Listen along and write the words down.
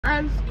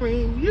ice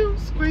cream. You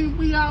scream,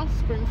 we all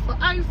scream for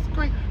ice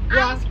cream.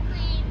 Ice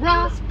cream,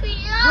 ice cream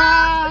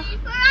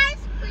for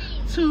ice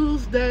cream.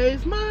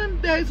 Tuesdays,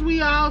 Mondays,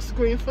 we all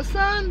scream for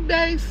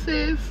Sundays,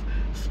 sis.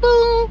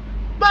 Spoon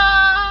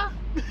bar.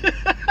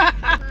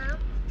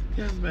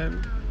 Yes, baby.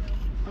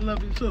 I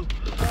love you too.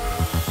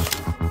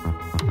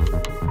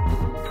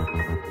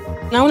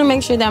 I want to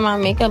make sure that my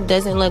makeup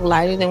doesn't look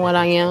lighter than what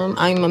I am.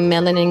 I'm a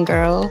melanin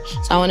girl,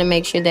 so I want to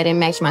make sure that it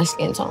matches my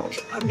skin tone.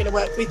 I'm gonna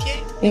work with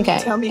you. Okay,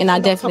 Tell me and I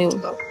definitely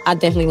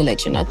will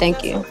let you know.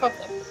 Thank you.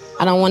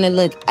 I don't want to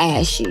look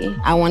ashy.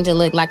 I want to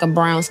look like a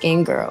brown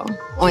skinned girl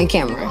on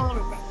camera.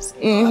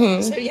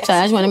 So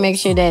I just want to make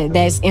sure that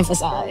that's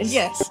emphasized.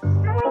 Yes.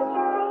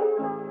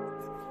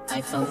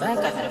 I fell back,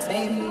 I had a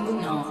baby,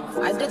 no.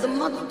 I did the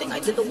mother thing, I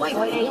did the white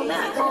way on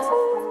that.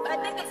 But I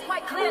think it's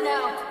quite clear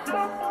now.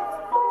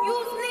 You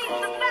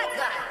need the bad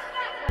guy.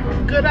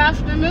 Good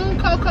afternoon,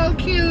 Coco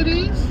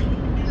Cuties.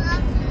 Good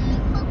afternoon,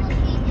 Coco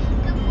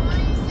Cuties. Good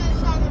morning,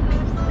 sunshine and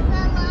rainbows.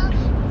 Hello. Do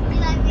you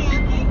like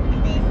rabbit?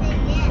 They say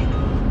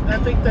yes. I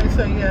think they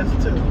say yes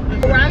too.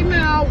 Right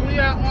now, we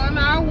are on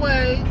our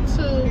way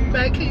to,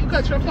 babe, can you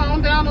cut your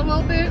phone down a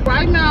little bit?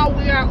 Right now,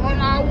 we are on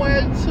our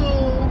way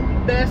to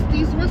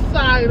Bestie's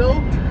recital.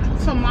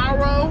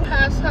 Tomorrow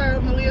has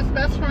her, Malia's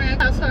best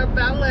friend, has her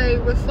ballet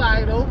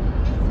recital.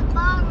 It's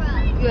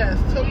tomorrow.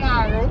 Yes,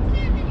 tomorrow.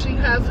 She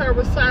has her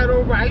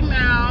recital right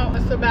now.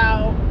 It's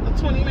about a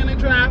 20-minute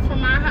drive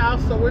from our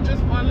house, so we're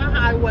just on the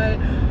highway.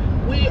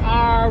 We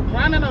are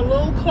running a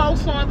little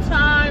close on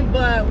time,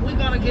 but we're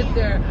gonna get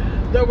there.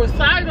 The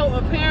recital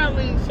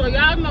apparently, so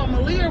y'all know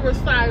Malia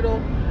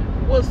recital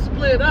was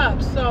split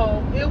up,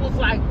 so it was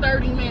like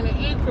 30-minute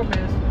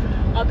increments.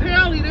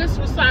 Apparently this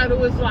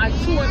recital is like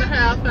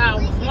 2.5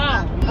 hours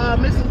long.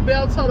 Mrs.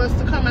 Bell told us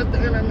to come at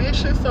the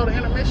intermission, so the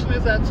intermission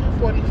is at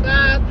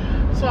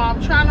 2:45. So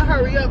I'm trying to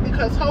hurry up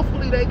because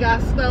hopefully they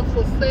got stuff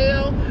for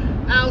sale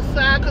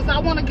outside, because I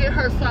want to get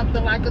her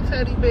something like a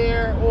teddy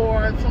bear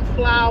or some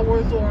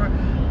flowers or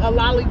a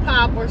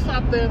lollipop or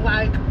something.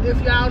 Like, if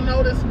y'all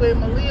noticed with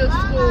Malia's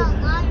school,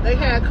 they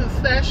had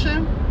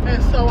concession,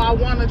 and so I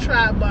want to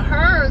try, but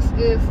hers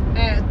is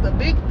at the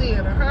big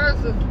theater. Hers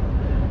is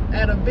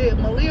at a big,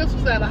 Malia's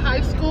was at a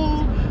high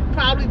school,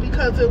 probably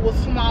because it was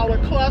smaller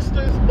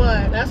clusters,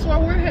 but that's where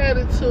we're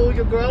headed to.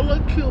 Your girl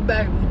look cute,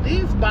 baby.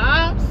 These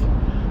bobs,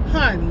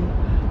 honey,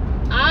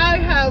 I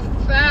have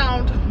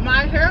found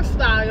my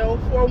hairstyle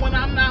for when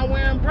I'm not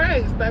wearing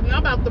braids, baby. I'm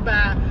about to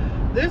buy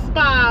this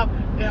bob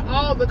in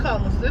all the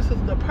colors. This is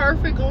the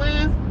perfect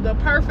length, the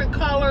perfect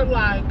color.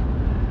 Like,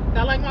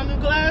 y'all like my new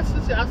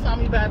glasses? Y'all saw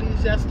me buy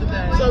these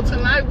yesterday. So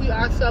tonight we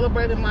are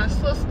celebrating my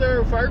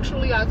sister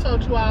virtually. I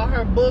told you all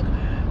her book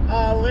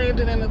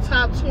landed in the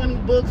top 20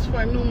 books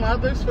for new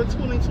mothers for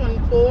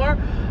 2024.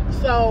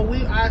 So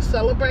we are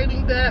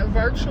celebrating that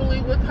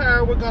virtually with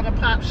her. We're gonna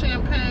pop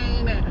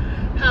champagne and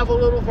have a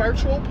little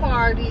virtual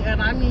party,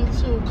 and I need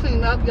to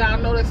clean up. Y'all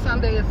know that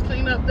Sunday is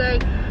cleanup day.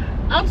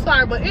 I'm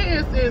sorry, but it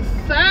is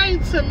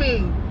insane to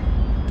me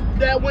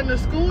that when the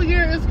school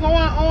year is going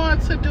on,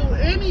 to do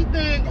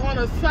anything on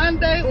a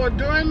Sunday or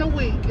during the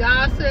week.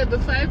 Y'all said the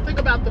same thing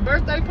about the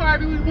birthday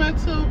party we went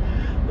to.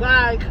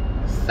 Like,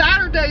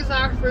 Saturdays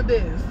are for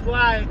this.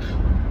 Like,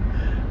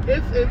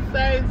 it's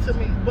insane to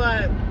me.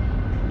 But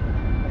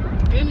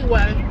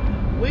anyway,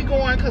 we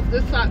going because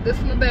this is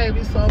my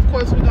baby, so of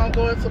course we're gonna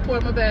go and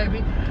support my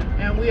baby,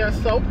 and we are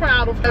so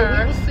proud of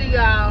her. We will see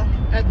y'all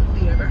at the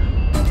theater.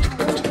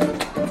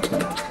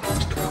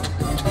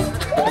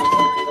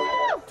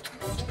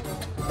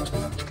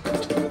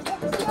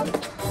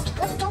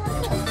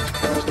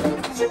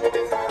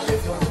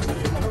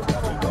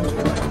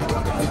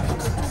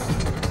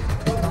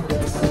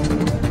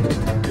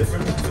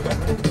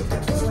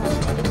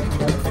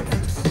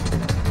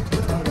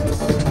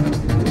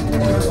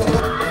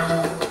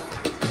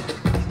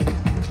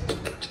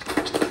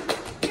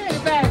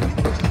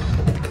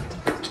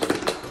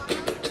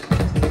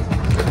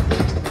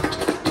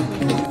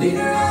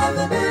 Leader of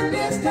the band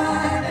is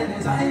tired and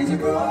his eyes are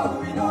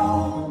growing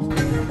old.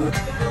 But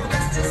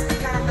that's just the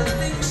kind of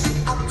thing she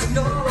ought to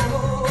know.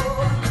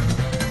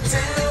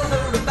 Tell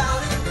her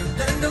about it,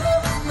 let her know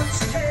how much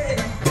she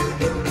cares.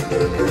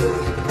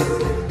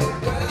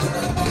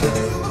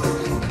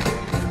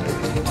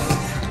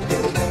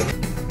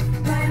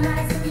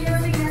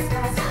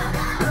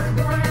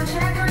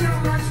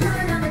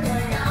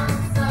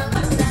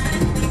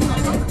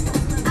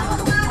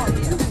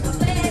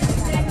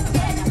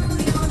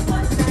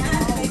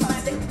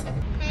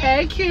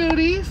 Hey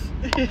cuties.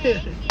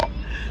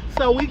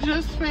 So we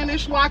just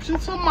finished watching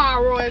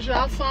Tomorrow, as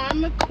y'all saw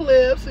in the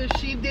clips, and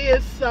she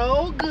did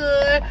so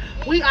good.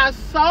 We are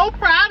so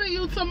proud of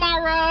you,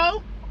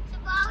 Tomorrow.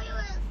 Tomorrow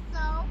is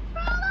so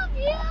proud of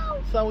you.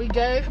 So we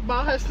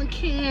bought her some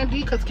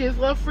candy, because kids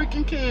love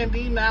freaking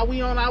candy. Now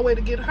we on our way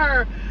to get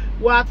her.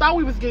 Well, I thought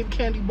we was getting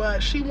candy,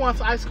 but she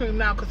wants ice cream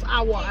now because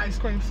I want ice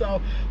cream.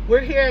 So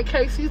we're here at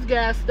Casey's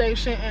gas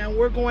station, and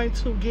we're going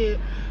to get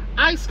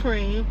ice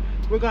cream.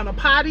 We're gonna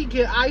potty,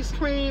 get ice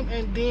cream,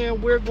 and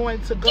then we're going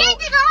to go. Get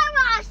the car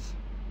wash.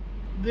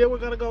 Then we're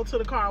gonna go to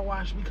the car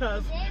wash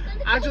because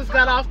I just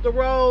got off the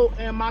road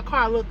and my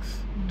car looks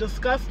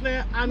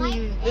disgusting. I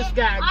mean, it's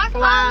got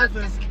flies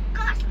and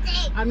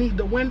I need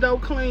the window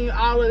clean,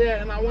 all of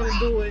that, and I want to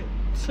do it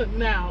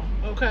now.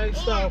 Okay,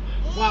 so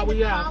while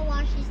we out, car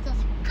wash is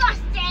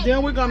disgusting.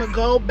 then we're gonna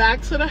go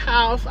back to the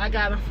house. I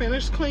gotta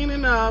finish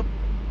cleaning up.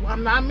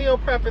 I'm not meal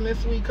prepping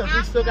this week because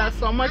we still got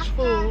so much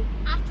food.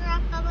 After I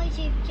publish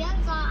your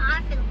gems on,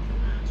 I feel.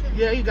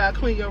 Yeah, you gotta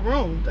clean your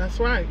room. That's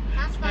right.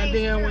 That's right. And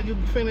then when you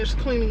finish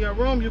cleaning your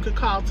room, you can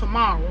call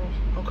tomorrow.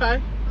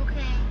 Okay?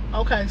 Okay.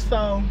 Okay,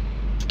 so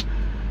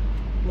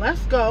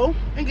let's go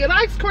and get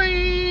ice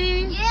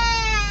cream.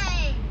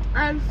 Yay!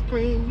 Ice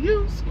cream,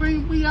 you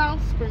scream, we all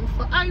scream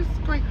for ice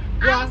cream.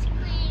 Ice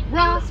cream,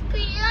 rock, ice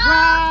cream,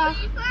 rock.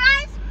 scream for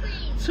ice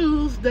cream.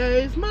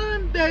 Tuesdays,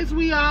 Mondays,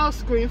 we all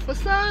scream for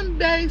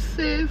Sundays,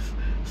 sis.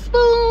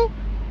 Spoon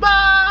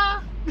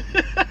bar.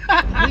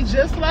 We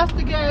just left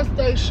the gas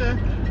station,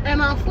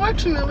 and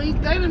unfortunately,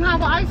 they didn't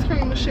have an ice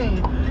cream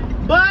machine.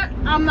 But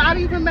I'm not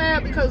even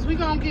mad because we're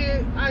gonna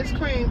get ice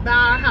cream by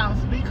our house.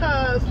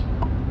 Because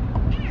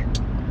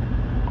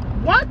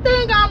one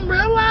thing I'm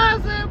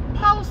realizing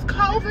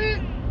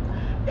post-COVID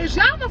is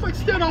y'all motherfuckers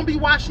still don't be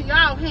washing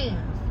y'all hands.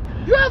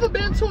 You ever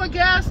been to a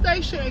gas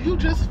station and you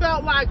just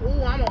felt like,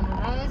 ooh, I'm on the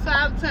wrong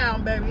side of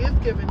town, baby. It's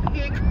giving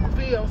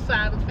Hicksville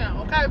side of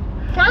town, okay?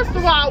 First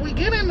of all, we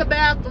get in the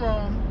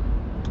bathroom,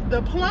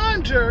 the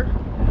plunger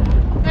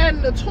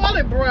and the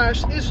toilet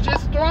brush is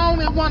just thrown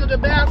in one of the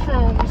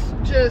bathrooms,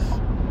 just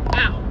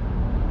out.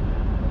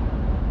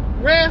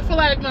 Red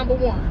flag number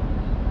one.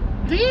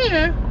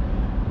 Then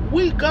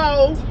we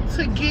go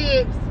to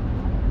get,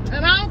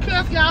 and I don't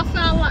care if y'all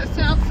sound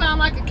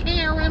like a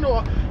Karen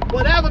or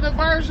whatever the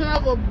version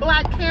of a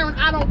black Karen,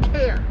 I don't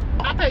care.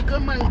 I pay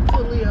good money to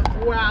live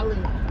where I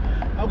live,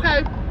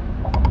 okay?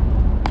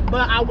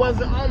 But I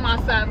wasn't on my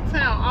side of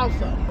town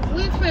also.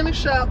 We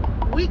finish up,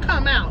 we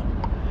come out,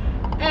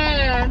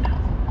 and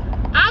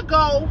I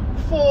go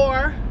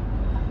for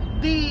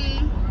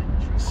the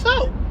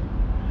soap.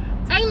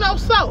 Ain't no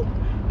soap.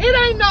 It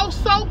ain't no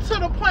soap to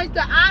the point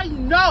that I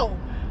know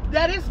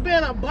that it's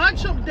been a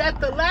bunch of,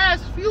 that the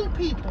last few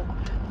people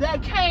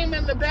that came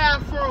in the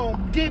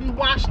bathroom didn't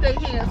wash their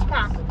hands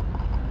properly.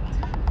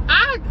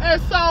 And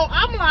so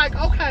I'm like,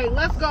 okay,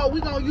 let's go.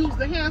 We're going to use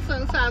the hand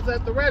sanitizer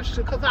at the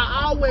register because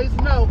I always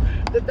know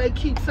that they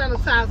keep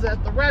sanitizer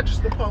at the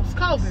register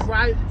post-COVID,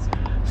 right?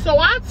 So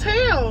I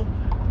tell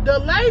the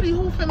lady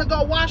who finna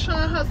go wash her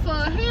and her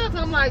son's hands,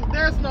 I'm like,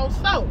 there's no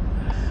soap.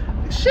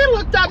 She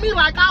looked at me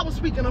like I was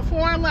speaking a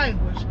foreign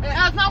language. And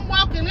as I'm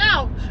walking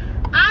out,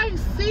 I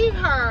see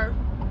her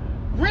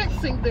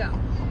rinsing them.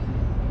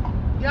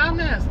 Y'all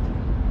nasty.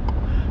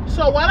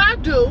 So what I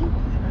do,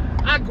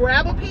 I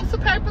grab a piece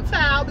of paper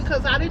towel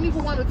because I didn't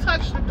even want to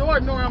touch the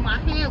door knowing my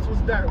hands was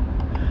dirty.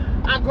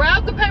 I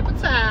grab the paper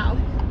towel,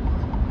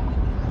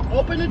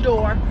 open the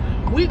door,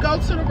 we go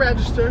to the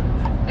register,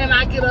 and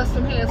I get us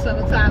some hand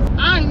sanitizer.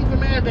 I ain't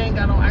even mad they ain't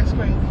got no ice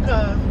cream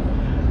because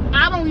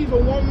I don't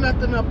even want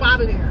nothing up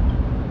out of there.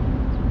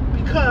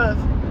 Because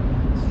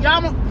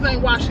y'all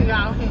ain't washing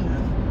y'all hands.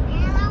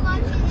 And I'm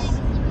watching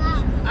ABC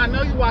Mouse. I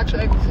know you watch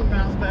your ABC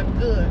Mouse, baby.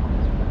 Good.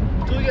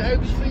 Do your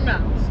ABC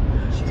Mouse.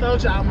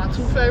 Told y'all my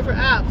two favorite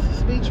apps,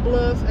 Speech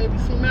Bloods,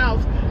 ABC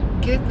Mouse.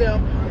 Get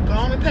them. Go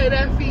on and pay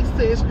that fee,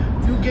 sis.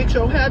 You get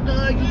your hair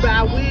done, you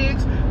buy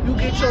wigs, you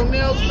get your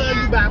nails done,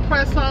 you buy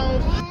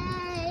press-ons.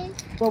 Hey.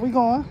 Where we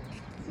going? To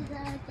the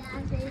gas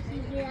station to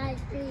get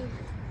ice cream.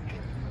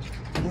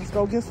 Let's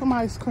go get some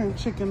ice cream,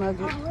 chicken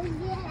nugget. Oh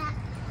yeah.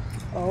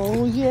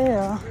 Oh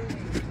yeah.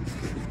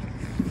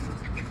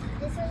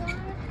 This is ours?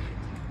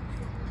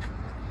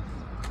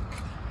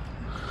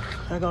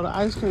 I got the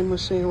ice cream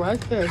machine right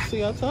there.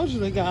 See, I told you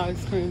they got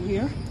ice cream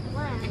here.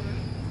 Where?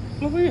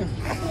 Over here.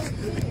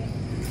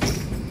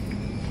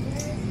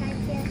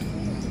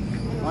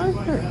 Right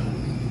here.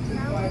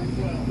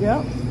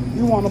 Yep.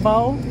 You want a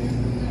bowl?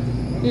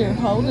 Here,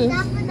 hold this.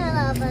 Not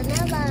vanilla,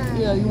 vanilla.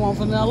 Yeah, you want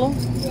vanilla?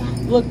 Yeah.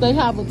 Look, they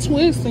have a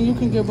twist and you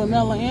can get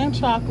vanilla and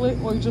chocolate,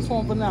 or you just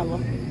want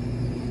vanilla?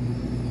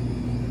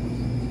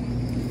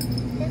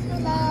 This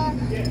vanilla.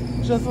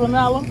 Just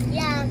vanilla?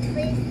 Yeah,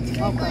 please.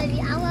 Okay.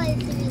 I want it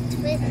to be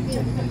twisty.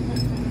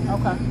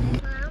 Okay. Mom?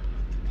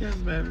 Yes,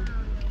 baby.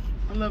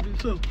 I love you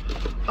too.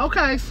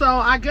 Okay, so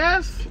I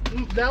guess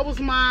that was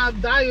my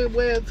diet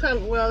way of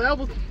telling. Well,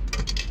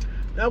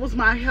 that was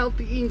my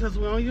healthy eating, because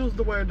we don't use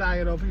the word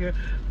diet over here.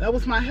 That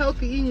was my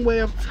healthy eating way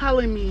of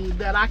telling me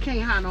that I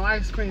can't have no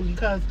ice cream,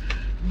 because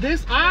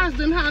ours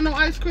didn't have no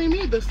ice cream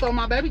either. So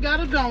my baby got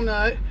a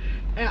donut,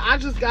 and I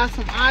just got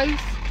some ice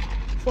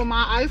for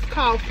my iced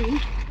coffee.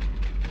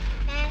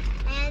 And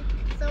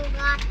so the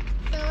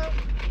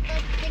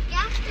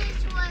gas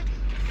station was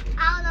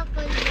out of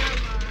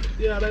vanilla.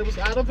 Yeah, they was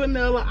out of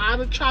vanilla,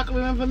 out of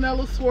chocolate and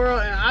vanilla swirl,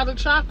 and out of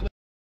chocolate.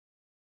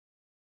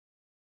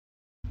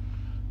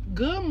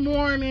 Good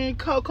morning,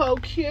 Cocoa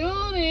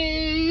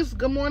Cuties.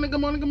 Good morning, good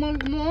morning, good morning,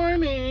 good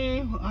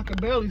morning. I can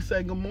barely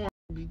say good morning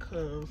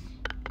because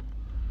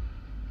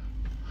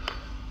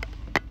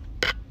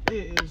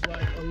it is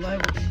like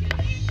 11.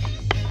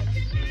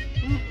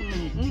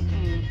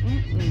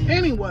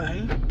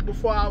 Anyway,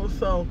 before I was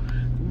so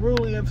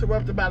rudely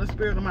interrupted by the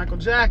spirit of Michael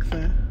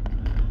Jackson,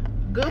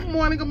 good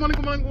morning, good morning,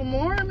 good morning, good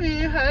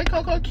morning. Hey,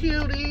 Cocoa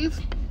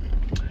Cuties.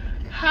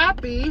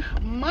 Happy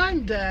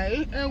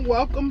Monday, and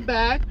welcome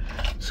back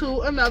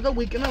to another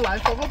week in the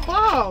life of a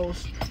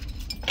boss.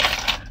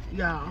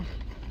 Y'all,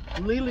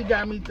 Lily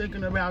got me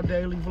thinking about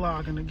daily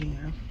vlogging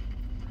again.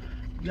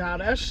 Y'all,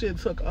 that shit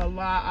took a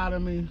lot out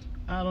of me.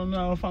 I don't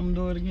know if I'm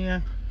gonna do it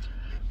again.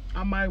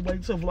 I might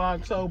wait till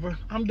Vlogtober.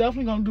 I'm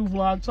definitely gonna do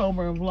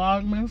Vlogtober and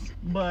Vlogmas,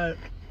 but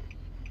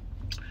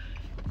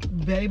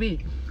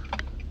baby,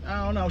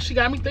 I don't know. She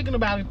got me thinking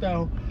about it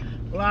though.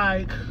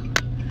 Like,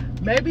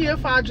 maybe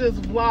if I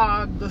just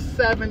vlog the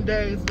 7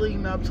 days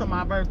leading up to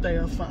my birthday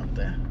or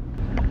something.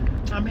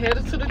 I'm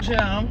headed to the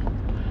gym,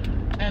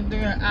 and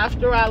then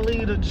after I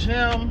leave the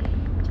gym,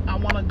 I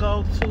want to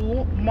go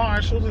to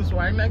Marshall's, it's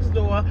right next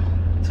door,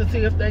 to see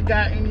if they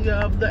got any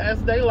of the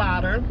Estee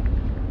Lauder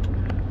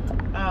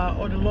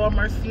or the Laura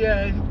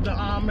Mercier, the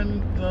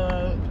almond,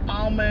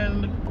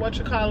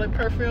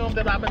 perfume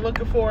that I've been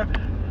looking for.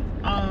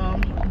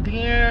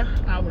 Then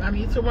I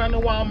need to run to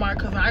Walmart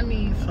because I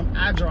need some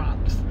eye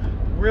drops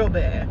real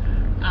bad.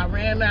 I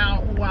ran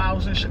out while I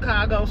was in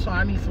Chicago, so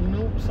I need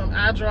some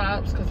eye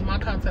drops because my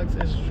contacts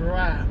is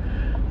dry.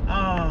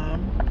 I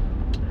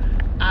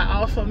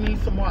also need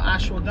some more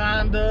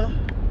ashwagandha.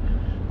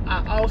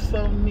 I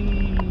also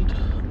need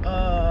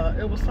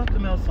it was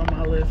something else on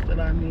my list that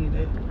I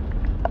needed.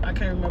 I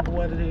can't remember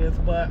what it is,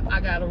 but I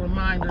got a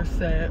reminder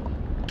set.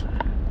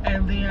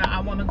 And then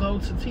I want to go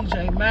to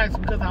TJ Maxx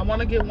because I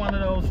want to get one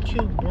of those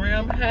cute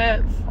brim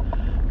hats.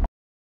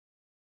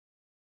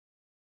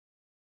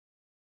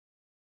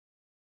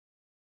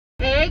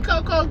 Hey,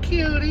 Cocoa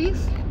Cuties.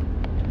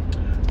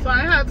 So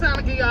I ain't had time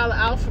to get y'all the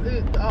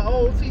outfit,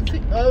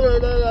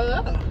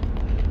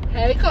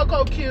 Hey,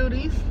 Cocoa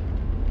Cuties.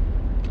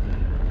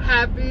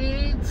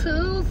 Happy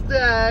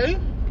Tuesday.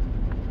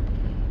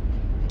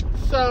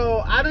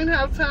 So I didn't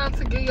have time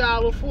to get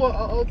y'all a full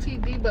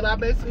OOTD, but I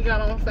basically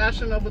got on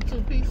Fashion Over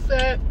 2-piece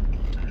set.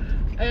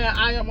 And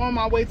I am on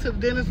my way to the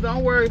dentist.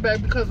 Don't worry,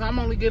 baby, because I'm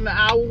only getting an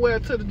hour wear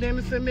to the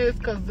dentist in this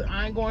because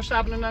I ain't going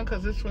shopping or nothing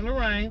because it's finna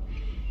rain.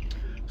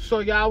 So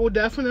y'all will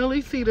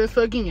definitely see this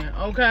again,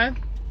 okay?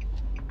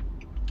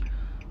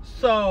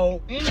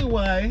 So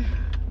anyway,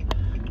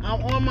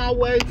 I'm on my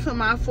way to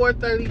my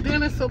 4:30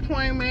 dentist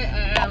appointment,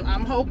 and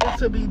I'm hoping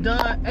to be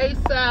done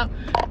ASAP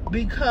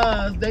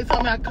because they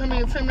told me I come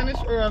in 10 minutes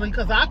early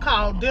because I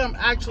called them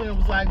actually and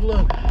was like,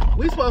 look,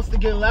 we supposed to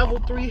get level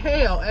 3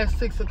 hair at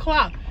 6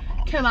 o'clock.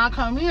 Can I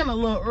come in a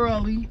little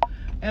early?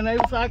 And they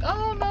was like,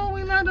 oh no,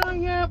 we're not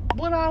done yet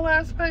with our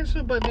last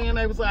patient. But then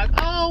they was like,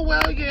 oh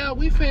well, yeah,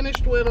 we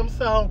finished with them,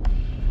 so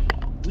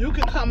you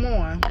can come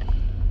on.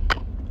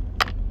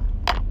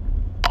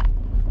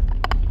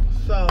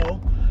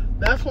 So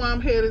that's where I'm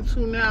headed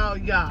to now,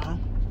 y'all.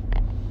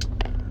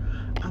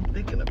 I'm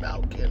thinking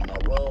about getting a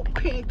little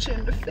pinch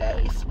in the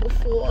face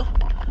before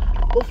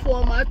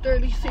my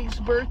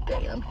 36th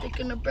birthday. I'm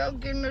thinking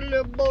about getting a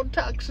little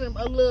Botox and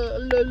a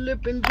little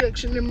lip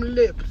injection in my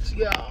lips,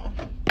 y'all.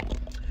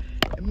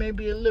 And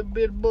maybe a little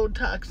bit of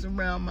Botox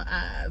around my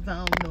eyes.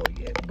 I don't know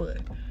yet, but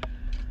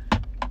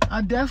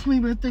I definitely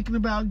been thinking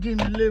about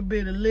getting a little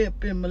bit of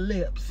lip in my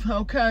lips,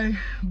 okay?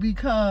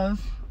 Because,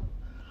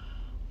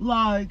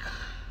 like,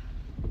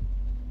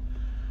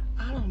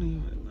 I don't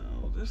even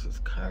know. This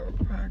is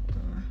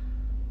chiropractor.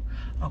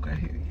 Okay,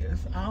 here he is.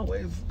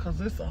 Always, because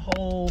it's a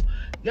whole,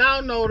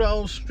 y'all know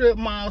those strip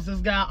malls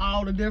that's got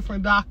all the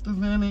different doctors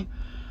in it.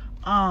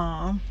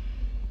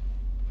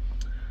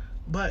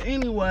 But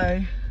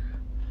anyway,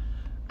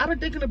 I've been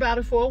thinking about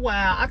it for a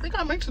while. I think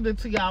I mentioned it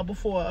to y'all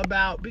before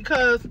about,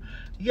 because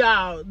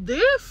y'all,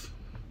 this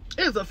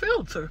is a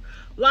filter.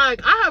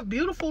 Like, I have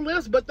beautiful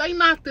lips, but they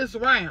not this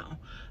round.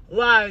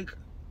 Like,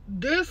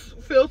 this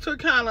filter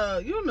kind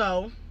of, you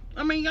know,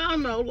 I mean, y'all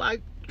know,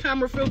 like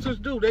camera filters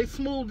do. They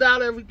smooth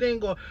out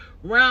everything or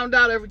round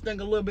out everything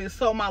a little bit.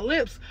 So my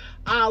lips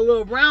are a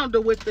little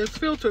rounder with this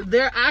filter.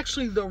 They're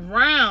actually the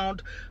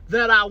round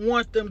that I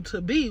want them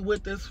to be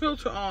with this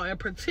filter on, and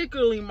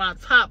particularly my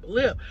top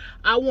lip.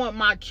 I want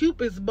my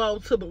Cupid's bow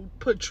to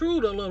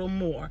protrude a little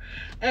more.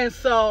 And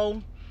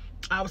so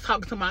I was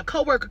talking to my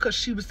coworker because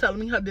she was telling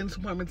me her dentist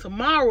appointment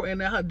tomorrow,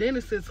 and that her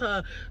dentist is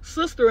her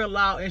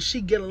sister-in-law, and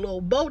she get a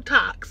little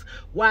Botox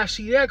while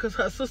she there because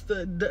her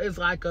sister is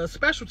like a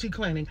specialty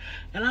clinic.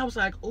 And I was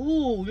like,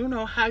 ooh, you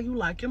know, how you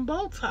liking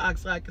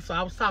Botox? Like, so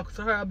I was talking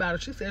to her about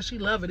it. She said she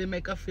love it. It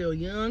make her feel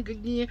young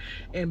again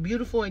and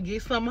beautiful and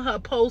get some of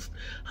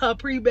her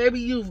pre-baby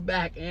youth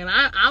back. And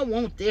I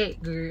want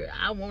that, girl.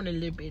 I want a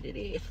little bit of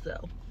that,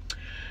 so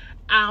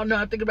I don't know.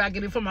 I'm thinking about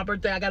getting it for my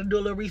birthday. I got to do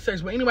a little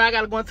research. But anyway, I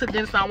got to go into the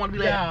dentist. I don't want to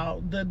be late.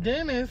 Y'all, the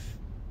dentist,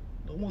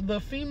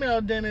 the female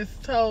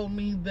dentist told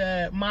me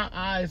that my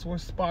eyes were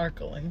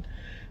sparkling.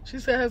 She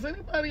said, has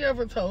anybody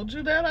ever told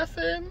you that? I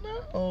said,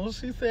 no.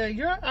 She said,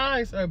 your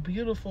eyes are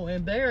beautiful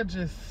and they are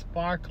just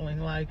sparkling.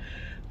 Like,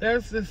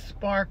 there's this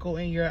sparkle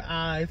in your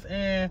eyes.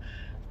 And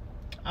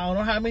I don't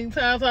know how many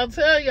times I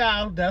tell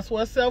y'all, that's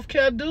what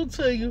self-care do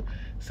to you.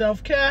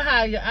 Self-care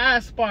have your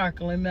eyes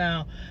sparkling.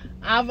 Now,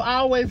 I've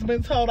always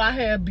been told I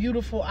had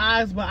beautiful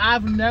eyes, but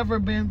I've never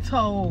been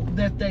told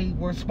that they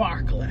were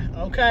sparkling,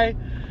 okay?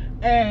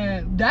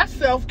 And that's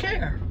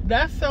self-care.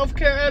 That's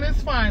self-care at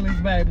its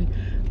finest, baby.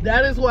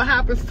 That is what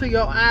happens to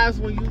your eyes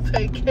when you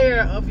take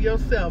care of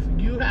yourself.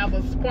 You have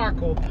a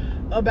sparkle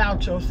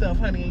about yourself,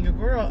 honey, and your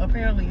girl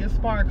apparently is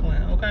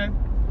sparkling, okay?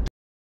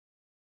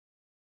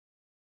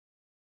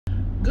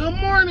 Good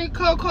morning,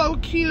 Cocoa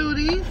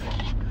Cuties,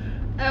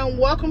 and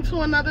welcome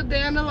to another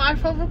day in the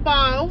life of a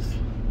boss.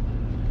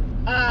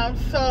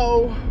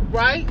 So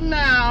right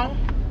now,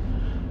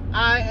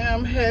 I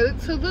am headed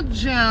to the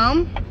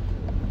gym.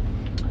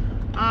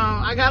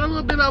 I got a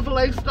little bit of a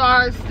late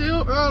start,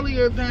 still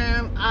earlier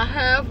than I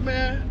have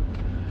been,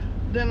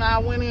 than I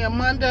went in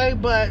Monday,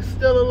 but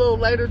still a little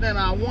later than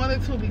I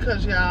wanted to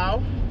because,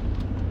 y'all,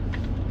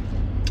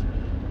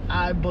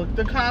 I booked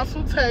a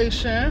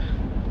consultation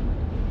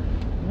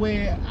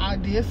where I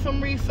did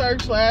some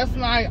research last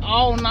night,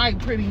 all night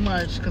pretty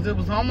much, because it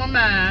was on my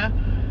mind.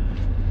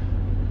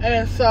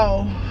 And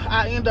so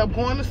I ended up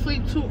going to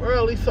sleep too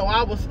early, so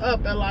I was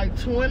up at like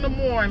 2 in the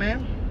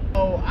morning.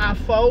 So I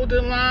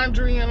folded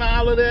laundry and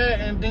all of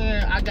that, and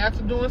then I got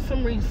to doing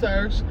some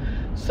research.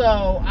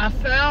 So I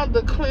found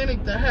the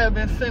clinic that had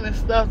been sending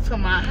stuff to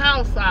my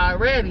house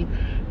already,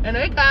 and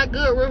they got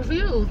good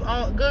reviews,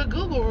 good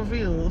Google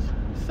reviews.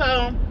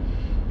 So,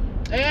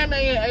 and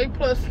they in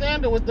A+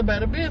 standard with the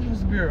Better Business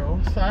Bureau.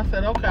 So I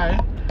said, okay,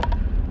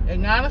 it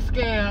not a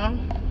scam.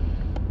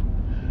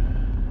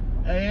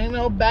 It ain't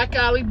no back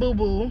alley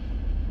boo-boo.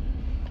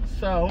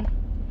 So,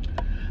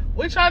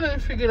 which I didn't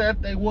figure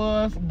that they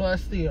was, but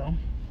still,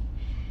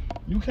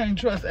 you can't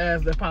trust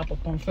ads that pop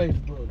up on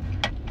Facebook.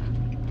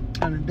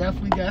 And it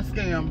definitely got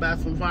scammed by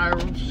some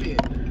viral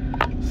shit.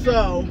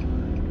 So,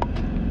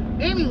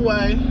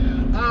 anyway,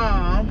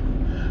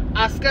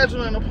 I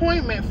scheduled an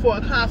appointment for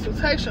a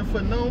consultation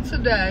for noon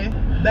today.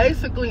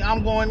 Basically,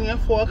 I'm going in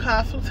for a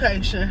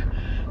consultation.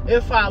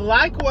 If I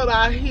like what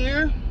I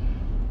hear,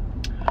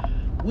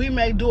 we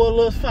may do a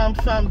little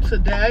something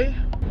today.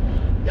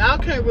 Y'all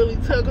can't really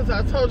tell because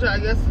I told y'all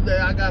yesterday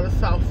I got a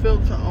soft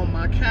filter on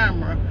my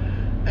camera.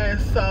 And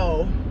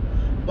so,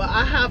 but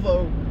I have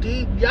a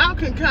deep, y'all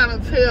can kind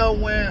of tell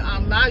when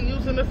I'm not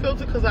using the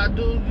filter because I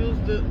do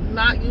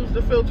not use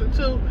the filter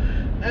too.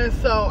 And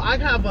so I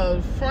have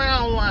a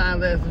frown line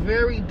that's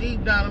very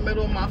deep down the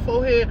middle of my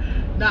forehead.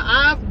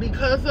 Now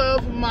because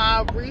of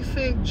my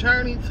recent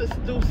journey to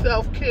do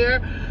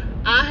self-care,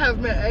 I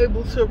have been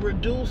able to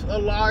reduce a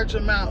large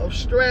amount of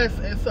stress,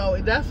 and so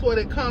that's what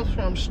it comes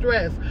from,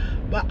 stress.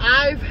 But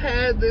I've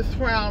had this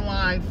frown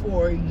line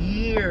for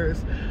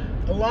years,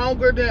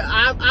 longer than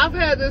I've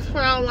had this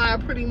frown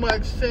line pretty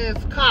much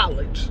since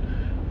college.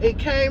 It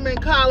came in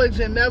college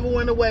and never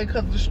went away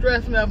because the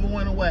stress never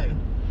went away.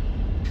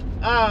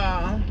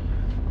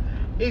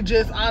 It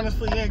just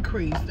honestly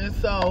increased. And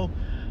so,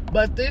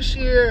 but this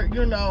year,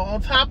 you know,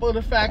 on top of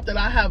the fact that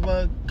I have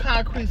a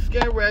concrete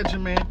skin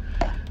regimen,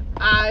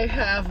 I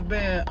have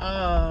been,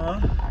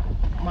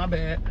 my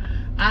bad,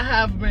 I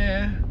have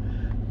been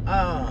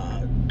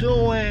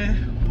doing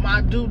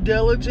my due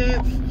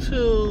diligence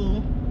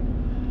to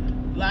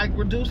like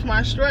reduce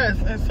my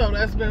stress, and so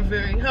that's been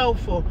very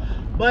helpful.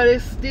 But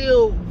it's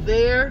still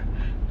there.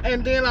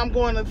 And then I'm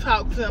going to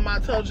talk to him. I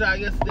told y'all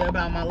yesterday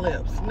about my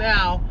lips.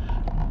 Now,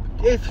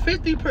 it's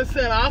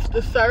 50% off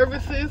the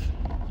services.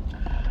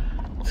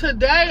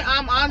 Today,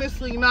 I'm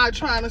honestly not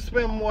trying to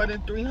spend more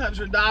than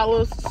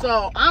 $300.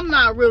 So, I'm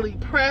not really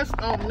pressed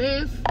on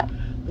this.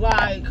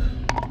 Like,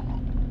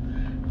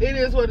 it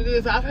is what it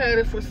is. I've had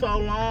it for so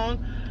long.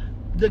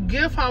 The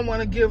gift I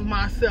want to give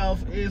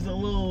myself is a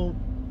little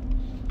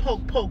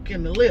poke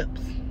in the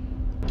lips.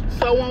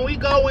 So when we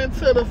go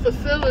into the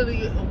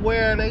facility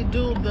where they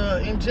do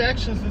the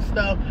injections and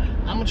stuff,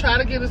 I'm going to try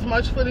to get as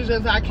much footage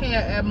as I can.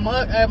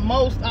 At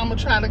most, I'm going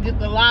to try to get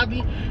the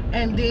lobby.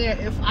 And then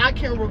if I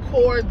can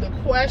record the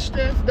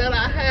questions that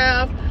I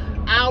have,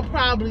 I'll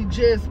probably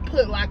just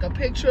put like a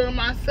picture of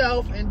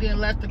myself and then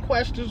let the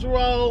questions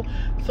roll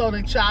so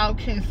that y'all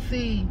can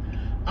see.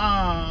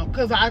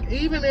 Because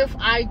even if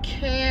I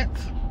can't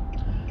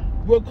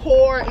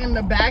record in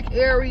the back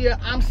area,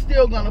 I'm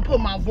still gonna put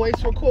my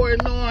voice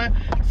recording on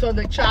so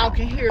that y'all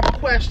can hear the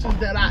questions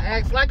that I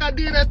asked, like I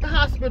did at the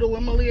hospital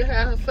when Malia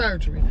had her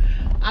surgery.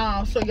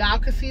 So y'all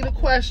can see the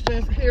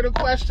questions, hear the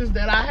questions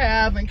that I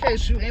have in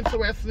case you're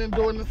interested in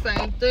doing the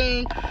same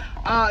thing.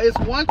 It's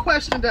one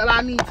question that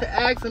I need to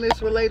ask, and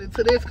it's related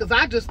to this because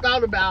I just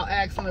thought about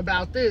asking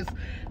about this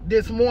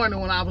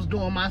morning when I was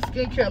doing my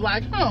skincare,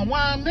 like, while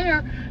I'm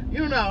there,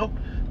 you know,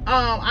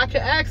 I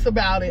can ask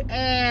about it.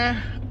 And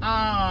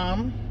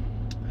I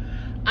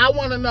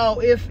want to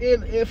know if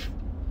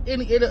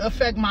it'll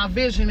affect my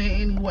vision in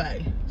any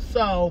way.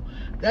 So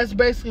that's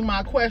basically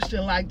my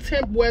question. Like,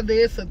 whether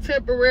it's a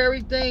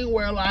temporary thing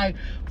where like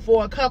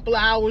for a couple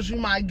of hours you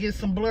might get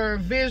some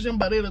blurred vision,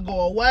 but it'll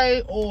go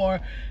away, or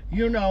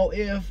you know,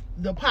 if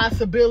the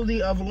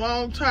possibility of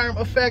long-term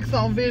effects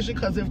on vision.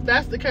 Because if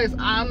that's the case,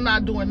 I'm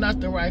not doing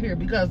nothing right here,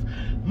 because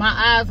my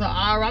eyes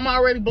I'm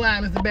already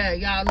blind as a bat,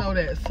 y'all know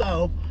that.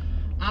 So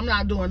I'm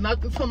not doing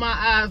nothing to my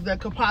eyes that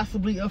could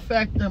possibly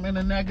affect them in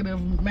a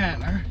negative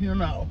manner, you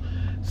know.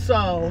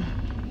 So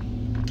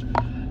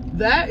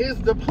that is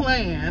the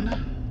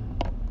plan.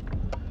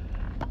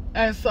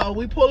 And so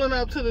we pulling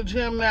up to the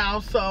gym now.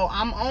 So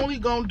I'm only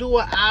gonna do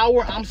an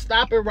hour. I'm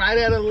stopping right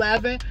at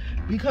 11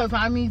 because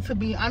I need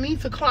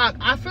to clock.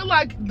 I feel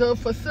like the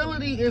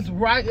facility is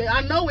right.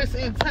 I know it's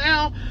in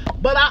town,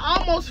 but I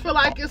almost feel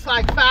like it's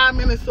like 5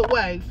 minutes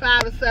away,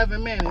 5 to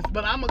 7 minutes.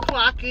 But I'm gonna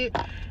clock it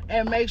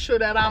and make sure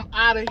that I'm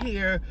out of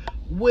here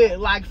with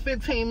like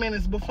 15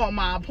 minutes before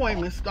my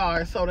appointment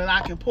starts, so that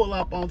I can pull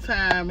up on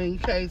time in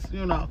case,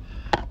 you know,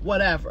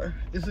 whatever,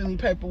 is any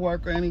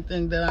paperwork or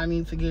anything that I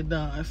need to get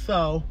done.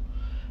 So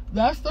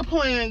that's the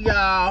plan,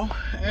 y'all.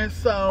 And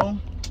so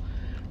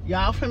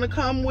y'all finna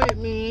come with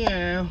me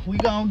and we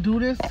gonna do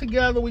this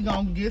together. We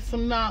gonna get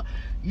some y'all,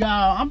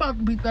 I'm about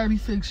to be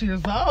 36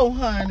 years old,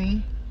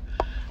 honey.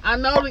 I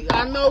know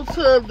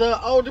to the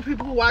older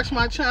people who watch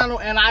my channel,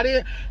 and I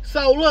didn't.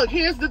 So look,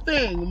 here's the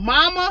thing,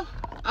 mama,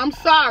 I'm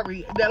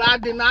sorry that I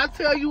did not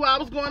tell you I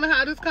was going to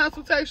have this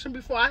consultation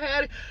before I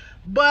had it.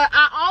 But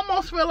I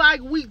almost feel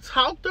like we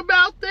talked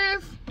about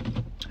this,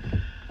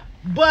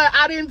 but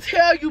I didn't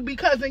tell you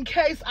because in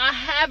case I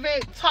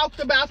haven't talked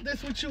about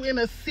this with you in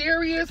a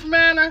serious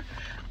manner,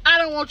 I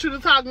don't want you to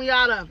talk me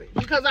out of it,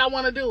 because I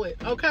want to do it,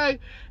 okay?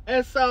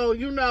 And so,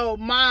 you know,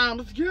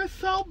 moms, you're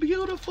so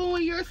beautiful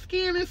and your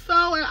skin is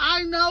so, and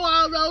I know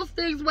all those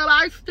things, but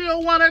I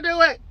still want to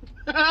do it.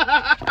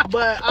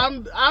 But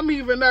I'm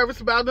even nervous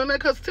about doing it,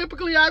 because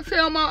typically I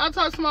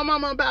talk to my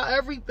mama about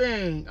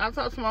everything.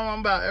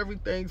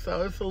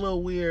 So it's a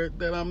little weird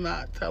that I'm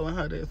not telling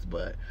her this,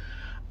 but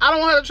I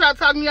don't want her to try to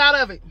talk me out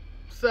of it.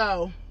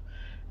 So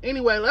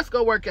anyway, let's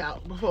go work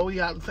out before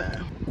we out of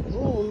time.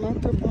 Oh,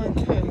 not the blank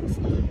cakes.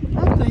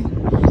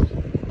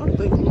 I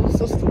think my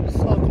sister was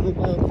talking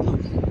about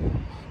them.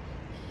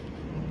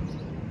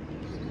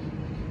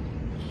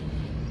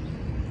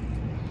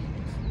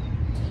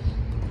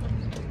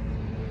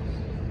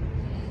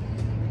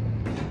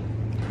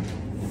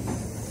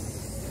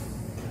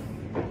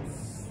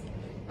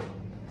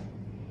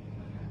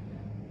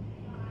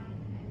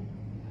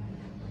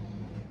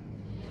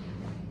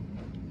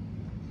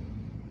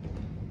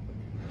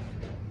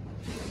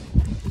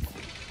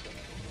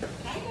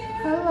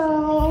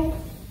 Hello.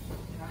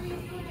 How are you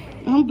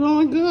doing? I'm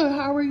doing good.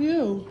 How are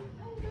you?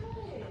 I'm good.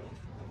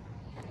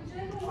 Would you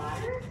like a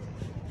water?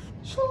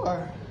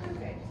 Sure.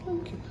 Perfect.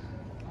 Thank you.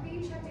 I'll get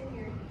you checked in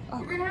here.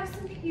 Okay. We're gonna have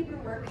some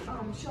paperwork.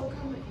 She'll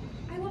come.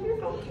 I love your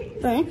phone case.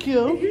 Thank If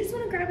you. you just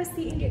want to grab a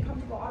seat and get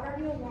comfortable, I'll grab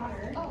you a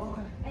water. Oh,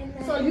 okay. And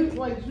then So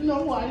you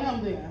know who I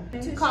am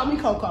then? Call me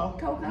Coco.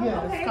 Coco?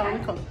 Yes, Okay. call me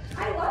Coco.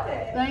 I love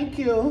it. Thank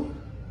you.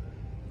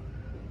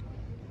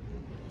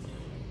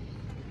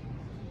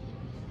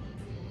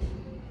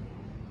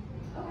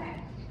 Okay.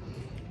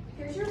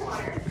 Here's your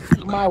water.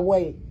 My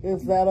weight,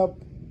 is that a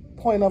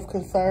point of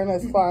concern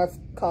as far as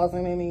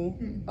causing any?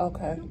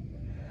 Okay.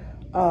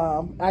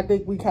 I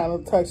think we kind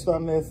of touched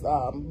on this.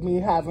 Me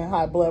having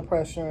high blood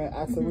pressure and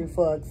acid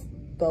reflux.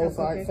 Those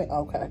aren't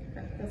okay.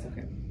 That's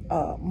okay.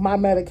 My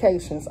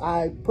medications,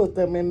 I put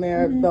them in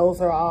there. Those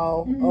are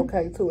all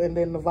okay too. And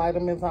then the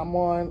vitamins I'm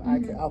on, I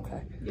can,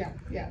 okay.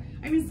 Yeah.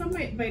 I mean, some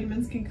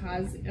vitamins can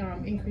cause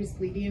increased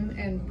bleeding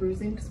and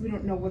bruising because we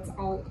don't know what's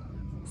all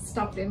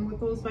stuffed in with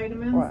those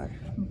vitamins. Right.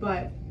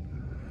 But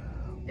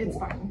it's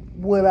fine.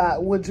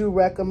 Would you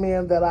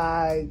recommend that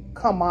I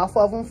come off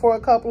of them for a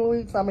couple of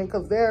weeks? I mean,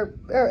 because they're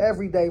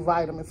everyday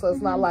vitamins, so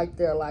it's not like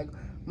they're like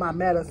my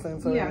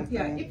medicines or anything.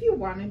 Yeah. If you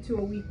wanted to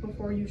a week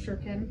before, you sure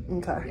can.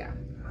 Okay.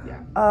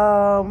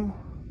 Yeah.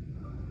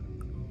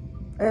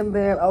 And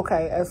then,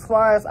 okay, as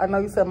far as, I know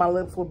you said my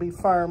lips will be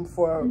firm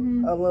for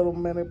a little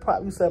minute.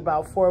 Probably you said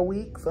about 4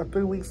 weeks or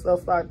 3 weeks they'll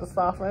start to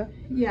soften.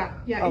 Yeah.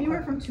 Okay.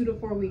 Anywhere from 2 to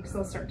 4 weeks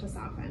they'll start to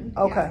soften.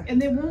 Okay. Yeah.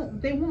 And they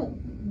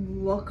won't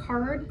look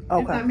hard,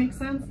 if that makes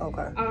sense.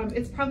 Okay.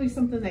 It's probably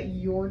something that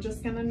you're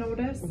just gonna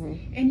notice.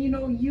 And you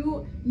know,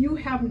 you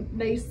have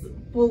nice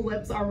full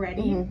lips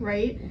already,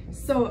 right?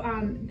 So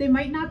they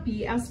might not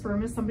be as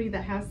firm as somebody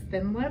that has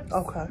thin lips.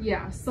 Okay.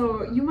 Yeah,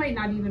 so you might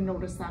not even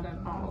notice that at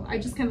all. I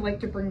just kind of like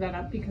to bring that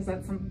up because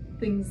that's some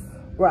things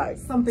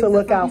to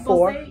look out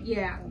for. Say.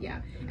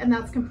 Yeah, and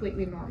that's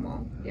completely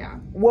normal. Yeah.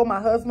 Will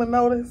my husband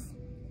notice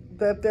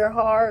that they're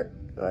hard?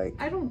 Like,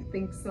 I don't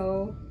think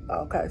so.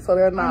 Okay, so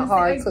they're not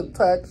Honestly, hard to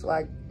touch,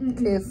 like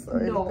kiss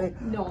or anything?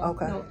 No.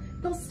 Okay. No.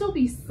 They'll still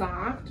be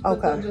soft,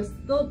 but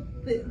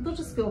they'll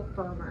just feel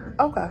firmer.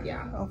 Okay.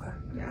 Yeah. Okay.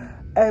 Yeah.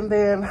 And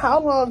then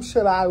how long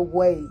should I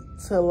wait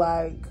to,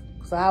 like,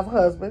 because I have a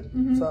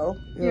husband, so,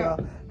 you know,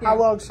 how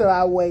long should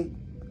I wait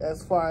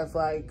as far as,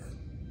 like,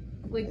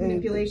 like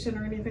manipulation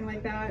or anything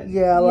like that?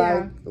 Yeah,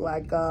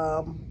 like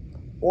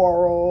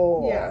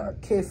oral Yeah. or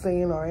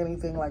kissing or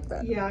anything like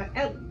that. Yeah,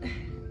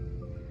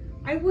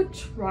 I would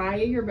try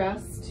your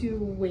best to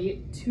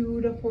wait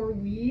 2 to 4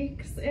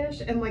 weeks-ish,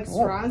 and like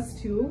straws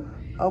too.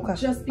 Okay.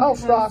 Just because,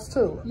 straws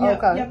too. Yeah,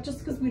 okay. Yep, just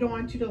because we don't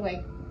want you to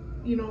like,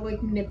 you know,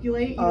 like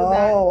manipulate. You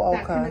know,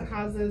 that kind of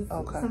causes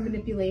some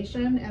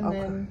manipulation, and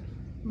then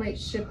might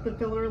shift the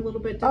filler a little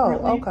bit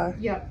differently. Oh, okay.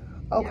 Yep.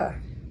 Okay. Yeah.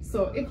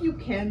 So if you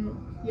can,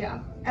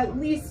 at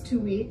least 2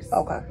 weeks.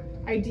 Okay.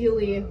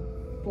 Ideally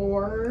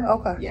 4.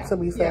 Okay. Yeah. To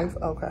be safe.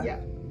 Okay. Yeah.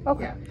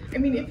 Okay. Yeah. I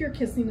mean, if your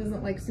kissing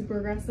isn't like super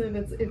aggressive,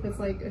 if it's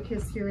like a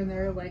kiss here and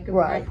there, like a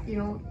Right. you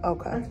know,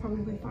 that's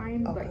probably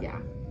fine. Okay. But yeah.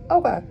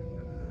 Okay.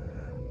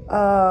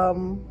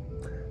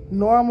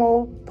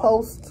 Normal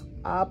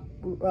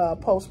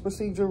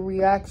post-procedure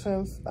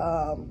reactions.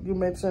 You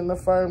mentioned the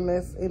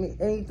firmness.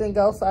 Anything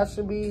else I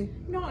should be?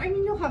 No, I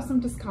mean, you'll have some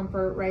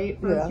discomfort, right,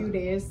 for a few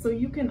days. So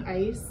you can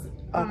ice.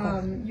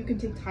 You can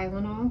take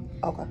Tylenol.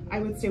 Okay. I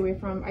would stay away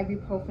from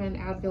ibuprofen,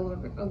 Advil, or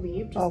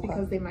Aleve, just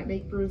because they might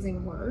make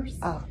bruising worse.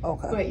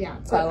 Okay. But yeah.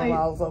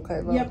 Tylenol's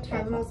okay though? Yep,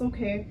 Tylenol's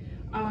okay.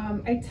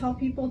 I tell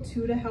people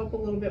too to help a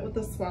little bit with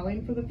the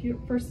swelling for the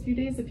first few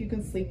days if you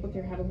can sleep with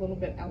your head a little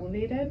bit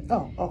elevated.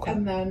 Oh, okay.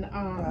 And then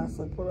I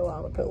sleep with a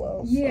lot of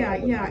pillows. Yeah,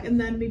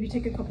 and then maybe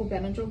take a couple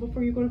Benadryl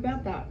before you go to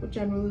bed. That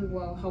generally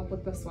will help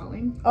with the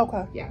swelling.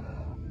 Okay. Yeah.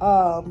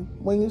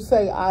 When you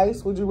say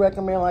ice, would you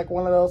recommend like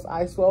one of those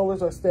ice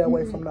rollers or stay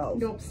away from those?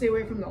 Nope, stay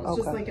away from those.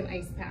 Okay. Just like an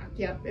ice pack.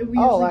 Yep. We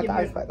like an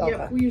ice pack. Okay.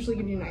 Yep. We usually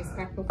give you an ice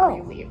pack before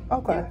you leave.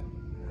 Okay.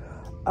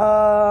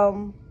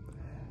 Yep.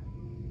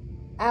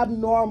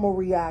 Abnormal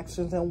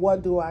reactions, and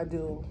what do I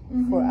do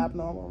for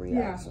abnormal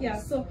reactions? Yeah.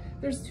 So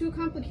there's 2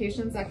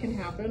 complications that can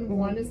happen.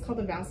 One is called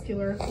a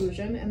vascular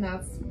occlusion, and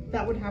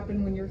that would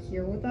happen when you're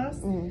here with us.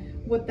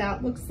 What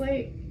that looks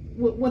like,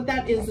 what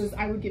that is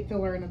I would get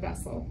filler in a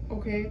vessel,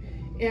 okay?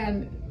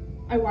 And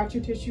I watch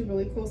your tissue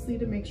really closely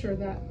to make sure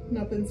that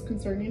nothing's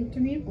concerning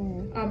to me.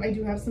 I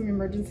do have some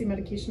emergency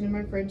medication in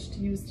my fridge to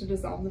use to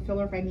dissolve the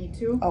filler if I need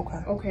to.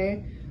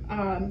 Okay.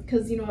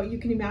 Because you know, you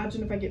can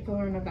imagine if I get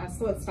filler in a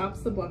vessel, it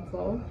stops the blood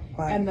flow,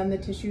 and then the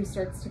tissue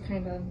starts to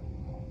kind of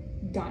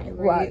die,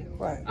 right?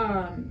 Right.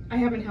 I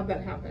haven't had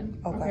that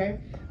happen. Okay.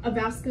 A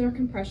vascular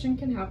compression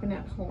can happen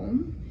at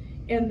home,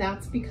 and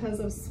that's because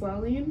of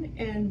swelling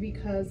and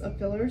because of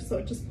fillers. So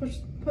it just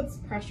puts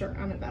pressure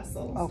on a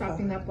vessel,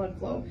 stopping that blood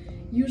flow.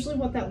 Usually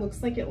what that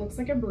looks like, it looks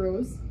like a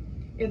bruise.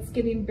 It's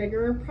getting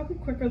bigger, probably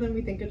quicker than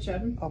we think it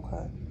should.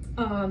 Okay.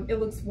 It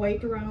looks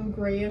white around,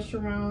 grayish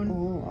around.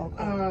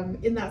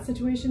 In that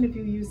situation, if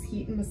you use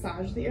heat and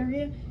massage the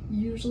area,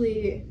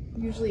 usually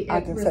it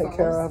I can resolves. take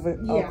care of it.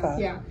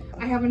 Yeah.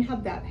 I haven't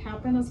had that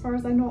happen as far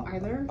as I know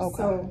either.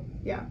 So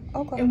yeah.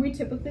 And we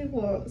typically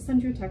will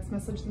send you a text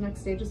message the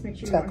next day. Just make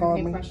sure you don't have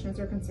any questions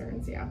or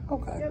concerns. Yeah.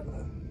 Okay. Yep.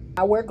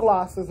 I wear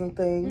glasses and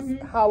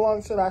things. How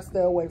long should I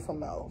stay away from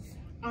those?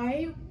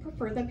 I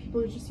prefer that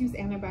people just use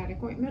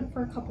antibiotic ointment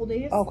for a couple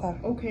days.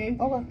 Okay.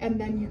 And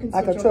then you can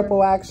like switch a triple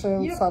over.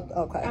 action. Yep. Something.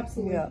 Okay.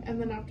 Absolutely. Yeah. And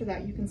then after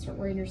that, you can start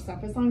wearing your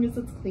stuff as long as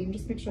it's clean.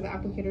 Just make sure the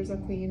applicators are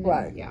clean.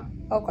 Right. And, yeah.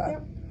 Okay.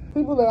 Yep.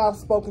 People that I've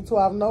spoken to,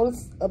 I've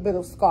noticed a bit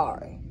of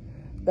scarring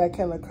that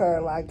can occur,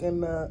 like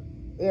in the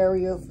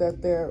areas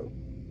that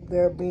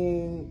they're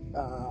being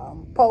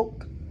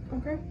poked.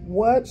 Okay.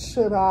 What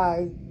should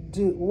I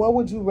do? What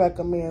would you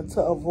recommend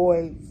to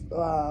avoid?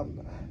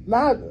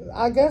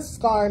 I guess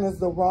scarring is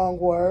the wrong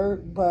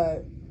word,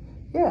 but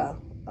yeah,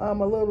 a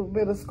little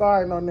bit of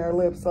scarring on their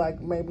lips,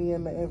 like maybe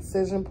in the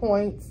incision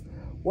points.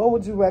 What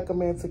would you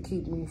recommend to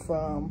keep me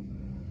from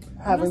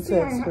having Honestly,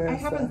 to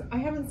experience that? I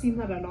haven't seen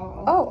that at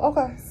all. Oh,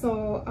 okay.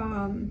 So,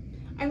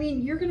 I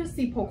mean, you're gonna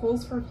see poke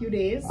holes for a few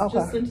days,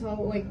 just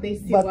until like they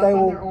seal But up they on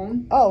will, their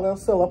own. Oh, they'll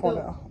seal up on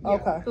their own.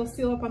 Okay. They'll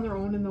seal up on their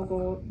own and they'll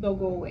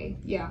go away.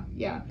 Yeah.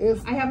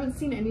 I haven't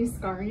seen any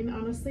scarring,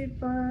 honestly,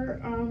 for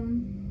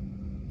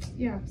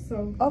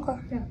so okay.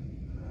 Yeah.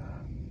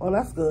 Well,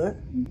 that's good.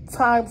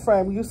 Time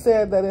frame. You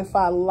said that if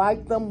I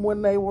liked them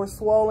when they were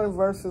swollen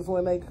versus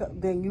when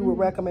then you would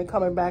recommend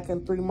coming back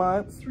in 3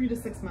 months. 3 to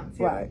 6 months.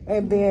 Yeah. Right,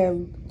 and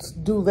then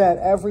do that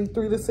every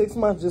 3 to 6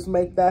 months. Just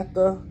make that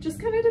just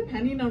kind of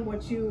depending on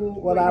what you're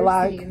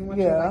like. Seeing, what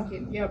you're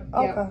liking. Yep.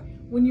 Okay. Yep.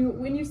 When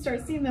you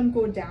start seeing them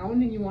go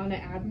down and you want to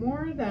add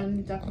more,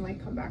 then definitely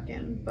come back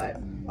in. But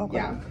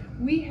yeah,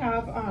 we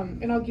have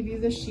and I'll give you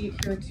the sheet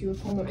here too.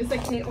 Is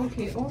it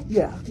KO?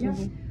 Yeah. Yeah.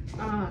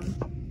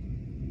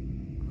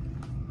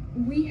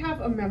 We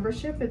have a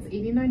membership. It's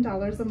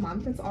 $89 a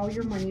month. It's all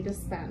your money to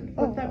spend.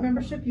 With that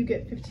membership, you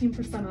get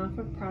 15% off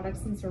of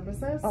products and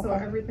services. So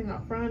everything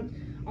up front,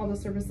 all the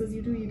services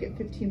you do, you get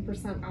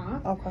 15%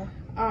 off. Okay.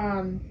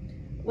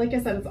 Like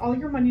I said, it's all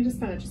your money to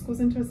spend. It just goes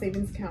into a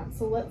savings account.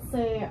 So let's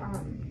say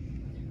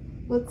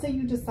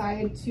you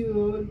decide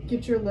to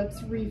get your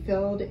lips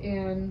refilled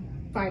in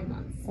 5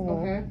 months.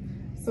 Okay.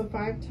 So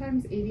 5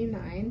 times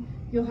 89,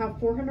 you'll have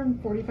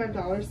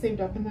 $445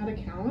 saved up in that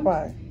account.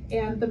 Right.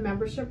 and the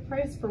membership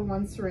price for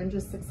one syringe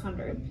is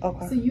 $600.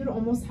 Okay. So you'd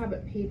almost have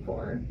it paid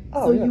for.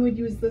 Oh, so yeah. you would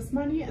use this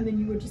money, and then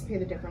you would just pay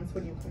the difference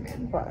when you come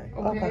in. Right.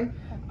 Okay.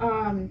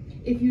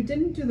 If you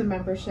didn't do the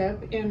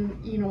membership,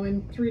 and you know,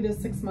 in 3 to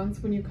 6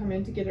 months when you come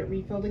in to get it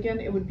refilled again,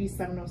 it would be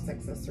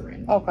 $706 a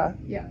syringe. Okay.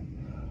 Yeah.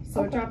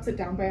 So it drops it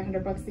down by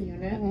 $100 a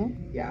unit.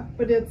 Mm-hmm. Yeah,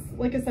 but it's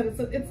like I said,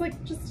 it's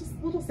like just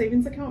a little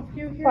savings account for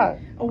you here. Right.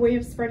 A way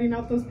of spreading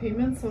out those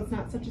payments, so it's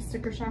not such a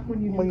sticker shock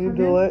when you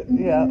do it.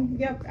 Yeah.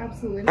 Yep,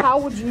 absolutely. How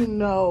would you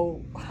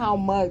know how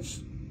much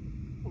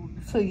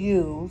to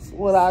use?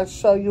 Would I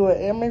show you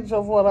an image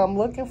of what I'm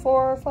looking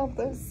for or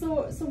something?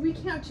 So we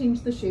can't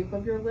change the shape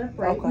of your lip,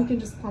 right? Okay. We can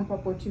just pump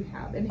up what you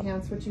have,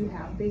 enhance what you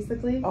have,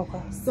 basically.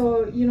 Okay.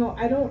 So, you know,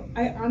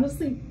 I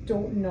honestly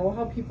don't know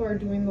how people are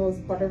doing those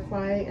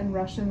butterfly and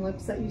Russian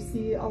lips that you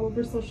see all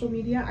over social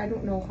media. I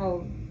don't know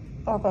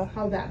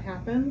how that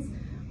happens.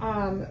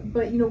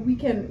 But you know, we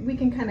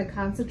can kind of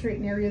concentrate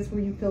in areas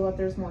where you feel that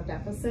there's more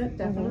deficit,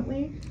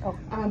 definitely. Okay.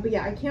 But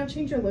yeah, I can't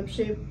change your lip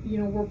shape. You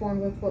know, we're born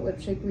with what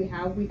lip shape we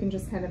have. We can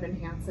just kind of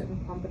enhance it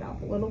and pump it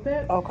up a little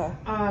bit. Okay.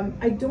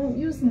 I don't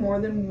use more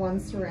than one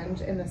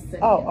syringe in a sitting.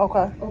 Oh,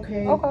 okay.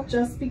 Okay. Okay.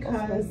 Just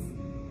because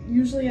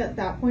usually at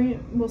that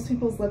point, most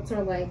people's lips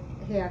are like,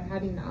 hey, I've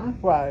had enough.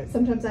 Right.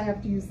 Sometimes I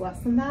have to use less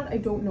than that. I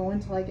don't know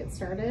until I get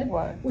started.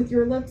 Right. With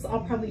your lips,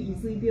 I'll probably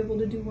easily be able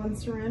to do one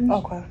syringe.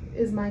 Okay.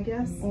 Is my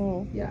guess.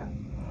 Yeah.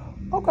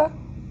 Okay.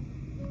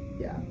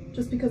 Yeah.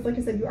 Just because, like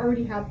I said, you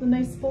already have the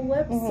nice full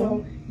lips.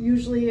 So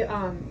usually,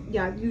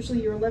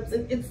 usually your lips,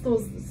 it's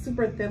those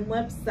super thin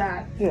lips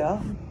that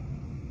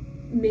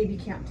maybe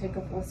can't take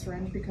a full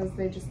syringe because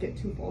they just get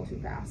too full too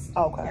fast.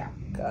 Okay. Yeah.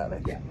 Got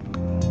it. Yeah.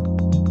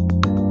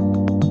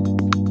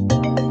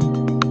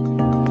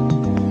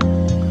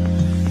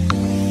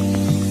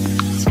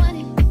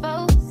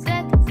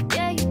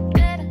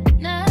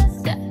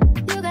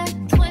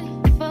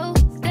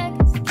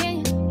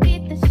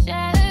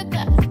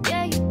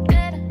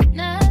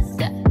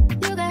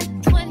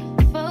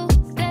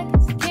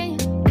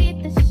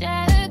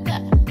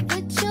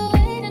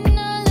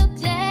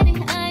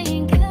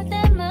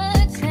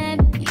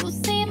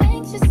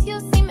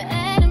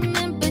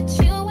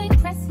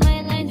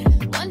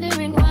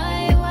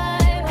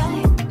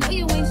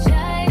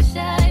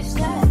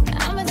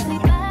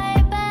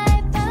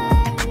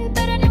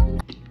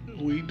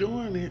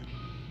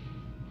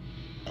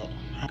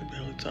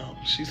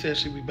 She said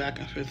she'd be back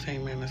in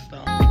 15 minutes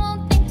though.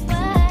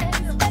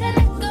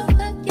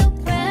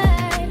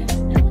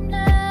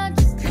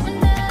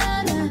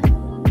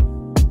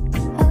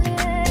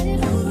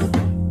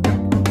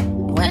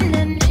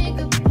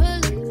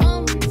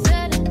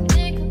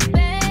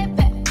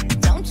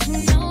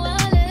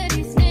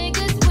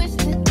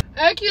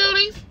 Hey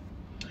cuties.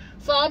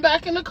 So I'm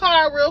back in the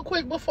car real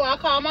quick before I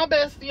call my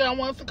bestie. I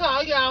want to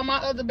call y'all my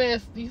other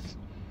besties.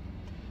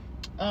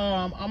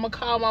 I'm gonna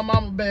call my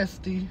mama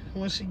bestie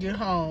when she get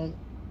home,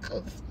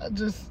 cause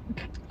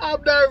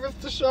I'm nervous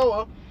to show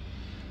her.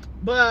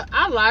 But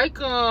I like,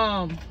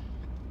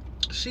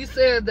 she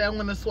said that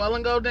when the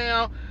swelling go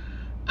down,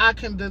 I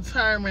can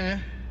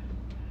determine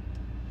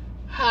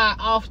how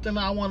often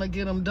I want to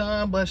get them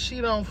done, but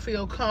she don't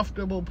feel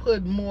comfortable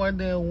putting more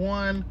than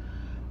one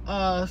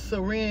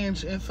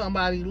syringe in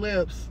somebody's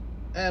lips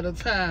at a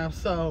time.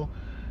 So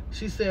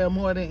she said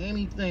more than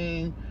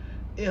anything,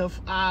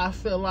 if I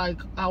feel like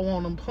I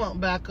want them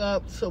pumped back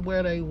up to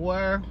where they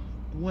were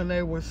when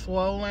they were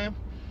swollen,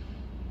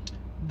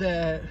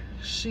 that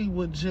she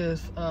would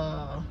just,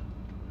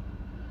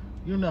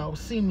 you know,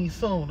 see me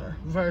sooner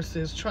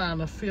versus trying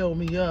to fill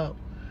me up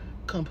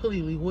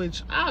completely,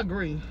 which I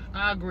agree.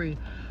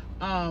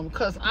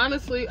 Because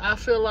honestly, I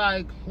feel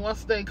like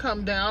once they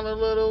come down a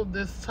little,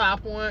 this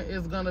top one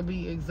is going to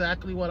be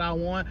exactly what I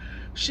want.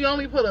 She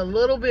only put a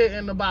little bit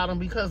in the bottom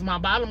because my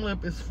bottom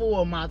lip is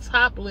full. My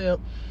top lip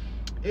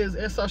is,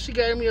 and so she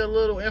gave me a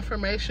little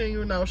information.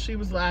 You know, she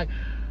was like,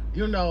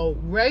 you know,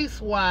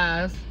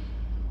 race-wise,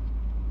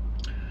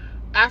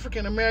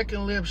 African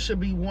American lips should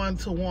be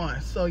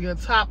 1-to-1. So your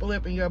top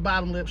lip and your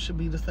bottom lip should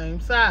be the same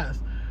size.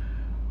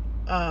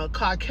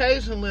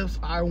 Caucasian lips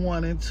are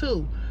 1 and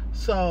 2.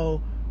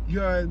 So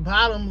your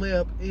bottom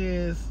lip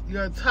is,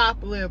 your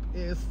top lip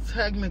is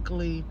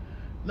technically,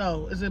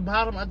 no, is it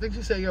bottom? I think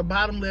she said your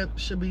bottom lip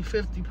should be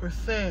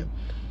 50%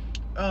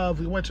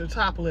 of what your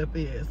top lip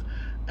is.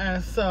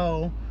 And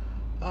so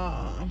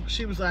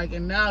she was like,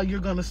 and now you're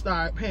gonna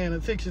start paying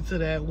attention to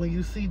that when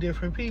you see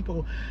different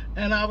people.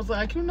 And I was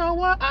like, you know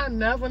what, I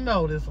never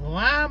noticed.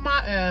 Lying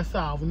my ass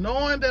off,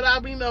 knowing that I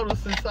be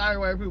noticing, sorry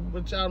white people,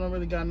 but y'all don't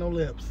really got no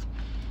lips.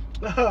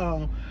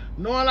 Knowing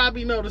I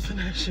be noticing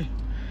that shit.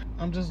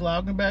 I'm just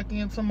logging back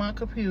into my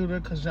computer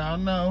because y'all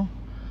know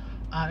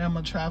I am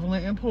a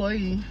traveling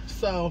employee.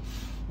 So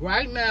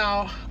right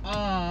now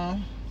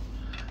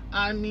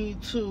I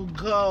need to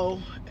go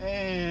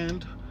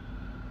and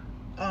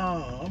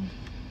I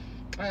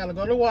gotta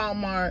go to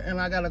Walmart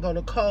and I gotta go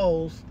to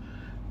Kohl's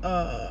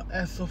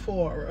at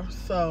Sephora.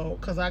 So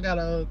because I got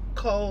a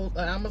code,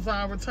 an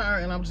Amazon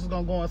return, and I'm just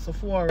gonna go on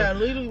Sephora. I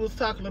literally was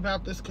talking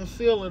about this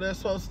concealer that's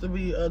supposed to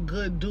be a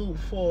good dupe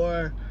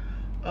for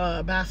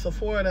by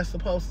Sephora, that's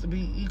supposed to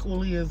be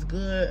equally as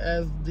good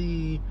as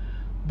the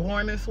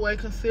Born This Way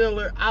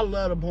concealer. I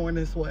love the Born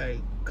This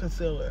Way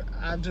concealer.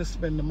 I just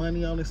spend the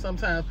money on it.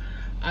 Sometimes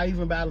I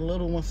even buy the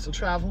little ones to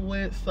travel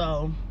with.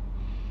 So,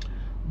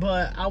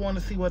 but I want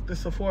to see what the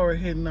Sephora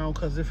hitting on,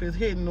 because if it's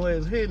hitting where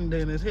it's hitting,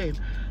 then it's hitting,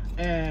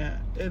 and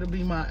it'll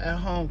be my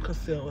at-home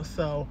concealer.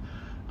 So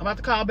I'm about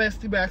to call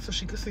Bestie back so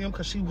she can see him,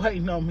 because she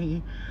waiting on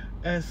me.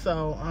 And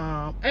so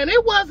and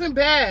it wasn't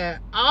bad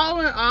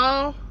all in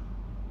all.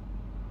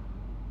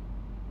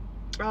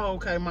 Oh,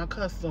 okay, my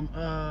custom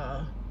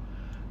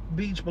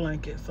beach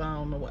blankets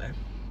on the way.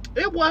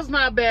 It was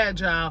not bad,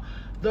 y'all.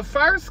 The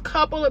first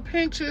couple of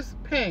pinches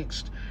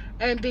pinched,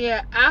 and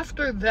then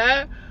after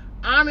that,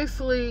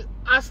 honestly,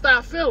 I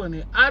stopped feeling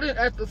it. I didn't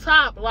at the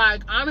top.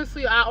 Like,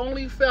 honestly, I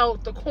only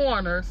felt the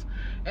corners,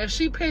 and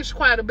she pinched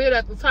quite a bit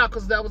at the top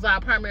because that was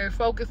our primary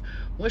focus.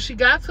 When she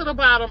got to the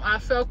bottom, I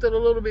felt it a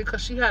little bit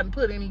because she hadn't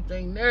put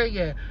anything there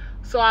yet.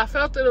 So I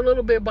felt it a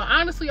little bit, but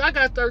honestly, I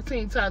got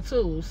 13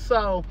 tattoos.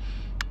 So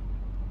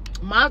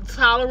my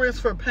tolerance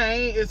for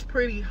pain is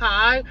pretty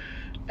high.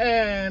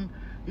 And,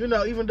 you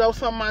know, even though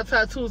some of my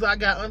tattoos I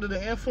got under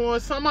the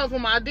influence, some of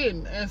them I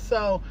didn't. And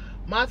so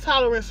my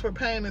tolerance for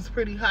pain is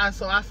pretty high,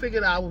 so I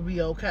figured I would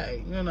be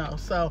okay, you know.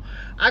 So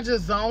I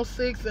just zone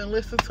 6 and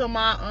listened to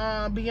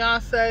my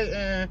Beyonce,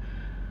 and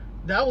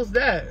that was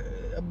that.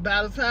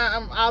 By the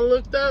time I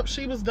looked up,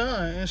 she was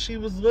done, and she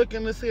was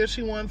looking to see if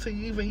she wanted to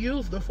even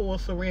use the full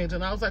syringe.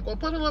 And I was like, well,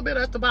 put a little bit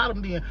at the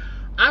bottom then.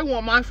 I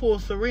want my full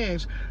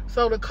syringe.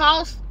 So the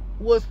cost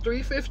was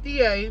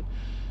 $358.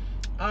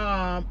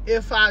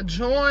 If I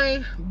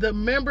join the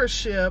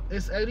membership,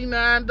 it's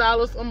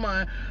 $89 a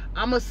month.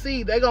 I'ma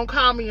see, they gonna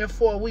call me in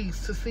 4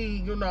 weeks to see,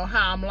 you know,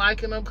 how I'm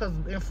liking them, because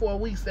in 4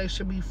 weeks they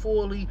should be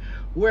fully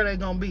where they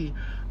gonna be.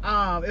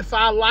 If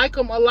I like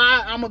them a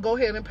lot, I'm gonna go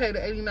ahead and pay the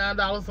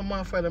 $89 a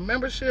month for the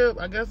membership.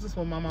 I guess that's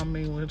what my mom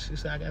mean when she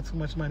said I got too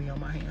much money on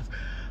my hands.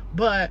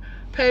 But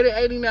pay the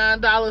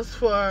 $89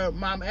 for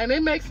my, and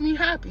it makes me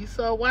happy,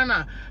 so why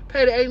not?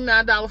 Pay the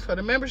 $89 for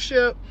the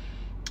membership,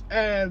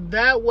 and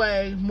that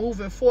way,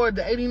 moving forward,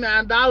 the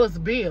 $89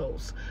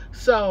 bills.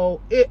 So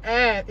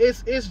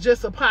it's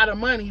just a pot of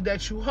money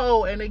that you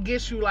hold, and it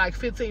gets you like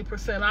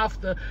 15%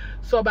 off the.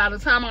 So by the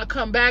time I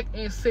come back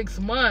in 6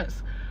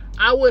 months,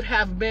 I would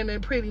have been in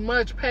pretty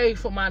much paid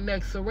for my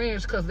next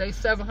syringe, because they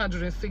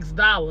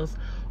 $706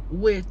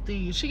 with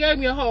the. She gave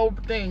me a whole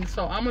thing,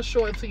 so I'm gonna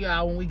show it to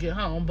y'all when we get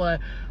home. But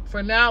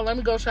for now, let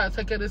me go try to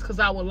take care of this, because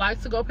I would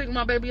like to go pick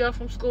my baby up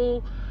from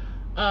school.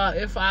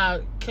 If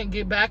I can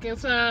get back in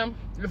time.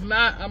 If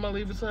not, I'm gonna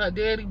leave it to her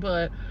daddy.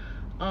 But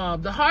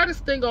the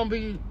hardest thing gonna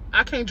be,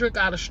 I can't drink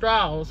out of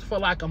straws for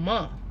like a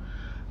month,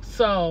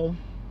 so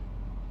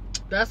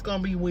that's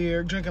gonna be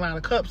weird, drinking out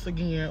of cups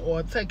again,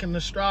 or taking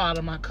the straw out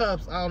of my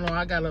cups. I don't know,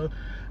 I gotta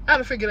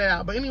figure that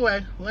out. But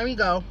anyway, let me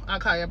go. I'll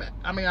call you back.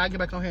 I'll get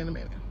back on here in a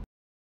minute.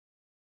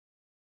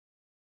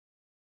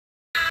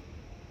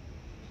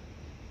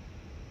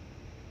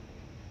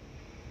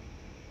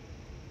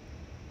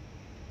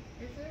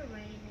 Is it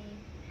raining?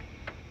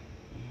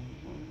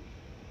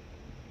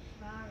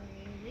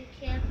 Sorry, we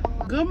can't go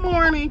on. Good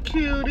morning,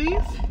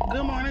 cuties.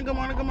 Good morning, good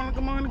morning, good morning,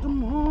 good morning, good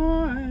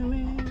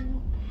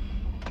morning.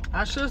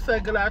 I should say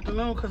good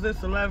afternoon, because it's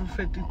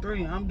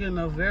 11:53. I'm getting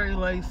a very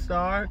late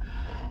start.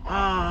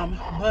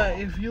 But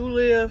if you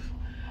live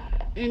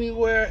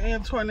anywhere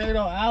in Tornado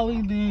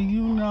Alley, then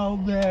you know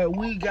that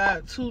we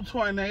got 2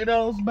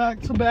 tornadoes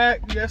back to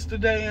back,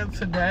 yesterday and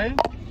today.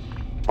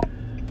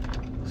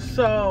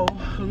 So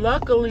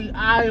luckily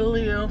I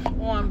live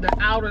on the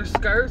outer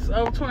skirts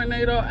of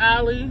Tornado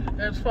Alley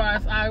as far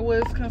as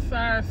Iowa is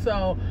concerned,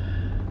 so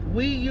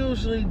we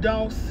usually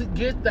don't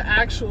get the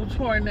actual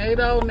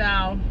tornado.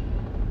 Now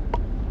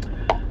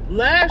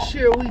last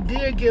year we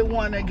did get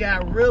one that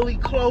got really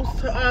close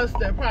to us,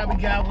 that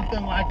probably got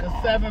within like a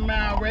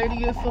 7-mile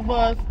radius of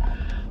us,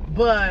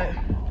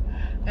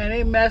 and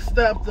it messed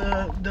up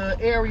the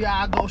area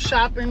I go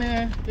shopping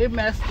in. It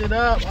messed it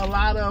up. A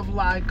lot of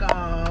like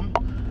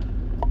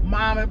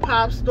mom and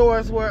pop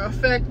stores were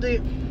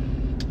affected.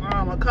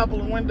 A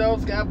couple of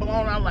windows got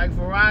blown out, like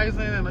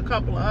Verizon and a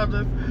couple of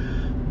others,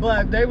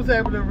 but they was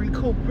able to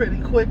recoup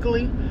pretty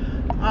quickly.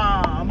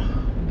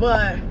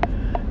 But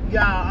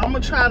y'all, I'm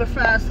gonna try to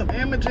find some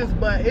images,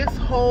 but it's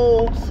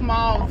whole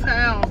small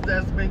towns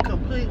that's been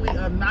completely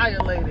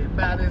annihilated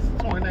by this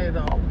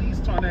tornado, these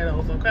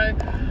tornadoes, okay?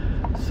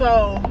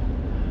 So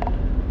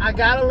I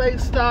got a late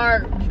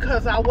start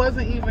because I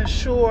wasn't even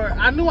sure.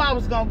 I knew I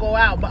was gonna go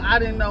out, but I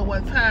didn't know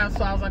what time,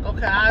 so I was like,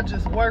 okay, I'll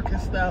just work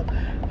and stuff.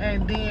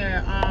 And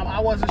then I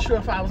wasn't sure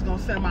if I was gonna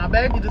send my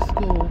baby to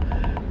school,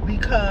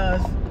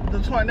 because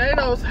the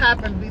tornadoes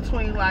happened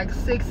between like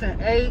 6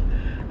 and 8,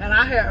 And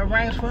I had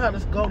arranged for her to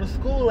go to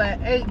school at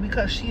 8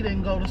 because she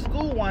didn't go to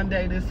school one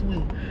day this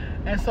week.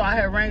 And so I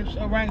had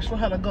arranged for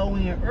her to go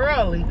in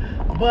early.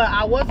 But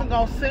I wasn't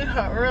going to send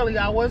her early.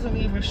 I wasn't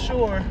even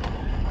sure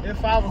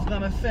if I was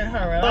going to send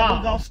her at all.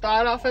 We're going to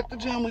start off at the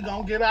gym. We're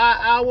going to get our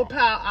hour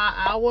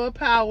of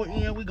power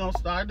in. We're going to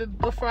start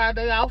the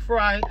Friday off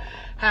right.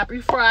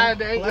 Happy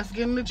Friday. Let's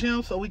get in the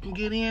gym so we can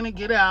get in and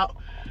get out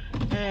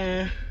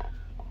and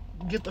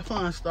get the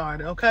fun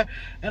started, okay?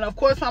 And of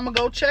course, I'm going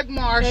to go check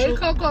Marshall. Hey,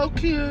 Coco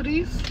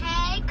Cuties.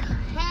 Hey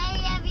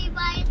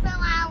everybody, so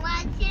I'm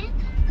watching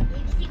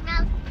ABC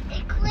Mouse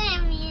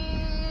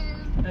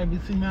Aquarium.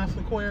 ABC Mouse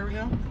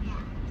Aquarium.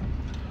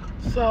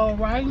 So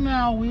right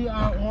now we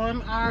are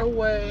on our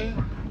way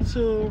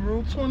to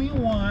Route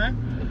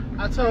 21.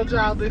 I told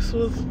y'all this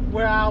was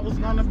where I was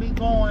gonna be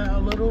going a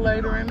little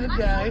later in the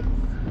day.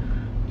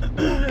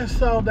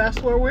 So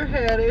that's where we're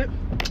headed.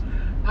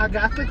 I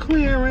got the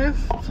clearance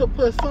to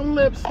put some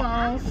lips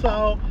on,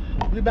 so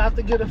we about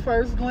to get a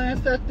first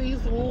glance at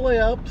these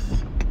lips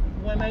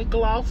when they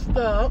glossed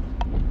up.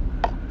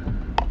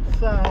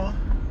 So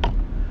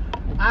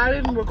I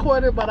didn't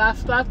record it, but I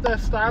stopped at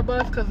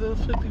Starbucks because it was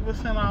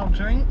 50% off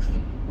drinks.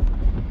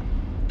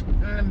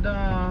 And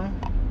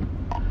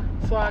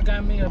so I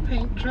got me a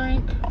pink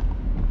drink.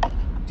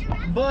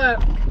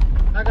 But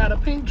I got a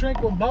pink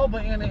drink with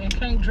boba in it and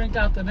can't drink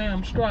out the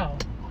damn straw.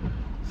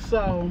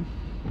 So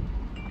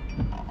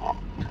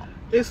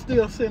it's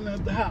still sitting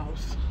at the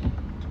house.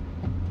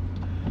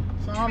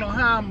 So I don't know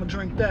how I'm gonna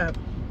drink that.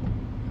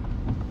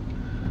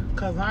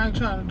 Cause I ain't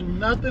trying to do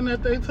nothing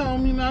that they told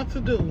me not to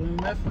do. And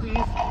that's these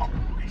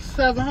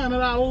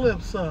 $700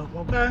 lips up,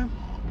 okay?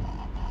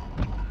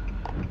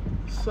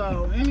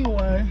 So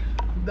anyway,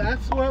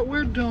 that's what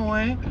we're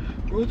doing.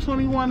 Route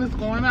 21 is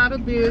going out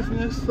of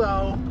business,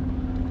 so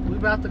we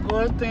about to go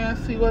up there and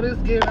see what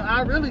it's giving.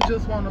 I really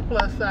just want a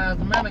plus size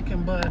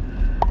mannequin, but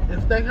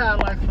if they have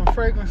like some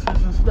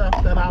fragrances and stuff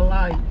that I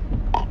like,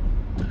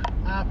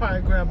 I'll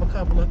probably grab a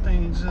couple of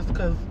things just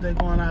because they're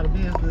going out of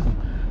business.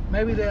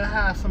 Maybe they'll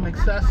have some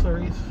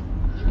accessories,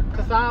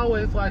 because I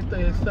always like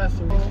the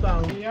accessories.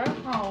 So we are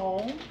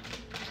home.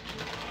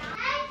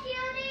 Hey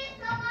cutie,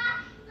 so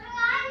I'm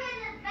in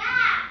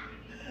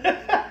the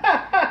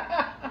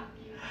back.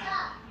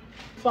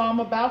 So I'm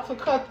about to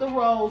cut the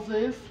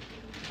roses.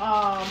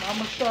 I'm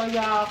gonna show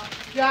y'all.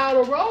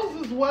 Y'all, the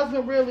roses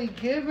wasn't really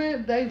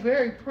given. They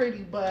very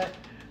pretty, but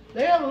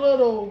they're a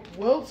little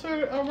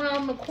wilted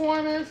around the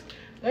corners.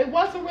 They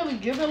wasn't really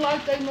given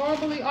like they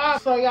normally are.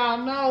 So y'all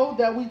know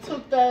that we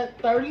took that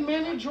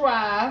 30-minute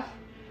drive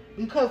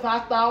because I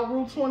thought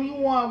Route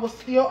 21 was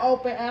still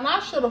open, and I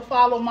should have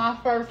followed my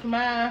first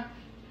mind.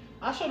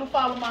 I should have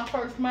followed my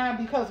first mind,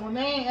 because when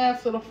they ain't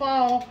answer the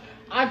phone,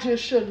 I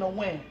just shouldn't have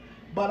went.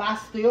 But I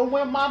still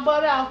went my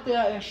butt out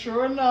there, and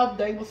sure enough,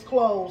 they was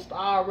closed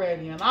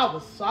already. And I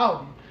was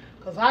salty,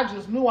 because I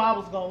just knew I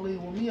was going to leave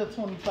with me a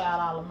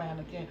 $25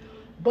 mannequin.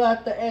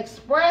 But the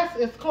Express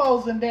is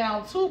closing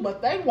down too,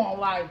 but they want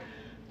like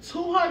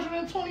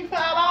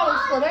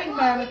 $225 for their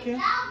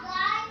mannequin.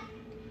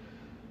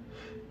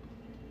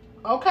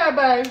 Okay,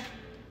 babe.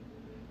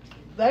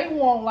 They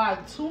want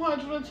like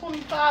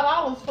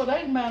 $225 for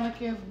their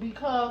mannequins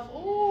because,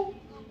 ooh,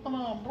 hold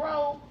on,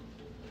 bro.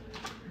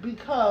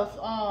 Because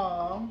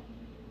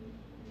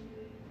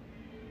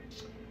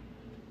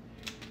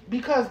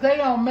they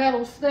on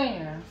metal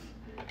stands.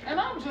 And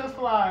I'm just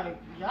like,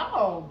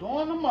 y'all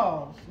doing the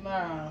most.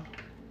 Nah.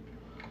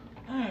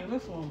 Dang,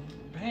 this one's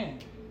bang.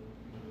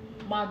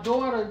 My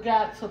daughter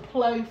got to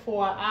play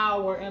for an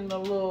hour in the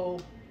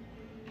little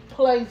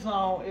play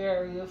zone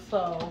area,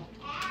 so.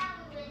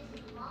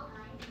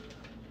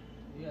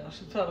 Yeah,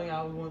 she's telling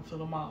y'all we went to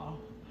the mall.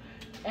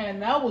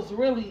 And that was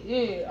really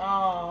it.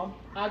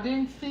 I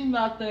didn't see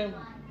nothing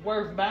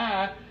worth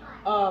buying.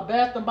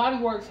 Bath and Body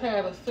Works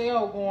had a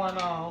sale going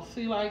on.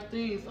 See, like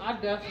these, I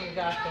definitely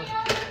got the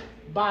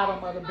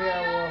bottom of the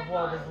barrel of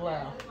what was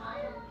left.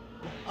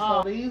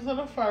 So these are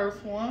the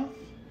first ones.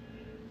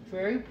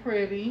 Very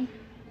pretty.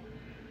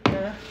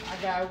 Yeah,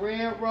 I got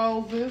red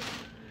roses.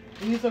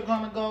 These are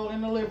gonna go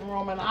in the living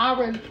room, and I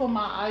already put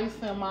my ice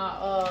in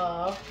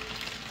my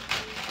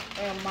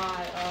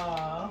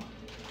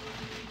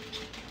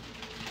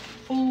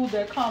food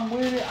that come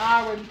with it.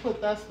 I already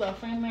put that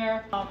stuff in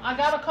there. I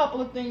got a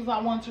couple of things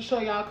I wanted to show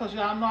y'all, because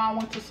y'all know I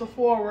went to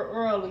Sephora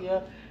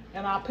earlier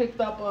and I picked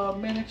up a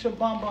miniature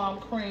Bum Bum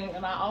cream,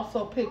 and I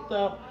also picked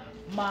up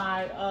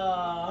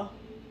my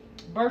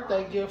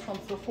birthday gift from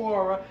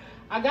Sephora.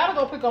 I gotta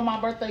go pick up my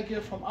birthday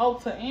gift from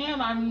Ulta,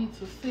 and I need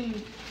to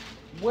see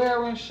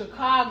where in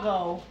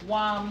Chicago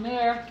while I'm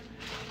there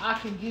I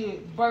can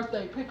get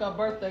pick up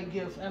birthday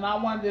gifts. And I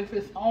wonder if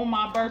it's on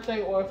my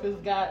birthday or if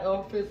it's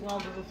as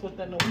long as it's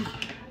within the week.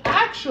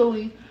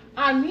 Actually,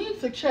 I need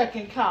to check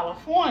in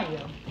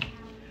California.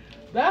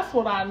 That's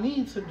what I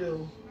need to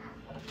do.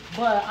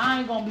 But I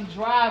ain't gonna be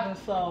driving,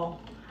 so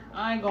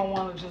I ain't gonna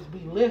want to just be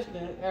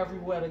lifting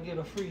everywhere to get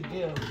a free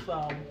gift.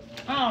 So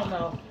I don't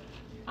know.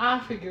 I'll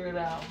figure it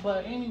out.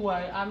 But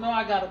anyway, I know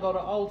I gotta go to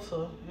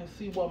Ulta and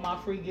see what my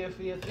free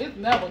gift is. It's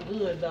never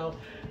good though.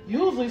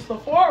 Usually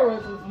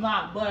Sephora's is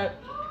not, but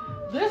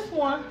this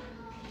one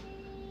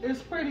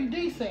is pretty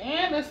decent,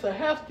 and it's a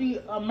hefty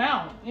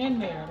amount in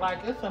there. Like,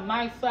 it's a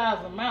nice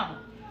size amount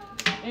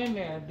in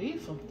there.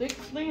 These some thick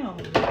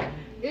stems.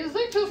 Is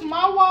it just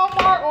my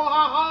Walmart, or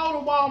are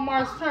all the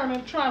Walmarts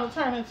trying to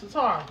turn into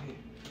Target?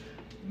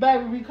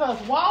 Baby, because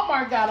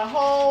Walmart got a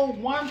whole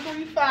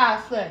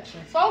 135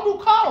 section. So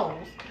do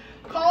Kohl's.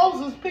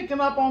 Kohl's is picking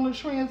up on the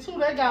trend too.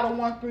 They got a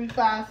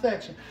 135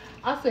 section.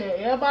 I said,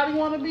 everybody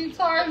want to be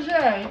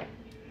Target.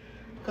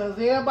 Because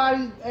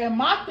everybody, and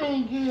my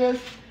thing is,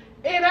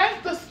 it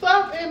ain't the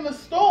stuff in the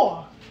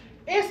store.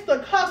 It's the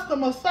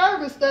customer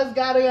service that's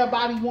got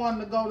everybody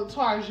wanting to go to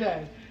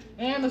Target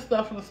and the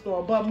stuff in the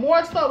store. But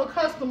more so the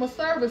customer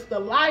service, the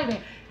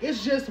lighting,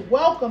 it's just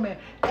welcoming.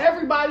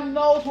 Everybody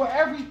knows where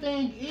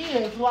everything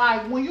is.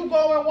 Like, when you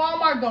go in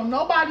Walmart, don't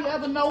nobody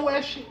ever know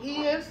where she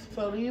is.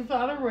 So these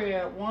are the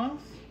red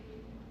ones.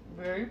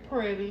 Very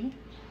pretty.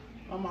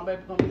 Oh, my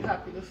baby's gonna be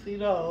happy to see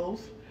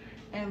those.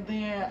 And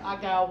then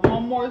I got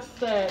one more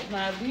set.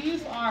 Now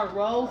these are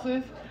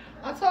roses.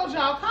 I told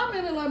y'all,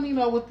 comment and let me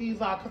know what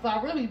these are, because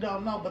I really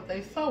don't know, but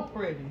they so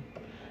pretty.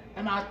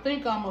 And I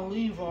think I'm going to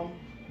leave them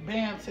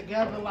band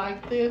together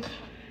like this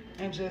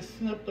and just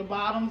snip the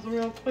bottoms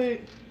real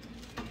quick.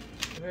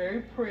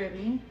 Very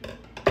pretty.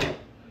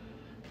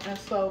 And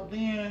so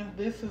then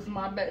this is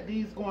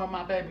these go in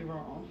my baby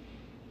room.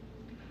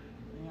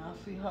 And y'all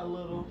see her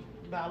little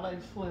ballet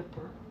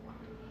slipper.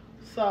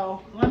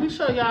 So let me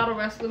show y'all the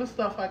rest of the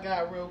stuff I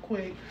got real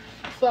quick.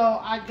 So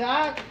I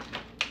got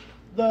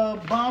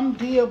the Bum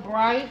Dia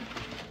Bright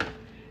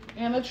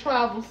in a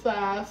travel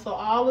size. So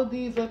all of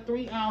these are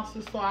 3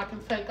 ounces, so I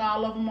can take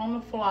all of them on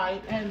the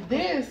flight. And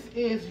this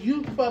is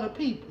Youth for the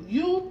People.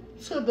 Youth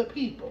to the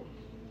People.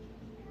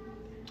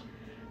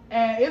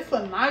 And it's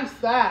a nice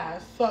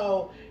size.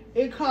 So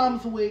it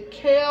comes with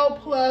Kale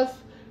Plus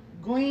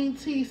Green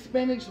Tea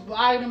Spinach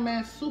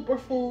Vitamin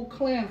Superfood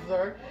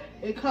Cleanser.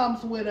 It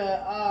comes with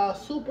a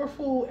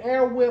Superfood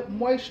Air Whip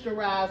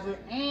Moisturizer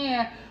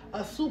and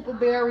a Super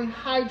Berry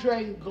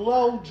Hydrating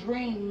Glow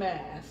Dream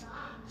Mask.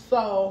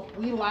 So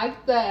we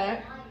like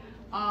that.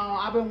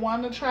 I've been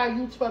wanting to try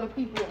Youth for the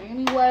People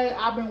anyway.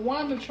 I've been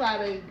wanting to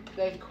try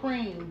they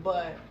cream,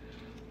 but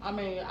I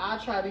mean,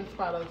 I try these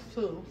products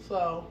too.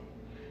 So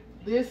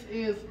this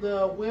is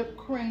the Whipped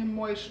Cream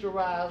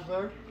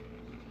Moisturizer.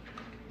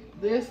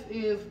 This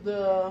is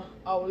the,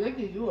 oh, they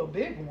give you a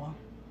big one.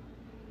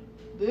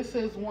 This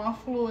is 1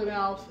 fluid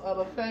ounce of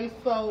the face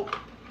soap.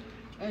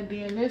 And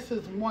then this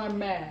is 1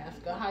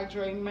 mask, a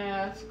hydrating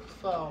mask.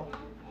 So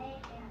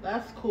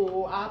that's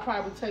cool. I'll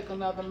probably take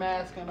another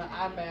mask and an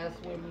eye mask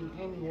with me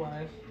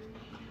anyway.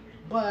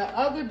 But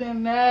other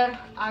than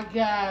that,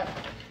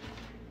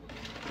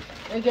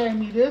 they gave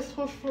me this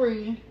for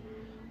free.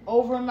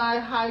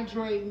 Overnight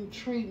Hydrating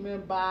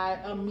Treatment by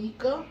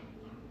Amika.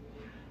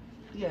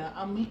 Yeah,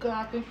 Amika,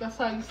 I think that's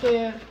how you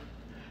say it.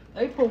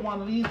 They put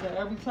one of these in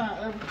everything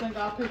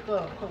I pick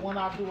up, when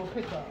I do a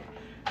pickup.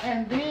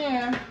 And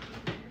then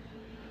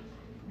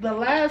the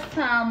last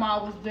time I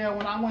was there,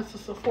 when I went to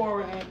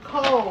Sephora and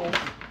Kohl's,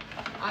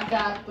 I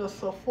got the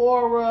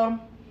Sephora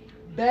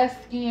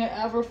Best Skin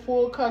Ever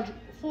Full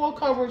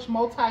Coverage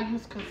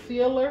Multi-Use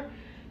Concealer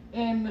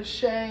in the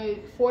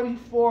shade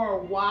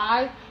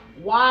 44Y.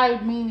 Y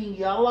meaning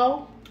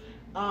yellow.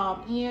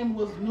 N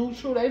was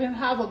neutral. They didn't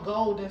have a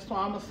golden, so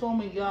I'm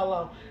assuming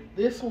yellow.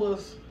 This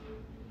was,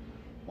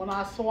 when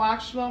I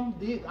swatched them,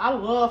 I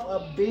love a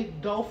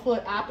big doe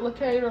foot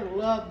applicator.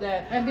 Love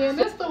that. And then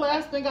this is the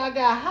last thing I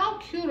got. How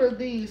cute are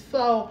these?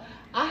 So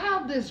I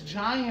have this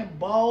giant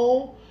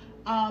bowl.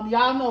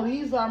 Y'all know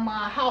these are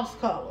my house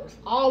colors.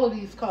 All of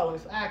these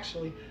colors,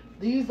 actually.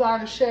 These are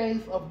the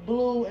shades of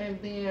blue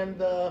and then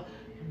the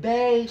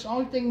beige.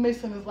 Only thing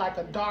missing is like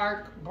a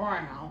dark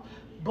brown.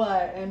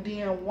 And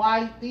then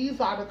white. These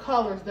are the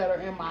colors that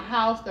are in my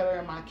house, that are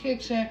in my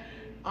kitchen,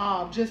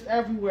 just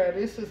everywhere.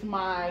 This is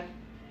my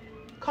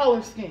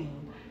color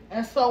scheme.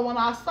 And so when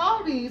I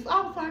saw these,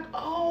 I was like,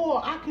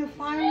 oh, I can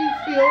finally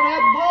fill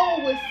that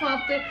bowl with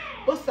something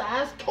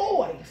besides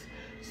toys.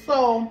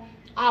 So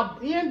I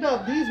end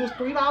up, these was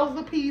 $3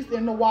 a piece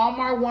in the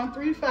Walmart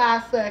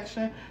 135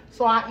 section.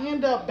 So I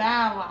end up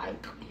buying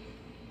like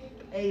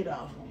 8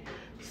 of them.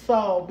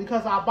 So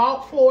because I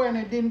bought 4 and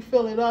it didn't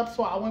fill it up,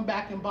 so I went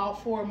back and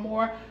bought 4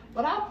 more.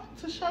 But I want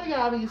to show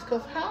y'all these,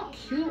 because how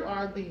cute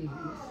are these?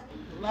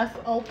 Let's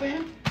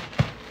open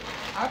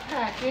our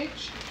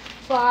package.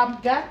 So I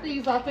got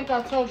these, I think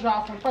I told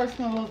y'all, from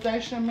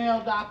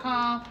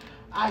personalizationmail.com.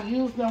 I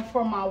used them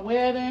for my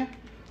wedding,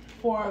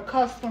 for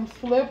custom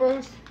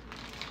slippers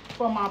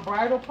for my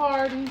bridal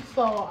party.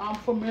 So I'm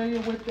familiar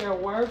with their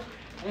work,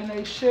 and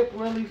they ship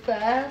really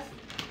fast.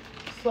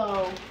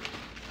 So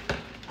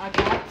I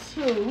got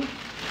 2.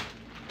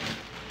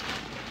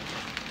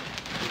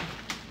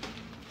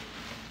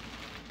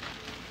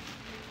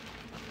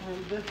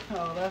 And this,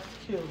 oh, that's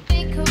cute.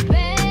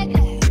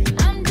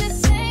 I'm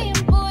just saying,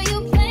 boy,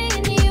 you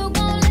playing, you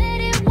gon' let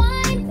it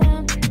wind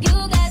down.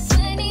 You got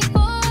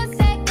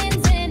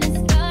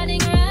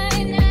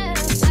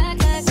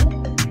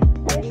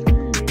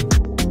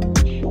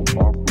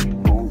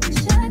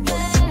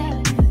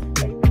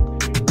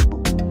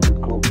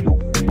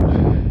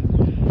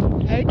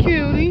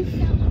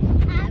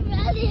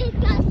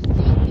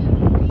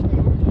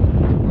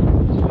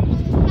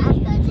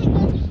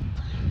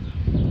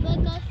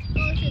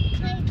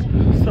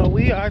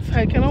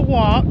taking a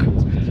walk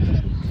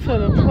to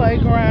the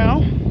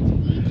playground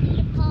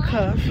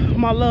because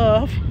my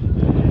love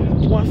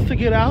wants to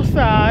get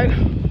outside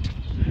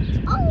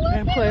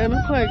and play in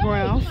the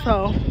playground.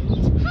 So,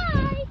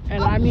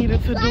 and I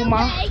needed to do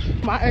my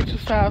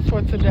exercise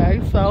for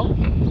today. So,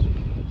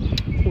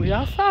 we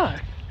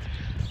outside.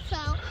 So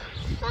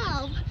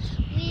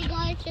we're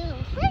going to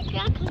the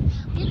playground because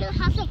we're going to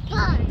have some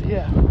fun.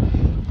 Yeah,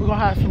 we're going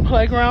to have some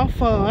playground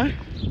fun.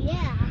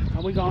 Yeah.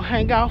 And we're going to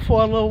hang out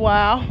for a little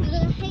while. We're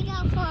going to hang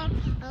out for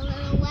a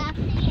little while.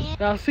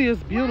 Y'all see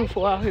it's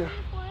beautiful out here.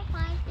 4,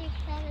 5, 6,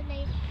 7,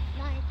 8, 9,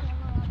 10,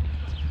 11.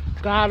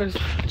 God is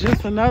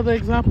just another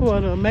example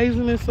of the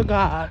amazingness of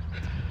God.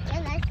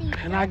 And I see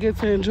And I get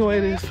to enjoy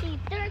this 13.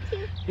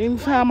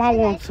 anytime I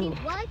want to.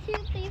 1, 2,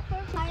 3,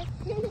 4, 5,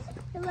 6.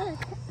 Look,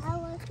 I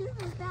want to do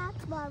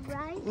basketball,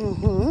 right?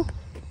 Mm-hmm.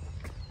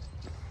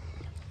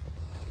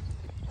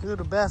 You're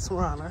the best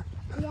runner.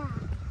 Yeah.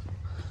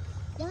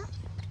 Yeah,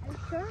 I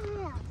sure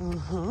am.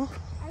 Mm-hmm.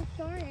 I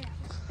sure am.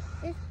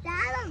 Is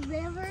that a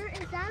river?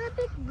 Is that a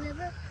big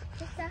river?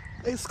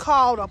 It's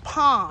called a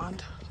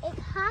pond. It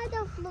kind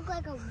of looks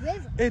like a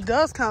river. It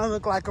does kind of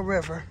look like a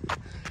river.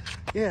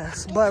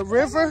 Yes, but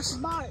rivers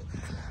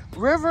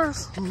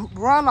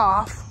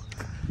runoff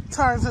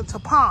turns into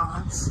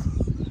ponds.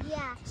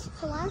 Yeah,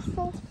 so I'm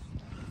so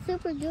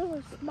super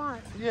duper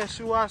smart. Yes,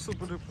 you are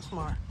super duper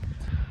smart.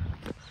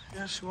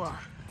 Yes, you are.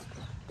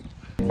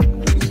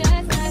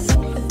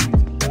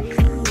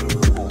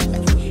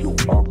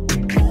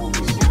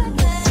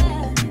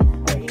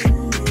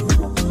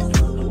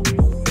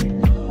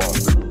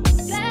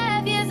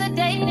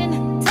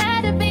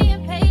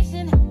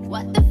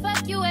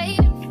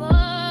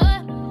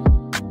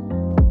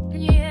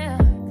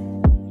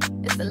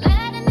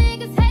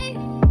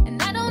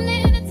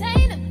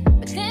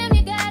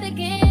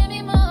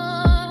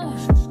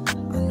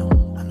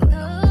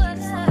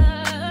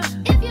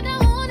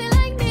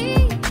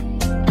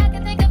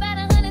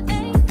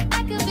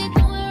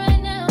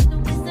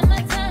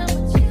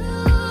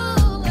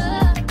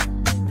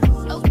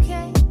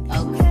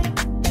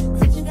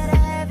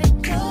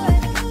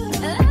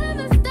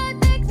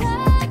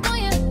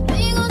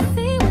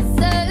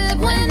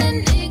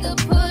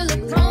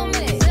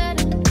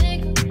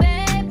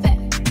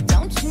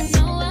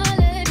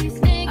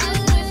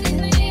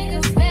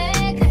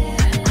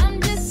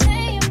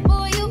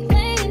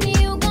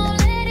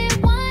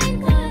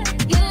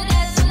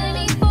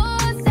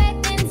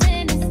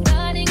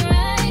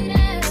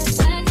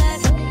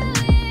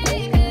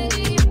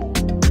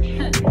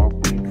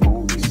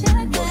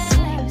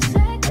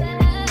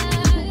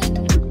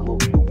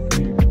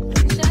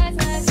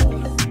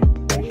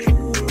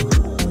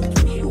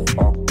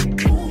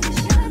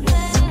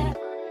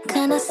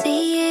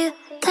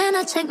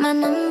 Check my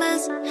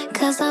numbers,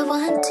 cause I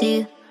want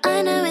to.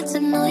 I know it's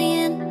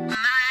annoying.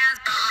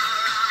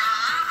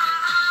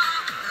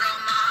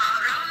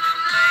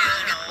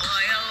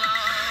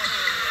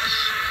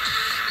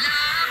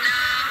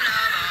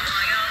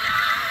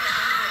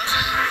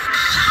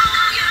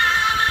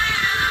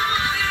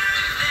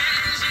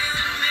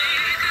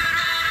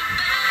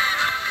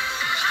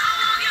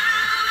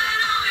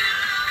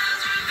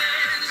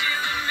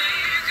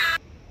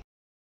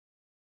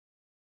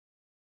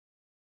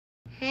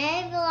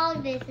 Hey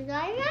vlog, this is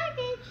my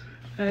package.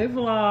 Hey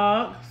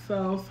vlog,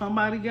 so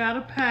somebody got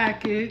a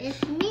package.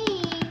 It's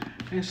me.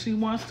 And she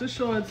wants to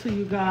show it to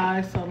you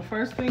guys. So the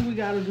first thing we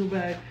gotta do,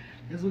 babe,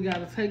 is we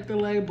gotta take the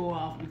label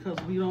off because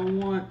we don't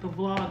want the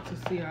vlog to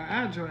see our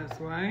address,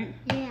 right?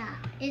 Yeah,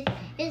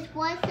 it's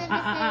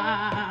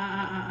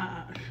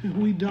 177.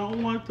 We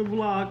don't want the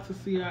vlog to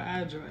see our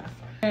address.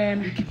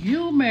 And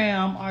you,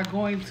 ma'am, are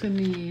going to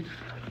need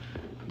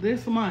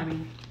this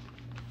money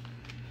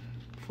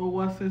for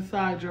what's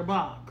inside your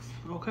box,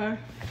 okay?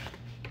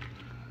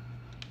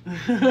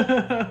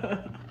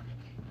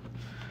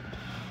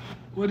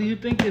 What do you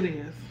think it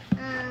is?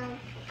 I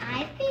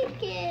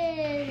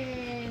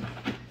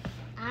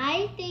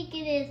think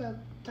it is a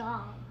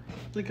doll.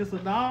 Think it's a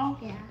doll?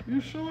 Yeah. You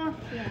sure?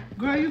 Yeah.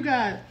 Girl, you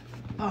got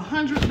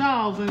 100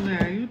 dolls in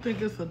there. You think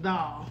it's a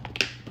doll?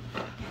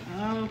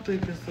 I don't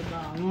think it's a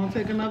doll. You want to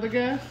take another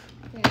guess?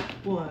 Yeah.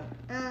 What?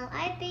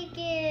 I think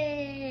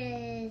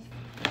it is.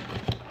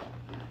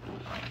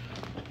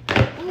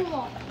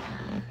 Ooh.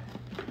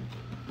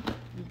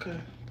 Okay.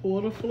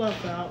 Pull the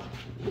fluff out.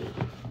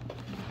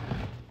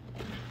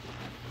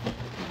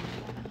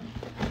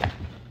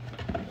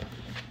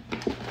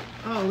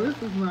 Oh,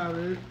 this is not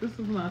it. This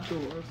is not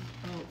yours.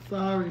 Oh,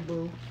 sorry,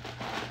 boo.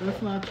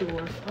 That's not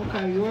yours.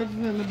 Okay, yours is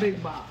in the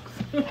big box.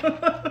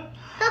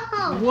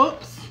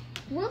 Whoops.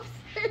 Whoops.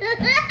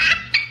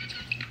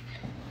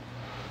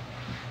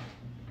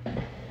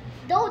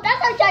 No,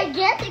 that's a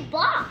gigantic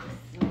box.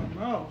 Oh,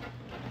 no.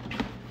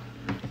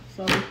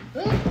 So,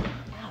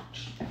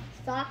 ouch.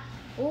 Stop.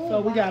 Ooh,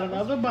 So we got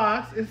another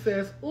box. It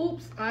says,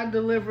 oops, I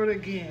delivered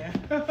again.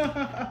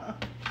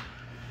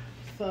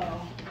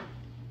 So.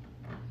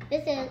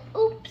 It says,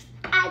 oops,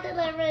 I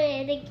delivered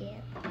it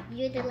again.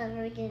 You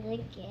delivered it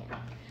again.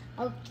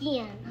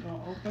 Again.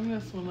 Gonna open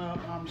this one up.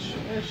 I'm sure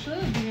it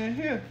should be in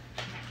here.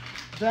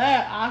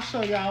 That, I'll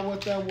show y'all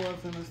what that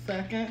was in a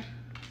second.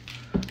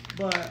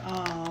 But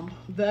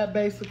that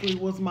basically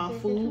was my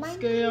food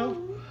scale.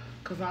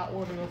 Because I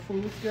ordered a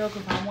food scale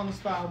because I want to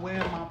start weighing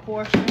my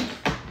portions.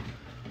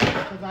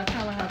 Because I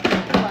kind of have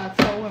a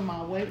plateau in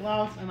my weight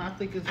loss, and I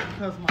think it's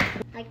because my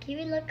food. I keep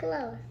it look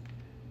close.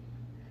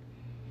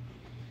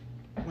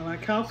 When I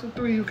count to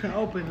 3, you can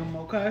open them,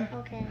 okay?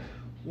 Okay.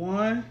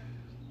 1,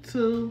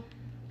 2,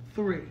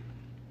 3.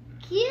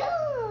 Cute.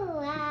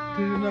 Wow.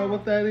 Do you know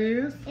what that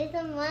is? It's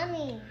a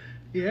money.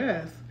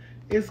 Yes.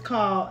 It's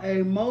called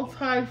a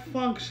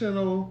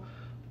multifunctional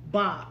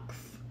box.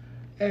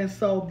 And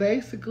so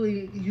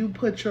basically you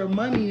put your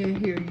money in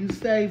here. You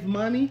save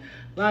money.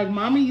 Like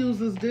mommy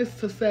uses this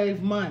to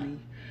save money.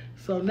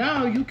 So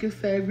now you can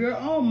save your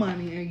own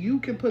money and you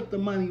can put the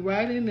money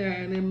right in there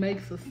and it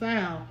makes a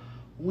sound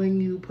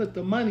when you put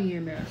the money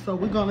in there. So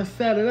we're gonna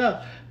set it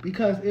up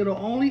because it'll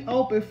only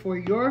open for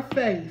your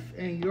face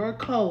and your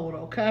code,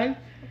 okay?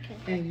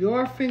 And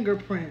your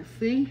fingerprint,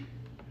 see?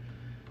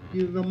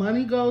 The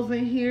money goes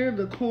in here,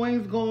 the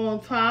coins go on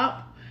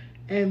top,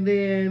 and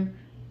then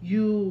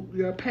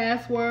your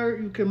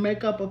password, you can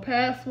make up a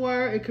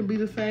password. It can be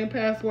the same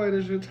password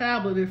as your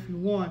tablet if you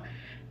want.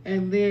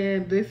 And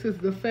then this is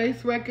the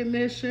face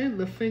recognition,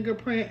 the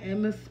fingerprint,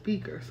 and the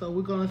speaker. So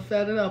we're gonna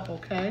set it up,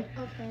 okay?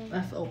 Okay.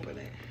 Let's open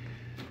it.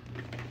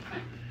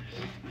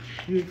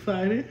 You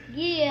excited?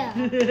 Yeah.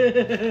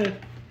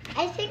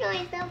 I think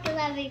myself because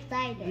I'm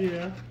excited.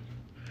 Yeah.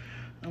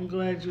 I'm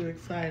glad you're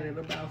excited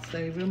about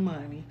saving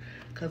money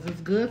because it's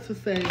good to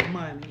save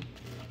money.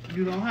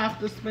 You don't have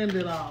to spend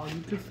it all.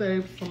 You can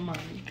save some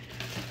money.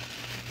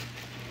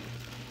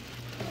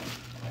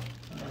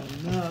 Oh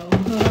no.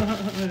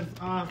 It's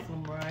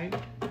awesome, right?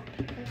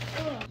 That's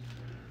cool.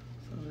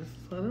 So this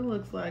is what it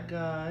looks like,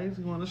 guys.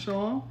 You want to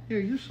show them? Here,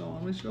 you show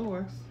them. It's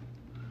yours.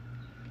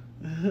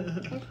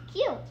 It's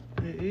cute.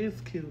 It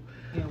is cute.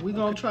 Yeah, we're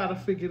going to try to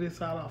figure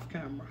this out off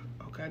camera.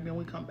 Okay, then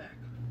we come back.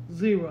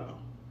 0.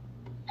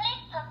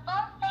 Please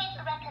perform face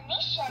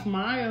recognition.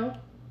 Smile.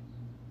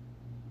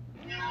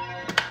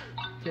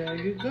 There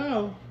you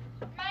go.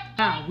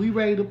 Now, we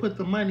ready to put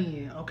the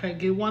money in. Okay,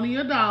 get one of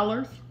your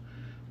dollars.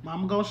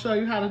 Mama gonna show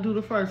you how to do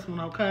the first one,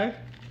 okay?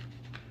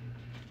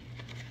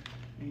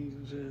 And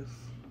you just...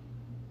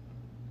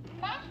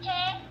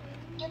 Master,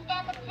 you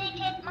got the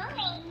secret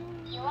money.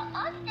 You are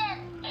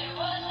awesome.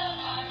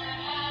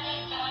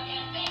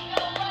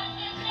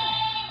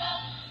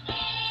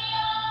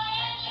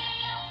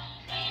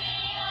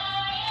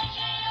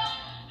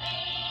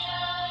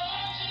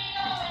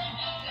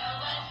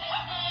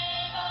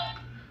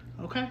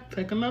 Okay,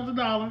 take another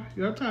dollar.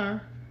 Your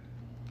turn.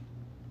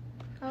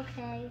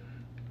 Okay.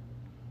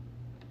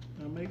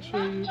 Now make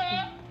sure you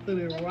put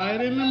it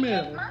right in the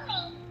middle.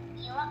 Mommy,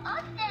 you are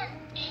awesome.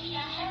 If you're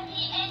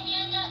happy and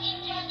you know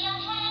it, clap your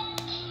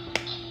hands.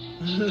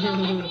 If you're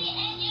happy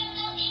and you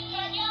know it,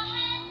 clap your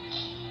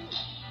hands.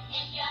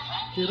 If you're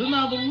happy Get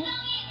another one. and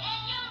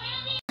you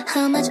really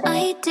How much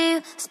I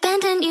do,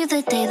 spending you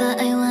the day that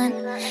I want,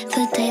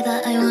 the day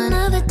that I want.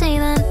 Another day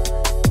then,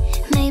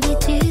 maybe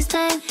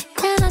Tuesday.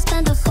 Can I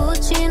spend a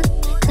fortune?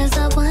 Cause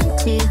I want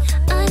to.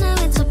 I know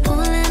it's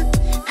appalling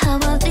how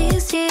I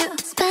lose you.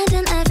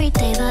 Spending every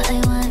day that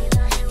I want,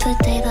 the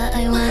day that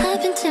I want. What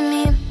happened to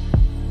me?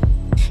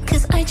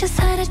 Cause I just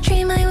had a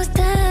dream I was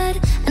dead,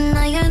 and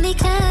I only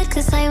cared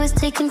cause I was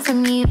taken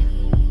from you.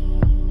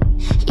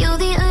 You're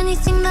the only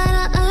thing that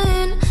I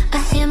own.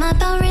 I hear my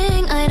bell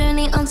ring, I'd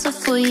only answer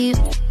for you.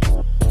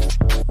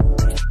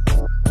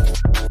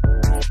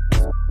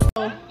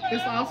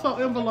 It's also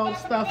envelope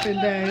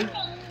stuffing day.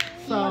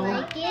 So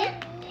like it.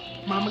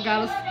 Mama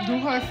gotta do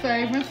her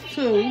savings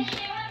too.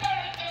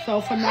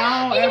 So for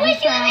now, We every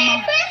wish you a Merry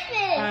time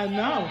Christmas. I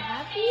know.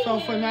 So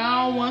for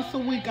now, once a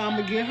week, I'm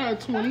gonna get her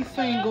 20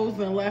 singles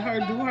and let her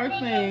do her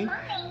thing.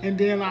 And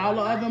then all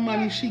the other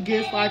money she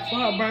gets, like for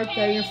her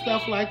birthday and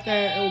stuff like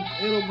that,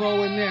 it'll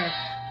go in there.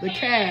 The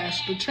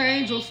cash, the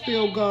change will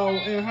still go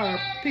in her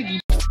piggy.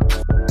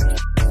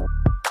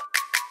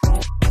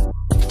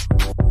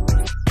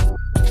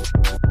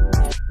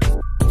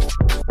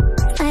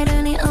 I'd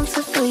only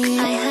answer for you.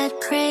 I had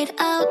prayed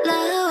out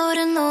loud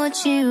and Lord,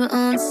 you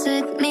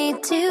answered me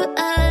too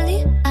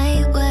early.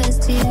 I was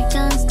too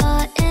young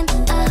starting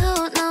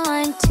out. Now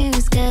I'm too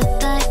scared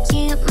that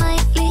you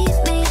might leave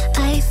me.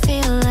 I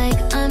feel like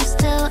I'm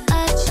still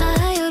a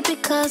child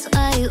because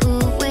I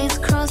always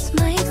cross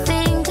my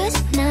fingers.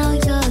 Now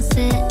you're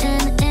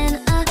sitting in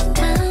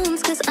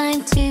accounts cause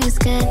I'm too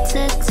scared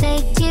to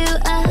take you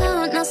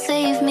out. Now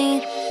save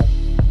me.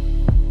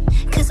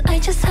 Cause I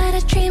just had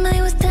a dream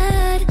I was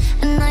dead,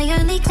 and I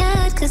only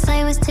cared cause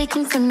I was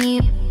taken from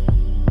you.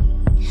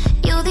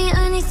 You're the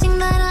only thing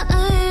that I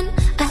own.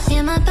 I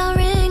hear my bell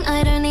ring,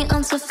 I'd only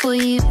answer for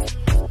you.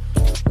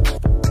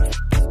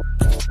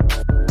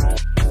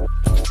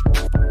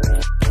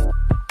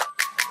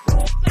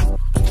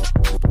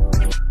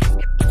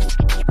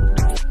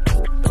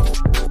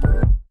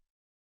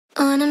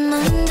 On a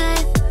Monday,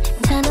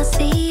 can I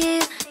see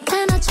you?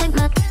 Can I check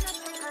my...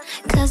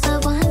 Cause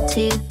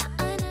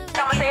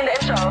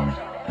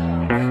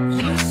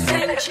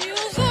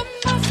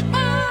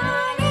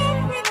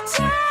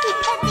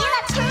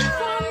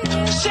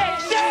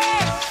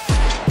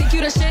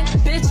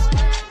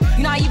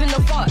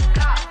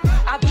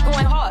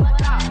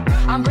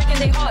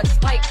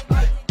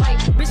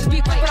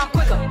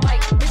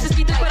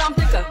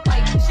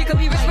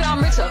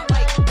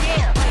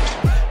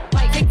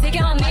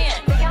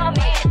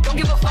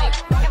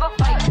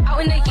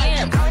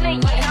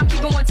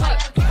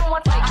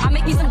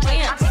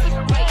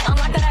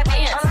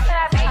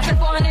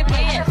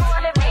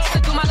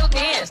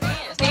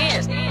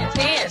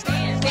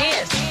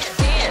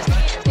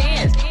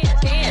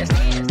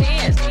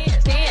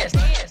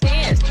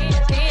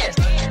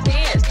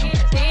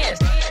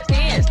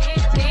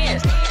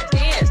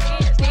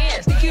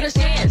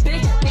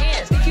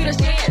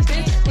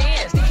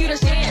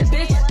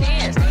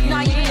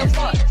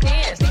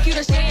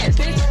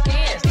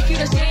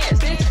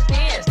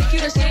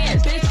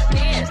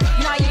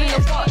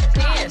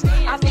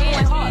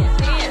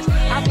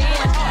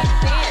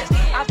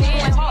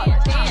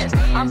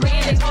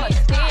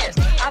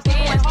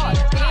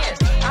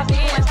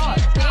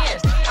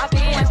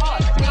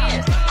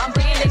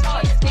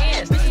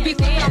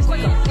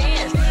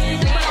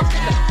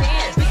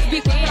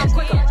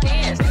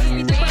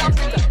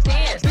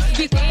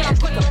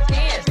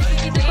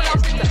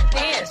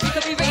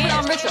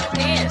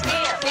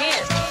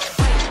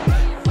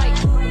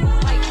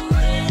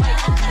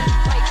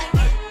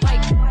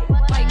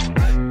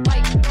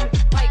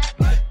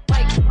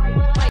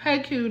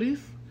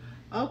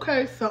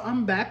Okay, so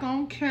I'm back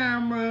on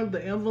camera.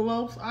 The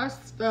envelopes are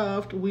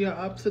stuffed. We are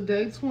up to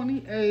day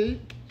 28.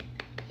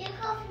 Here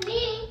comes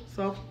me.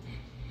 So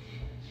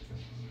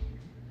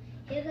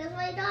Here comes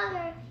my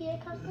daughter. Here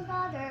comes the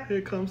daughter.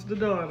 here comes the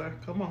daughter.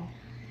 Come on.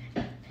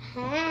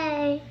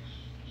 Hey.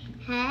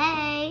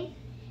 Hey.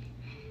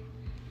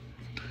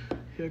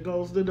 Here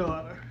goes the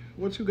daughter.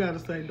 What you got to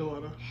say,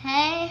 daughter?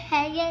 Hey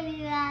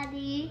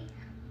everybody.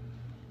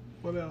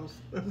 What else?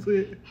 That's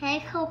it.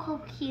 Hey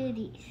Coco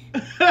Cuties.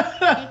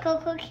 Hey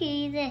Coco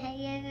Cuties and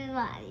hey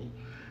everybody.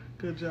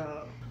 Good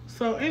job.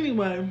 So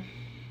anyway,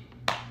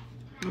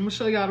 I'm going to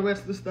show y'all the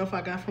rest of the stuff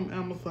I got from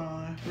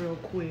Amazon real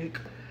quick,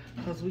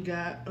 because we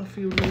got a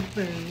few new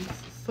things.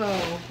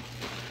 So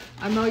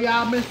I know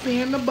y'all been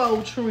seeing the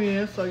bow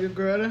trend, so your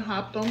girl done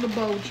hopped on the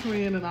bow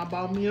trend, and I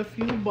bought me a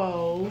few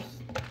bows.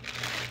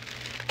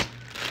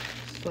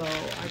 So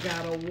I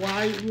got a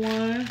white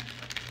one.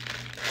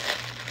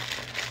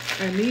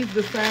 And these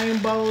the same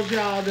bows,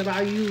 y'all, that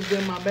I used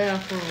in my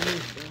bathroom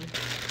recently.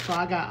 So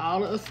I got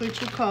all the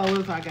essential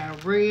colors. I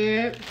got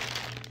red,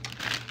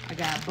 I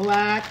got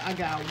black, I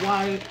got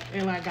white,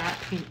 and I got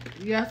pink.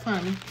 Yes,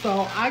 honey.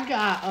 So I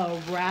got a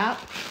wrap,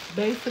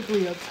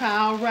 basically a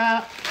towel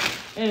wrap,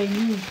 and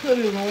you put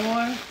it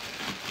on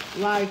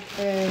like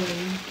a,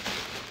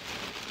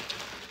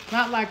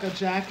 not like a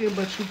jacket,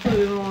 but you put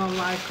it on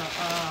like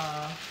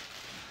a,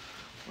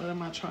 what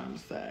am I trying to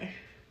say?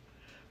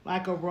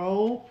 Like a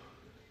robe.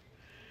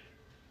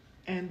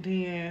 And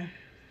then,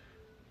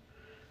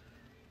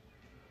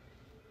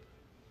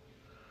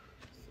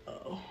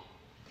 so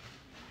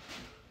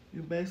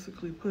you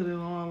basically put it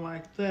on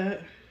like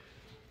that,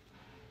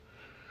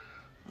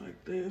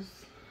 like this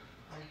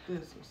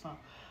or something.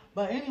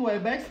 But anyway,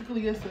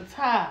 basically it's a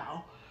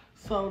towel,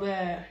 so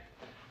that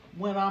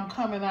when I'm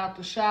coming out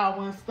the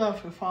shower and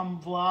stuff, if I'm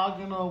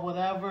vlogging or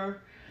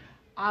whatever,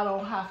 I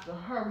don't have to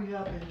hurry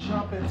up and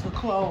jump into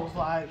clothes.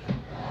 Like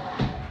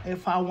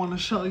if I want to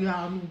show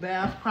y'all new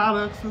bath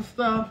products and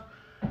stuff.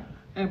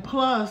 And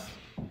plus,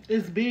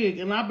 it's big,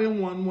 and I've been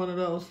wanting one of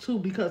those too,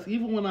 because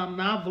even when I'm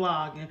not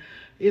vlogging,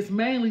 it's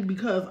mainly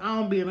because I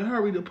don't be in a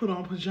hurry to put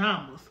on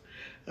pajamas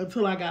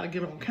until I gotta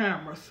get on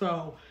camera.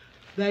 So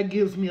that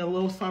gives me a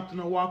little something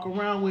to walk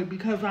around with,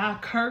 because our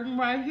curtain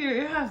right here,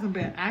 it hasn't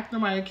been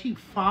acting right. It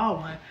keeps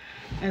falling.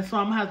 And so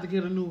I'm gonna have to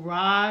get a new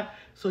rod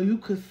so you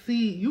could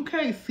see. You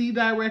can't see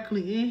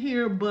directly in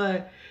here,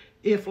 but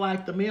if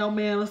like the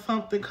mailman or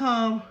something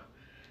come,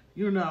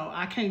 you know,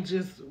 I can't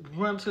just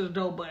run to the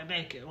door butt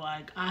naked.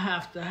 Like, I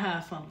have to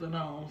have something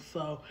on.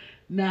 So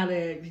now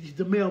that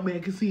the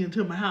mailman can see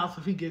into my house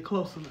if he get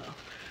close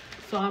enough.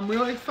 So I'm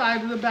real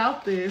excited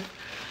about this.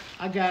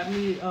 I got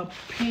me a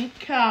pink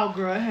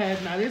cowgirl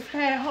hat. Now this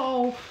hat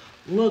hole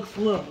looks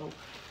little.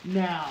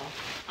 Now,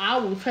 I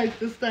will take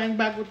this thing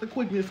back with the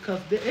quickness,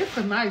 because it's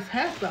a nice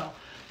hat though.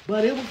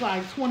 But it was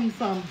like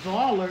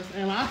 $20-something,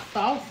 and I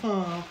saw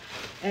some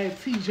at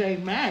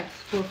TJ Maxx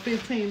for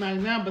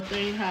 $15.99, but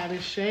they ain't had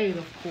this shade,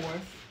 of course.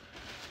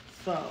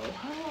 So,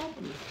 how do I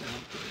open this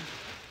down here?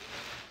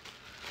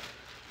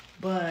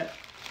 But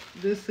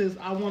this is,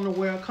 I want to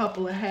wear a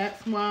couple of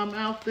hats while I'm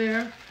out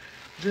there,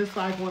 just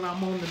like when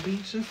I'm on the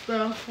beach and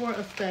stuff, for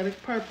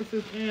aesthetic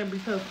purposes, and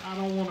because I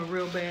don't want a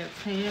real bad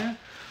tan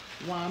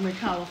while I'm in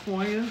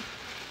California.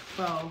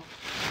 So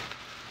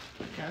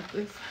I got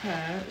this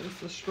hat.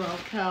 It's a straw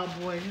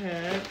cowboy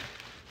hat.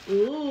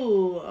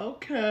 Ooh,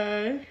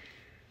 okay.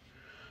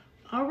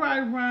 All right,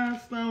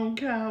 rhinestone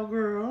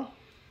cowgirl.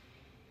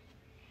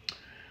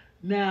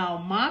 Now,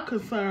 my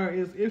concern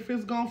is if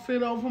it's going to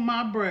fit over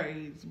my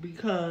braids,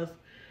 because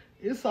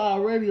it's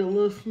already a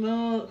little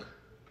snug.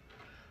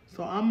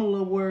 So I'm a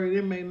little worried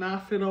it may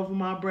not fit over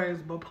my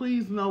braids. But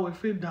please know,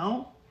 if it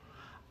don't,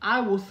 I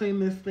will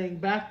send this thing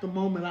back the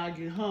moment I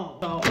get home.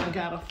 So I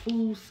got a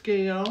food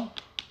scale.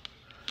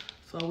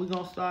 So we're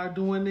going to start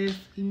doing this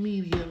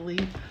immediately.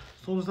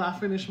 As soon as I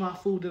finish my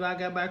food that I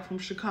got back from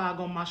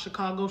Chicago, my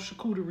Chicago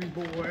charcuterie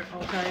board,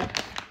 okay?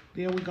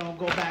 Then we're going to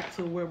go back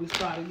to where we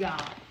started,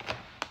 y'all.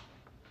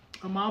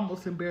 I'm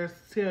almost embarrassed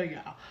to tell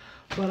y'all.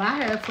 But I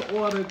had to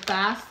order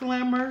thigh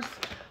slimmers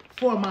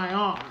for my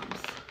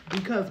arms,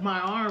 because my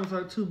arms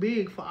are too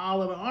big for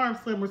all of the arm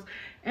slimmers.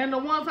 And the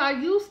ones I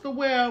used to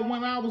wear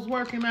when I was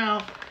working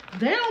out,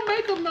 they don't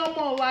make them no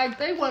more. Like,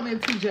 they wasn't in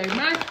TJ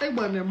Maxx, they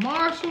wasn't in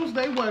Marshalls,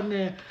 they wasn't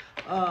in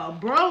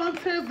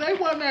Burlington's, they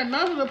wasn't at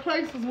none of the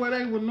places where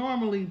they would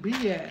normally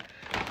be at.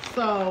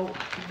 So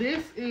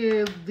this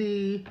is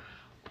the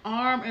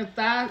arm and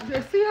thigh.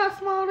 See how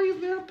small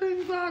these damn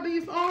things are?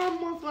 These arm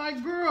ones,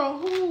 like, girl,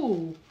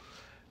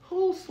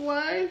 who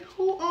sway?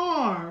 Who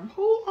arm?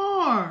 Who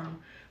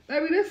arm?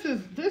 Baby, this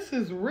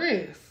is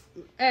wrist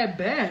at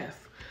best.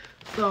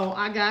 So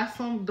I got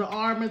the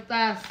arm and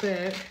thigh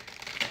set.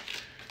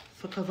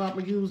 So, because I'm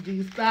going to use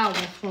these thigh ones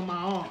for my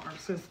arms,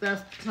 since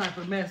that's the type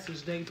of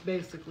message they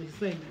basically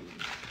sending me.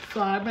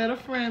 So I met a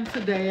friend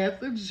today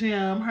at the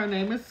gym. Her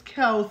name is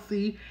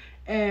Kelsey.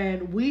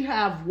 And we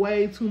have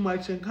way too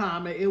much in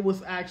common. It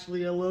was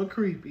actually a little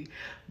creepy.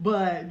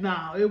 But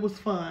no, it was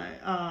fun.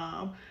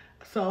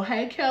 So,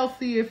 hey,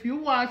 Kelsey, if you're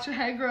watching,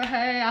 hey, girl,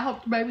 hey, I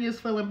hope the baby is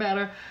feeling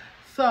better.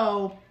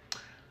 So,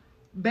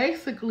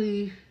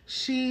 basically,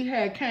 she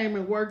had came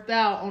and worked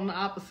out on the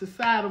opposite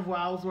side of where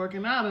I was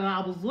working out, and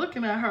I was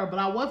looking at her, but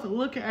I wasn't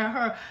looking at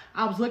her.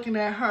 I was looking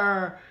at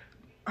her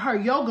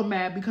yoga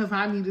mat because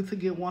I needed to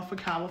get one for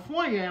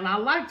California, and I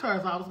liked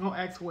hers. I was going to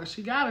ask her where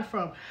she got it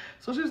from.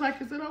 So she was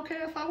like, is it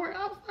okay if I wear it?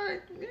 I was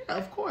like, yeah,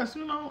 of course,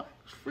 you know,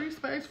 free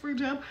space, free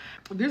gym.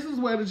 This is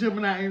where the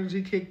Gemini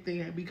energy kicked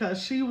in,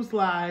 because she was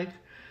like,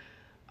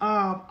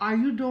 are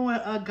you doing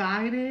a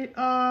guided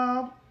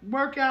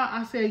workout?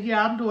 I said,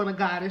 yeah, I'm doing a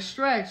guided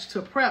stretch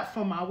to prep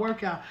for my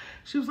workout.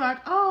 She was like,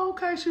 oh,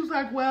 okay. She was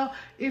like, well,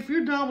 if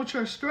you're done with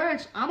your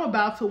stretch, I'm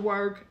about to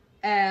work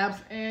abs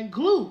and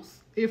glutes.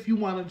 If you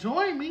want to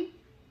join me.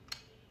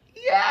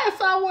 Yes,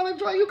 I want to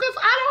join you, because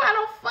I don't have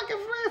no fucking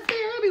friends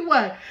here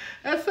anyway,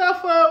 except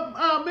for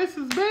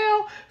Mrs.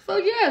 Bell. So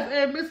yes,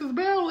 and Mrs.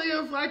 Bell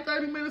lives like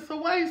 30 minutes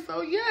away.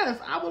 So yes,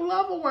 I would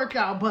love a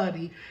workout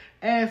buddy.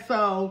 And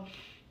so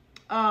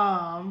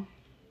so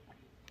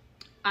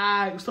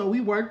we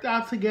worked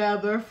out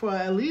together for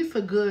at least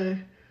a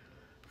good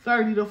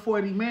 30 to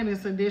 40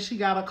 minutes, and then she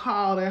got a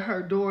call that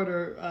her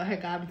daughter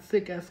had gotten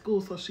sick at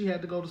school, so she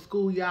had to go to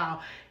school,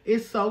 y'all.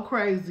 It's so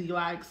crazy.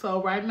 Like, so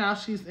right now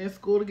she's in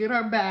school to get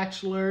her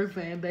bachelor's,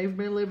 and they've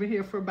been living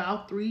here for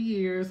about 3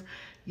 years.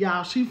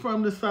 Y'all, she's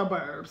from the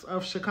suburbs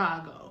of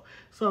Chicago.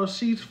 So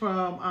she's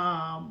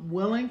from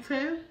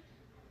Wellington,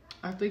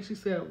 I think she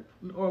said,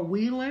 or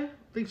Wheeling.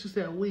 I think she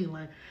said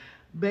Wheeling.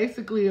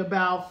 Basically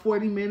about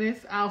 40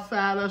 minutes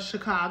outside of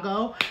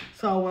Chicago.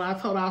 So when I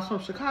told her I was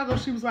from Chicago,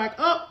 she was like,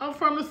 oh, I'm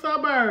from the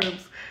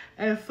suburbs.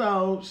 And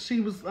so she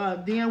was,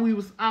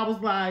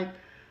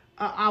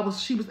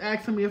 she was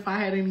asking me if I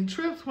had any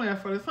trips planned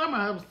for the summer.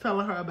 I was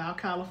telling her about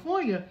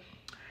California.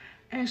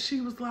 And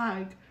she was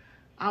like,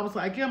 I was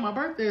like, yeah, my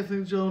birthday is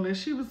in June. And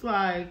she was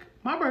like,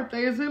 my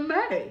birthday is in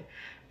May.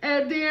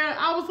 And then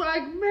I was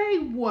like, May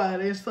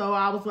what? And so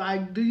I was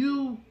like, do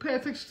you pay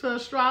attention to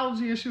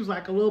astrology? And she was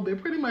like, a little bit,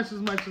 pretty much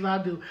as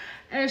I do.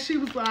 And she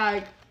was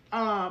like, so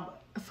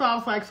I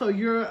was like, so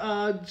you're,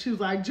 she was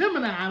like,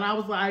 Gemini. And I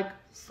was like,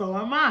 so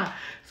am I.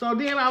 So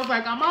then I was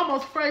like, I'm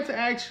almost afraid to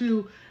ask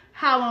you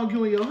how long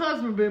you and your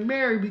husband been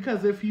married,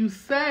 because if you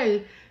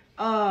say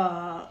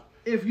 7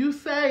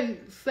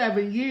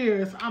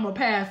 years, I'm going to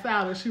pass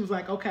out. And she was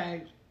like,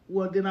 okay,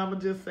 well, then I'm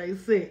going to just say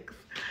 6.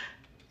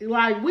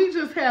 Like, we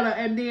just had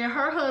and then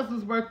her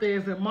husband's birthday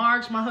is in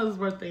March, my husband's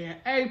birthday in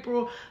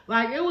April.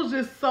 Like, it was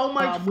just so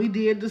much. We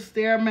did the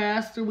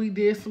Stairmaster, we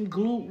did some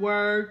glute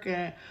work,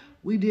 and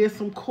we did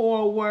some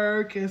core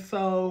work. And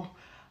so,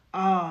 it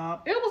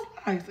was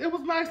nice. It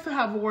was nice to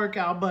have a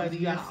workout buddy,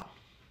 y'all.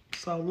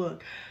 So,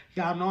 look,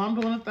 y'all know I'm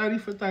doing a 30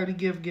 for 30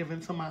 gift giving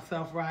to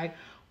myself, right?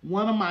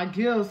 One of my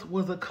gifts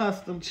was a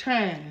custom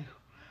chain.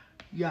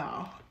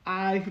 Y'all,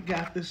 I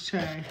got this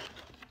chain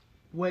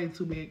way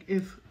too big.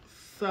 It's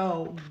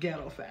so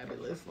ghetto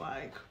fabulous.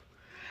 Like,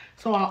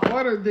 so I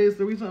ordered this.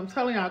 The reason I'm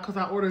telling y'all, because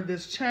I ordered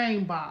this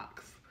chain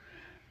box.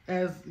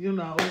 As you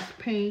know, it's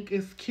pink,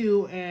 it's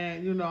cute,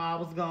 and you know, I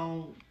was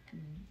gonna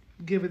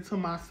give it to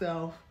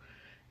myself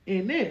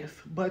in this.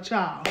 But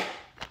y'all,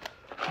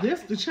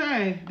 this the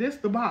chain, this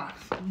the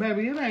box.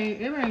 Baby, it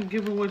ain't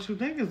giving what you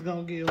think it's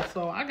gonna give.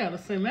 So I gotta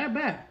send that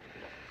back.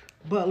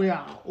 But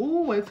y'all,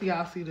 ooh, wait till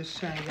y'all see this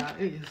chain, y'all.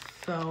 It is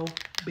so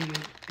big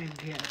and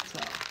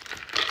ghetto.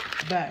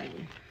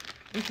 Baby.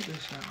 Look at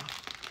this,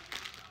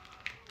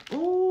 y'all.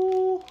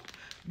 Ooh.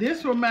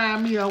 This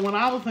remind me of when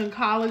I was in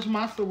college,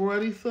 my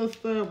sorority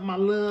sister, my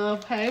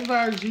love, hey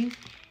Virgie,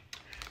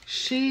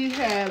 she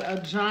had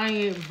a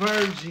giant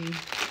Virgie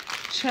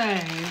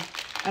chain.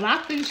 And I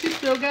think she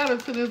still got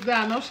it to this day.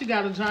 I know she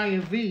got a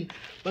giant V,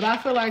 but I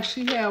feel like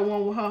she had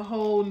one with her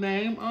whole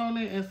name on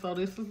it. And so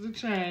this is the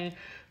chain.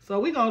 So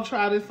we gonna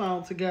try this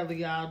on together,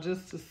 y'all,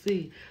 just to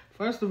see.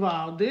 First of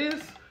all,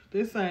 this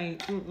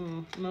ain't,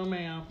 no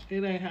ma'am,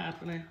 it ain't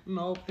happening.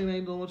 Nope, it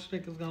ain't doing what you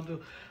think it's gonna do.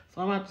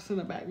 So I'm gonna have to send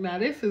it back. Now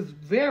this is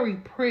very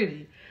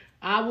pretty.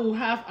 I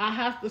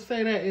have to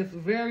say that it's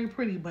very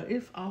pretty, but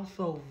it's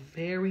also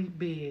very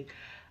big.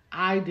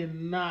 I did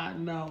not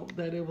know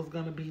that it was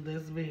gonna be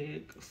this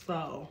big.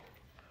 So,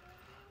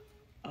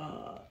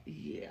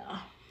 yeah.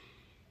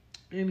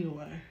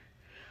 Anyway,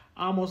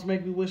 almost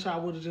make me wish I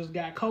would have just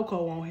got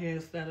Coco on here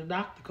instead of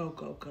Dr.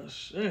 Coco, cause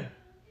shit.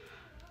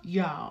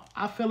 Y'all,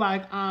 I feel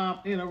like I'm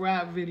in a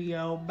rap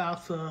video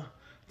about to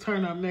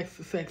turn up next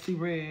to Sexy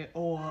Red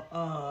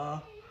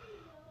or,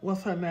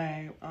 what's her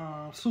name?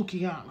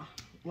 Sukiyama.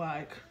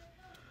 Like,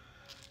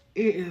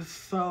 it is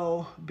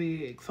so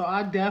big. So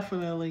I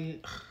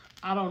definitely,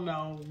 I don't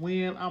know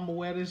when I'm gonna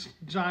wear this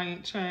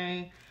giant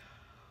chain.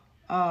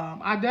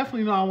 I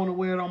definitely know I want to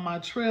wear it on my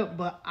trip,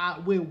 but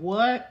with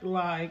what?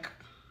 Like,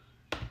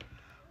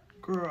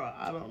 girl,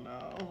 I don't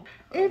know.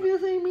 If you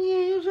see me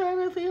and you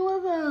trying to see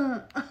what's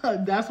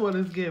up, that's what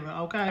it's giving,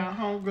 okay? Our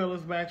homegirl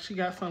is back. She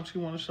got something she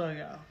want to show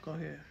y'all. Go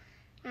ahead.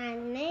 My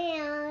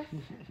nails.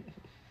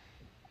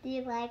 Do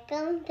you like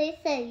them? They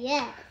say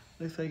yes.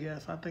 They say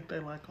yes. I think they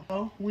like them.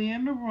 So we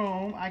in the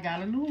room. I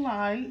got a new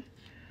light.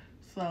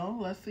 So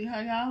let's see how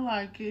y'all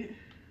like it.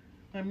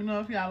 Let me know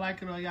if y'all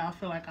like it or y'all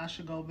feel like I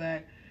should go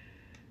back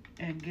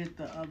and get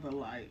the other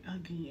light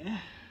again.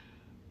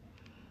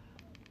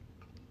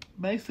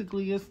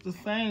 Basically, it's the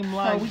same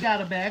light. So we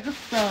got a bag of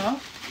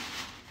stuff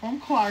from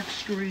Clark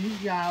Street,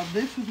 y'all.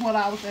 This is what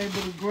I was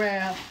able to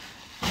grab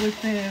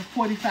within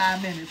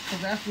 45 minutes,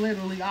 because that's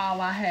literally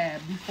all I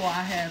had before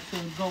I had to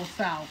go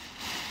south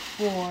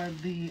for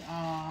the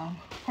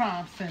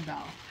prom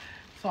send-off.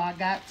 So I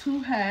got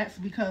 2 hats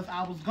because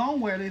I was gonna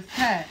wear this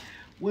hat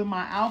with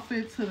my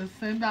outfit to the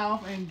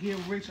send-off and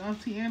give Rich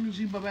Auntie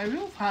energy, but baby,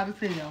 it was hot as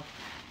hell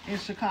in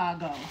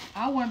Chicago.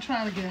 I wasn't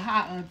trying to get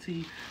hot,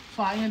 Auntie,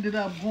 so I ended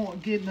up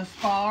getting a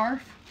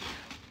scarf.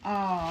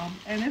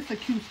 And it's a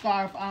cute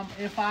scarf.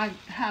 If I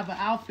have an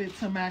outfit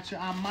to match it,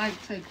 I might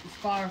take the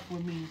scarf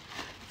with me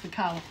to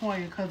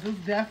California, because it's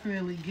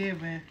definitely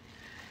giving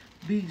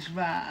beach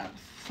vibes,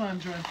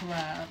 sundress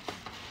vibes.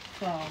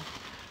 So,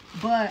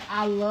 but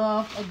I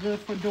love a good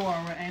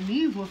fedora, and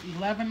these was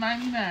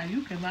 $11.99.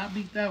 You cannot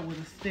beat that with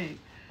a stick.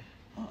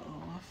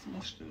 Uh-oh, I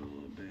smushed it a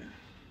little bit.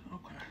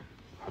 Okay.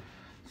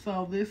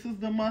 So this is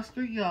the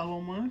mustard yellow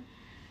one.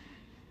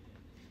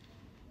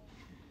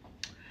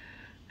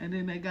 And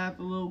then they got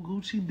the little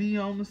Gucci B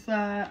on the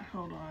side.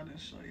 Hold on, I didn't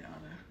show y'all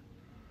that.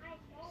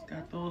 It's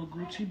got the little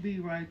Gucci B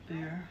right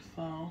there.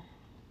 So,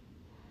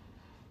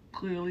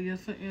 clearly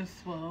it's an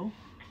inspo.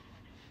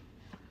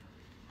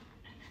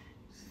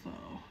 So,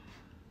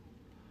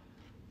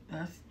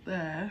 that's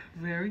that.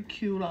 Very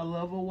cute. I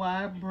love a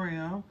wide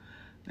brim.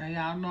 Now,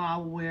 y'all know I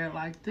wear it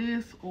like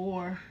this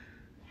or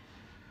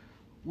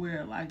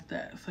wear it like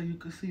that so you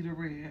can see the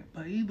red.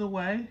 But either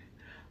way,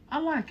 I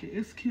like it.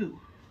 It's cute.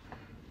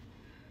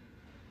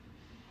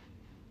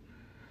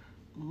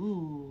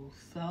 Ooh,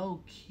 so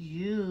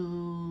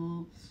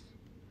cute.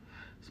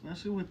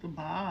 Especially with the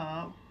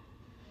bob.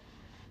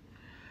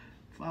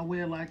 If I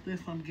wear it like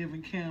this, I'm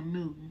giving Cam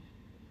Newton.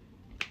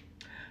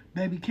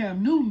 Baby,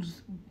 Cam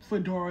Newton's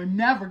fedora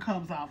never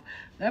comes off.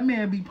 That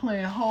man be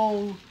playing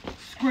whole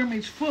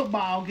scrimmage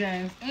football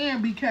games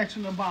and be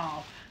catching the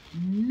ball.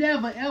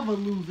 Never ever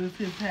loses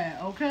his hat,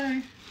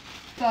 okay?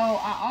 So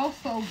I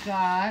also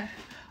got,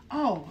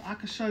 oh, I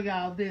can show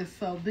y'all this.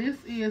 So this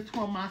is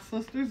from my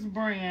sister's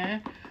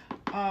brand,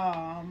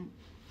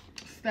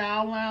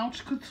 Style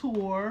Lounge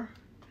Couture.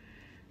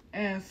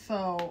 And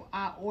so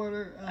I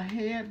ordered a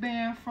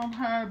headband from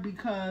her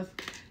because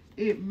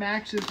it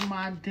matches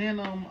my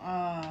denim.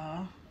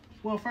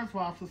 Well, first of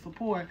all, to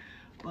support,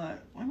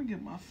 but let me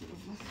get my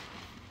scissors.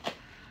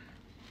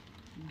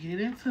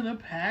 Get into the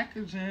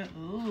packaging.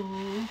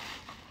 Ooh,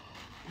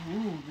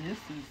 this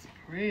is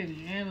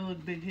pretty, and it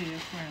looks big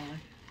head friendly.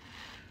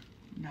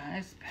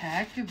 Nice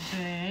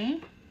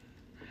packaging.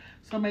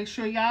 So make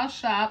sure y'all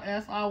shop.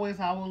 As always,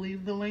 I will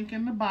leave the link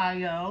in the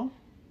bio.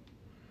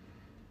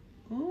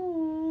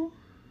 Ooh,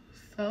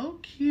 so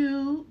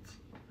cute.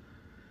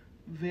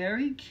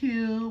 Very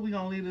cute. We're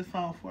going to leave this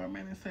on for a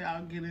minute so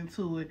y'all get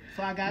into it.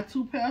 So I got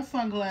 2 pairs of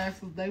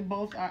sunglasses. They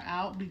both are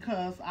out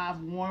because I've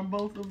worn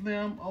both of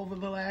them over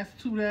the last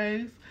 2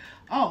 days.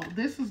 Oh,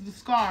 this is the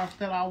scarf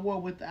that I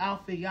wore with the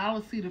outfit. Y'all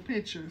will see the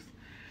pictures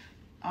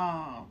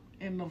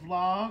in the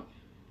vlog.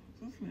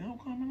 Is this nail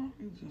coming off?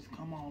 It just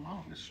come on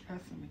off. It's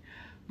stressing me.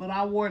 But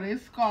I wore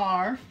this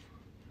scarf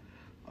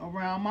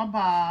around my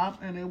bob,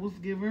 and it was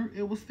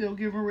still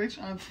giving Rich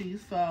Auntie.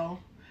 So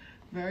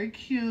very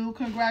cute.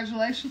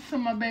 Congratulations to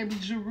my baby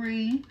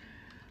Jeree.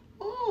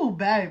 Ooh,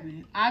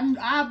 baby.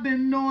 I've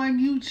been knowing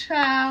you,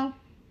 child,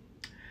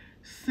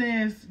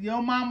 since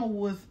your mama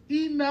was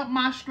eating up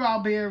my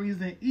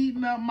strawberries and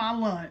eating up my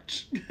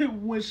lunch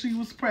when she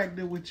was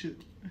pregnant with you.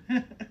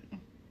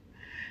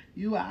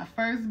 You are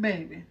first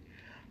baby.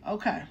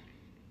 Okay.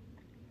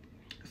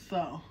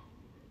 So,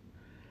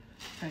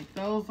 take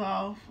those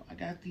off. I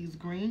got these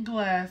green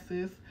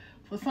glasses.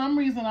 For some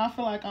reason, I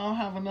feel like I don't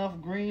have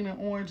enough green and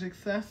orange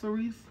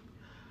accessories.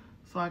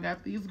 So I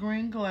got these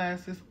green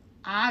glasses.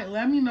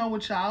 Let me know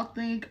what y'all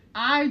think.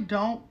 I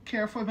don't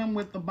care for them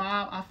with the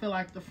bob. I feel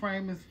like the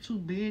frame is too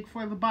big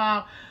for the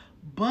bob.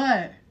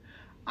 But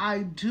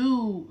I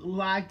do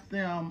like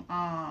them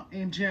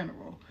in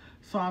general.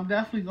 So I'm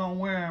definitely going to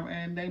wear them.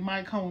 And they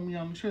might come with me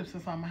on the trip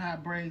since I'm going to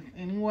have braids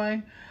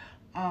anyway.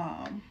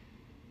 But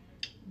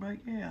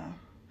yeah.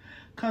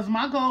 Because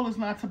my goal is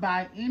not to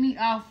buy any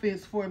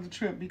outfits for the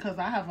trip because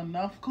I have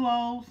enough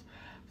clothes.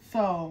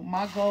 So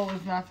my goal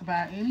is not to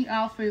buy any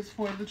outfits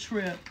for the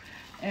trip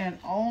and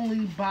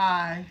only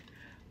buy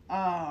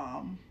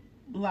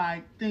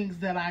like things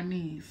that I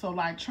need. So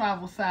like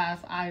travel size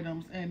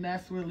items, and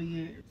that's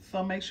really it.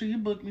 So make sure you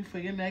book me for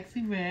your next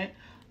event.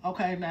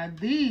 Okay, now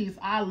these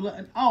I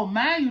love. Oh,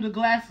 mind you, the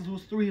glasses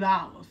was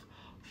 $3.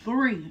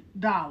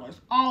 $3.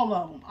 All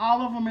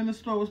of them in the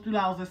store was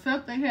 $3,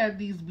 except they had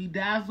these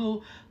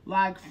bedazzled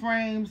like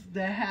frames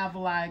that have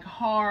like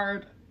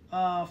hard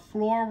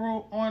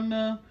floral on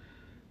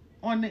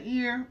the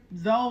ear.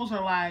 Those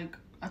are like,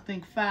 I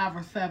think $5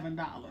 or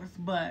 $7.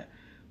 But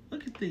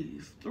look at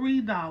these,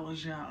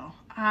 $3, y'all.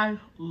 I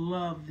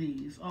love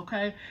these.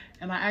 Okay,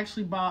 and I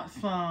actually bought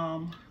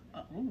some.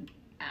 Ooh,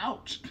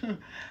 ouch. I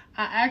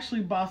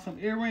actually bought some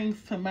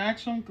earrings to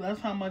match them. That's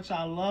how much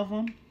I love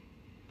them.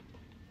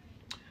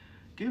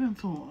 Get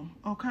into them,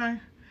 okay?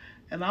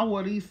 And I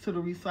wore these to the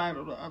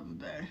recital the other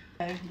day.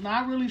 Okay,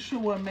 not really sure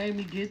what made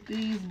me get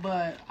these,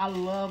 but I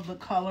love the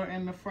color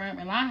in the frame.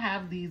 And I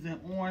have these in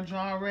orange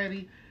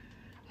already.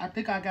 I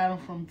think I got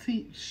them from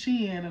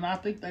Shein, and I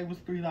think they was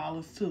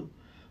 $3 too.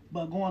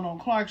 But going on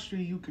Clark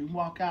Street, you can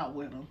walk out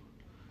with them.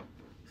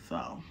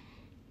 So,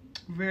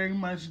 very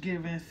much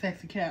giving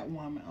sexy cat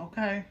woman,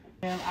 okay?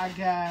 And I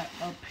got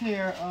a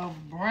pair of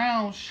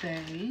brown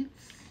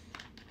shades.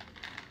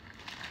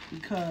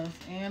 Because,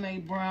 and a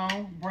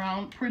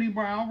pretty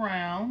brown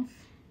rounds.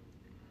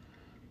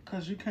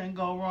 Because you can't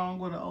go wrong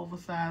with an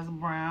oversized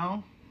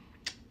brown.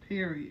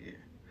 Period.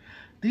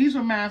 These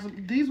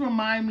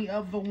remind me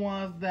of the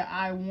ones that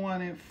I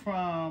wanted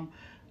from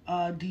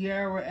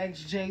Diera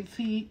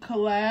XJT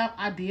collab.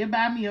 I did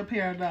buy me a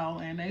pair though,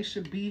 and they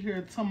should be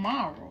here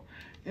tomorrow,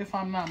 if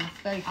I'm not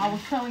mistaken. I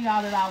was telling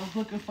y'all that I was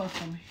looking for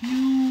some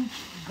huge,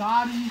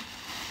 gaudy,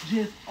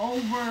 just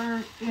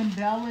over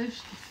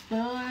embellished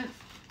studs.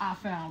 I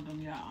found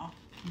them, y'all.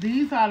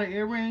 These are the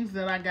earrings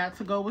that I got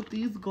to go with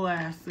these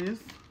glasses.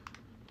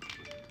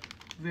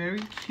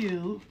 Very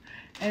cute.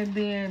 And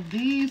then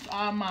these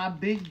are my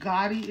big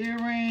gaudy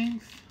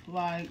earrings.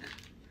 Like,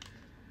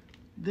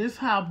 this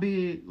how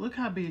big, look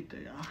how big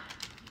they are.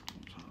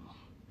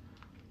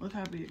 Look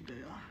how big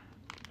they are.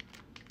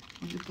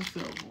 Look at the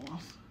silver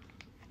ones.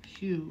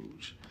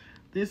 Huge.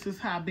 This is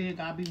how big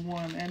I be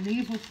wanting. And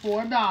these was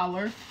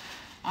 $4.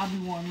 I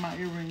be wanting my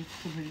earrings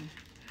to be.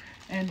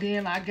 And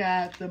then I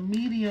got the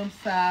medium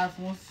size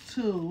ones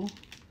too.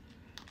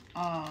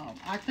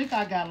 I think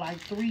I got like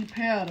 3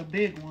 pair of the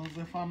big ones,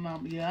 if I'm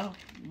not, yeah.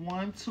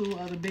 1, 2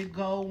 of the big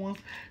gold ones.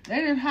 They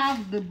didn't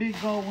have the big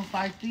gold ones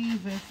like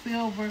these in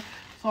silver.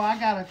 So I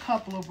got a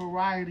couple of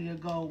variety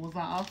of gold ones.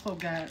 I also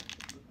got,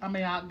 I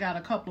got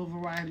a couple of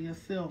variety of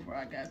silver.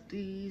 I got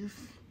these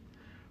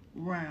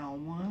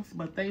round ones,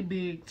 but they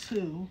big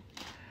too.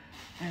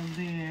 And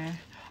then,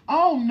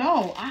 oh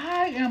no,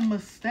 I am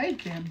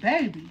mistaken,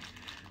 baby.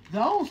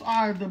 Those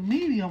are the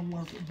medium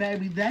ones,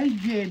 baby. They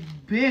get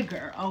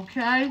bigger,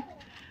 okay?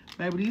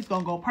 Baby, these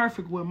gonna go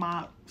perfect with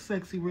my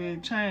sexy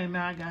red chain.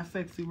 Now I got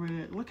sexy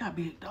red. Look how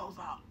big those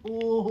are.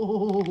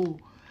 Oh,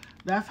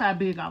 that's how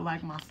big I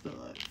like my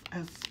studs,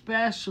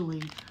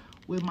 especially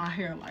with my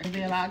hair like that. And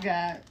then I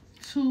got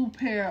 2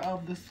 pair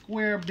of the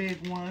square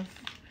big ones.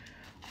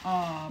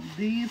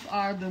 These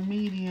are the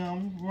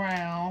medium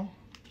round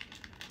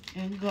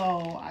in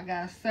gold. I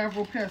got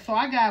several pairs. So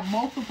I got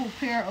multiple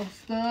pair of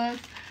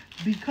studs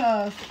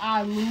because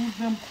I lose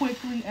them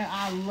quickly and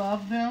I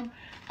love them.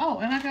 Oh,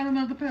 and I got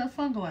another pair of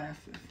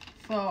sunglasses.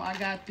 So I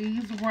got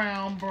these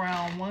round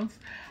brown ones.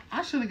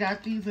 I should have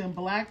got these in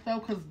black though,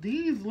 because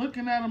these,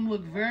 looking at them,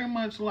 look very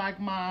much like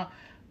my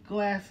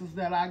glasses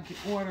that I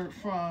ordered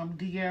from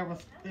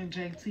Diera's and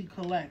JT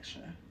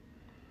collection.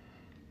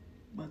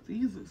 But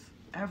these is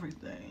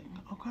everything,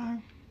 okay?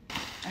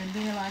 And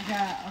then I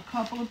got a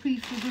couple of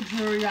pieces of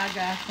jewelry. I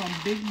got some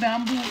big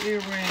bamboo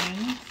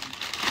earrings.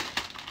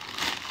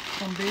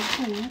 Some big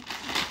hoops,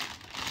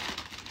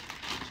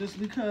 just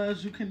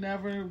because you can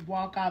never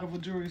walk out of a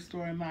jewelry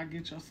store and not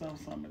get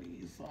yourself some of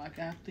these. So I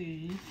got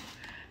these.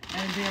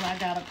 And then I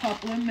got a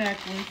couple of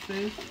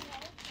necklaces.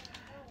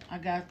 I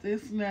got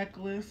this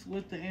necklace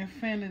with the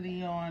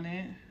infinity on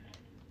it.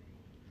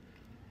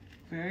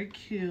 Very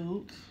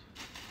cute.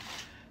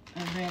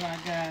 And then I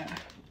got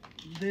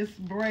this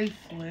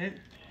bracelet.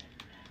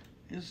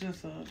 It's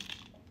just a,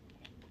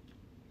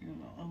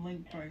 a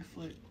link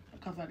bracelet,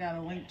 because I got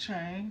a link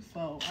chain,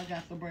 so I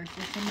got the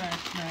bracelet to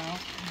match now.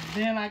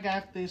 Then I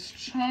got this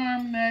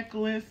charm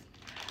necklace.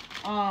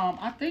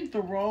 I think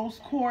the rose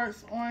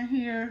quartz on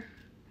here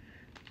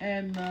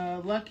and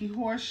the lucky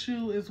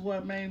horseshoe is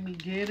what made me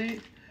get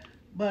it.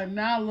 But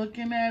now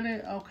looking at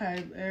it,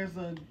 okay, there's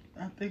a,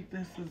 I think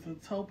this is a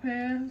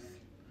topaz.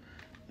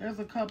 There's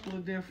a couple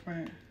of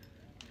different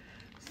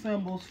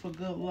symbols for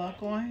good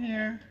luck on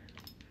here.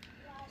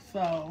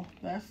 So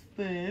that's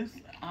this.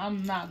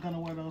 I'm not gonna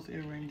wear those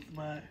earrings,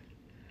 but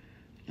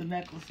the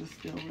necklace is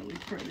still really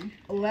pretty.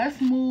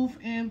 Let's move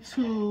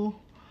into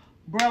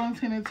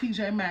Burlington and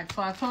TJ Maxx.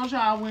 So I told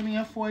y'all I went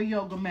in for a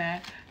yoga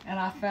mat, and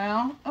I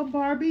found a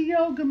Barbie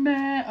yoga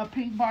mat, a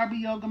pink Barbie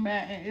yoga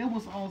mat, and it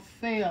was on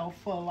sale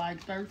for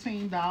like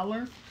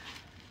 $13.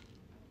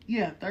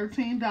 Yeah,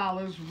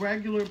 $13.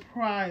 Regular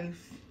price,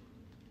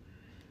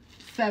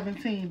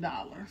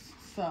 $17.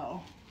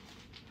 So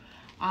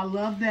I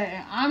love that.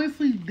 And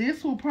honestly,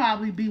 this will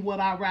probably be what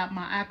I wrap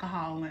my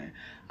alcohol in.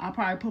 I'll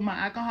probably put my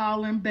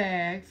alcohol in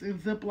bags, in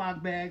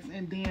Ziploc bags,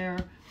 and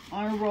then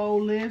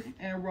unroll this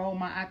and roll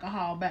my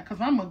alcohol back.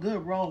 Because I'm a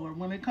good roller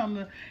when it comes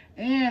to...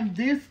 And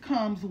this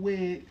comes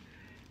with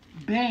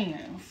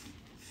bands.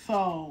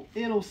 So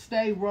it'll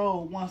stay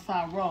rolled once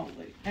I roll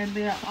it. And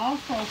then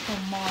also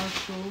from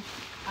Marshalls,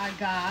 I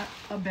got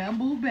a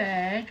bamboo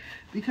bag.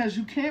 Because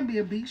you can't be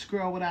a beach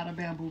girl without a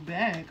bamboo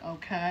bag,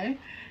 okay?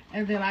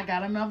 And then I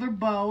got another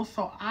bow.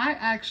 So I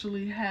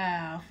actually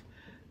have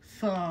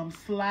some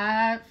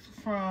slides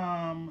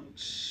from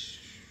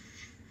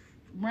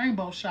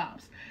Rainbow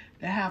Shops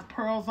that have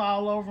pearls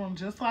all over them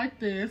just like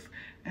this.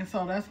 And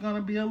so that's going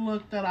to be a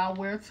look that I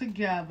wear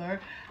together.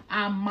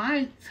 I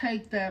might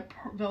take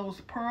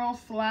those pearl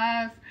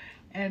slides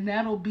and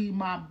that'll be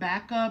my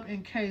backup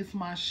in case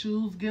my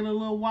shoes get a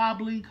little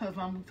wobbly, because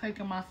I'm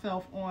taking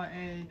myself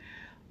on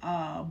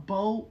a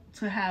boat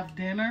to have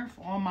dinner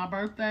on my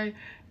birthday.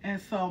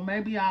 And so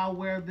maybe I'll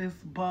wear this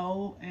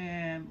bow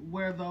and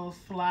wear those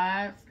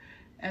slides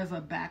as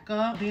a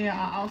backup. Then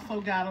I also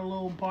got a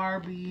little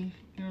Barbie,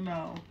 you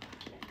know,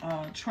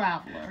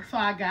 traveler. So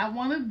I got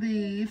one of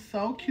these,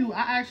 so cute.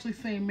 I actually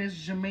seen Miss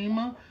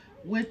Jemima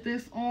with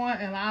this on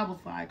and I was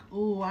like,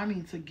 ooh, I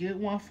need to get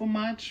one for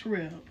my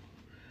trip.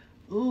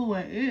 Ooh,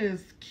 and it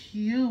is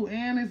cute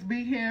and it's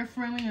big hair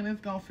friendly and it's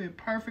gonna fit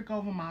perfect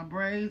over my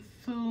braids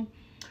too.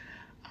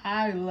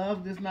 I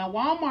love this. Now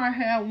Walmart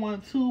had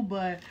one too,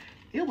 but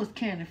it was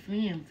kind of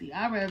flimsy.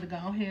 I'd rather go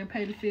ahead and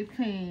pay the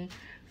 $15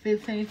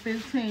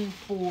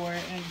 for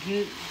it and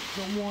get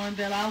the one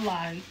that I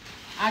like.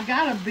 I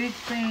got a big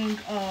thing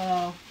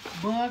of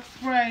bug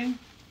spray,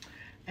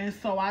 and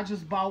so I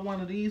just bought one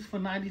of these for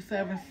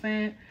 97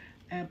 cents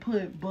and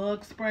put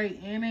bug spray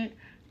in it.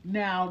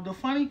 Now the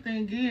funny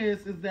thing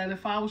is that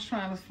if I was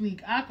trying to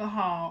sneak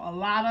alcohol, a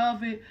lot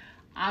of it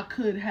I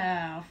could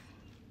have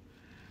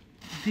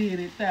did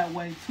it that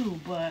way too,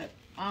 but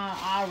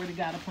I already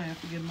got a plan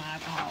for getting my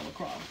alcohol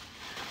across.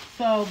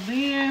 So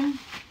then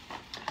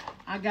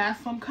I got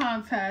some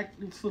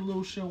contact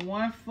solution,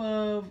 one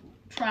for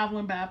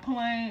traveling by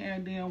plane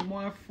and then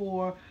one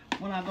for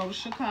when I go to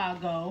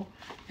Chicago.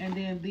 And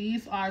then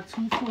these are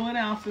 2 fluid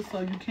ounces,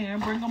 so you can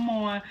bring them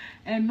on.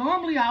 And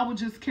normally I would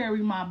just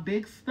carry my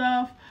big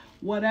stuff,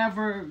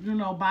 whatever, you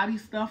know, body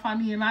stuff I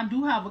need. And I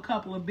do have a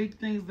couple of big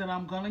things that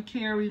I'm gonna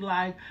carry,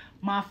 like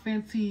my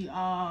Fenty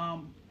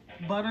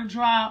butter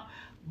drop.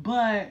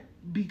 But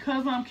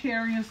because I'm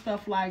carrying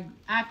stuff like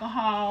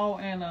alcohol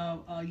and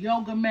a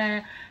yoga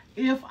mat,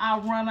 if I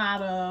run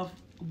out of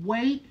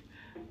weight,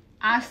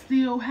 I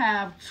still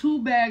have 2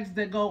 bags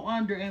that go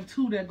under and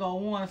 2 that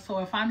go on. So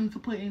if I need to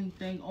put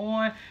anything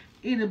on,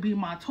 it'll be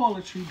my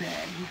toiletry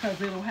bag,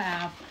 because it'll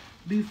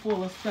be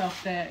full of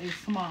stuff that is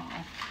small.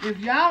 If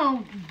y'all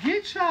don't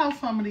get y'all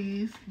some of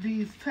these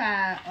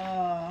Tide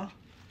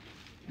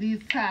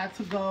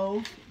to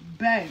goes,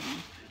 baby.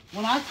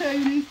 When I tell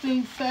you these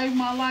things saved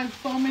my life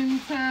so many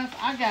times,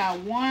 I got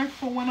one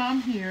for when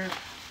I'm here,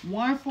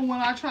 one for when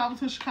I travel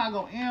to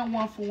Chicago, and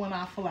one for when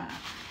I fly.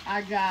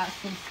 I got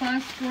some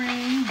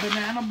sunscreen,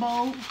 banana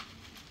boat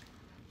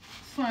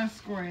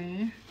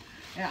sunscreen,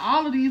 and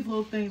all of these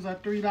little things are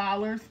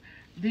 $3.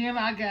 Then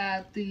I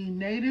got the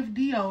native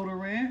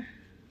deodorant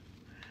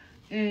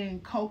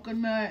in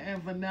coconut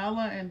and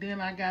vanilla, and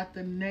then I got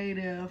the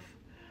native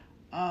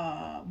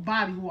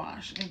body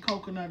wash in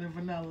coconut and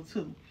vanilla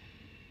too.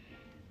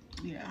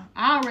 Yeah,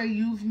 I already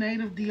use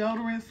native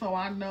deodorant, so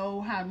I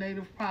know how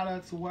native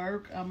products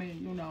work. I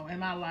mean, you know,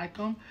 and I like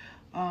them.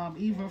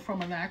 Even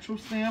from a natural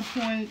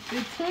standpoint.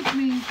 It took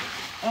me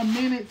a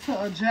minute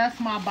to adjust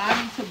my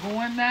body to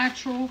going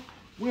natural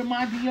with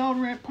my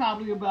deodorant,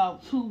 probably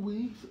about 2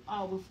 weeks.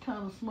 I was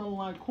kind of smelling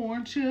like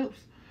corn chips,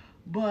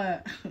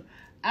 but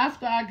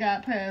after I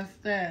got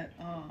past that,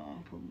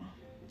 put my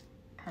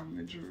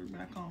permanent jewelry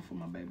back on for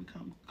my baby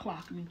come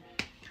clock me.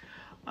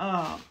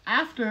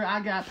 After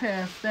I got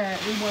past that,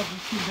 it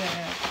wasn't too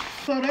bad.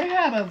 So they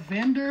had a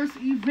vendors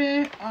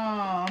event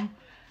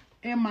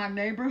in my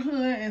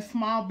neighborhood, and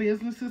small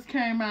businesses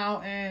came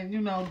out and,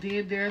 you know,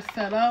 did their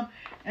setup.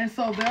 And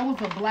so there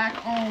was a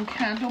Black-owned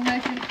candle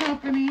making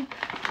company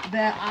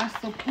that I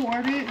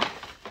supported,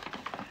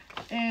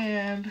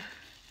 and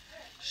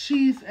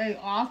she's a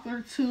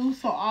author too,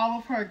 so all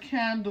of her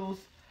candles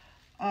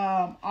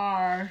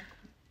are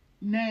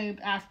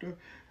named after,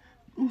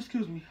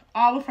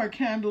 all of her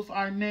candles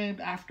are named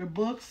after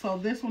books. So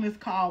this one is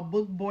called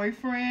Book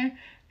Boyfriend,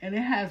 and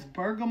it has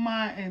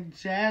bergamot and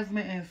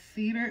jasmine and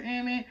cedar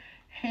in it,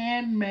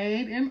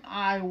 handmade in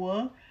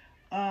Iowa.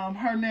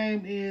 Her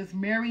name is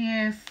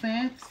Marianne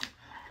Scents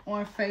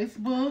on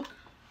Facebook.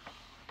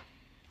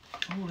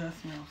 Oh, that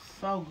smells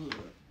so good.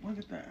 Look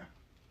at that.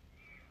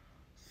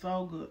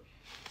 So good.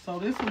 So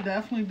this will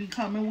definitely be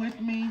coming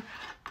with me.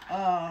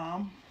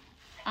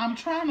 I'm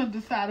trying to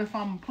decide if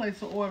I'm going to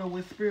place an order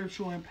with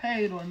Spiritual and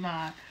Paid or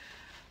not.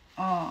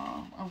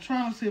 I'm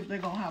trying to see if they're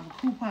going to have a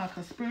coupon,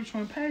 because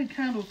Spiritual and Paid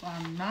candles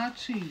are not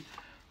cheap.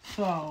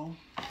 So,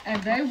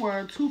 and they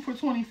were 2 for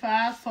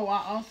 $25. So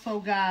I also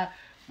got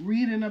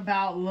Reading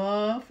About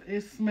Love.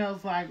 It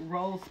smells like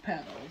rose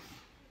petals.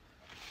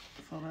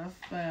 So that's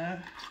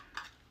that.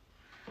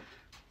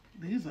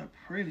 These are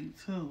pretty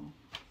too.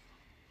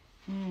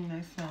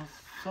 They smell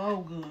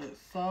so good.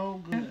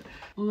 So good.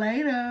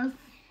 Later.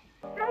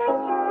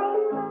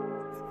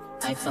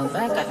 I fell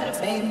back, I had a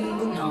baby,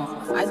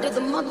 no. I did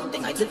the mother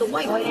thing, I did the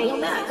white thing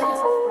on that.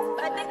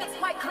 But I think it's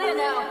quite clear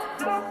now.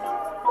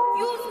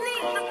 You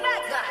need the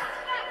bad guy.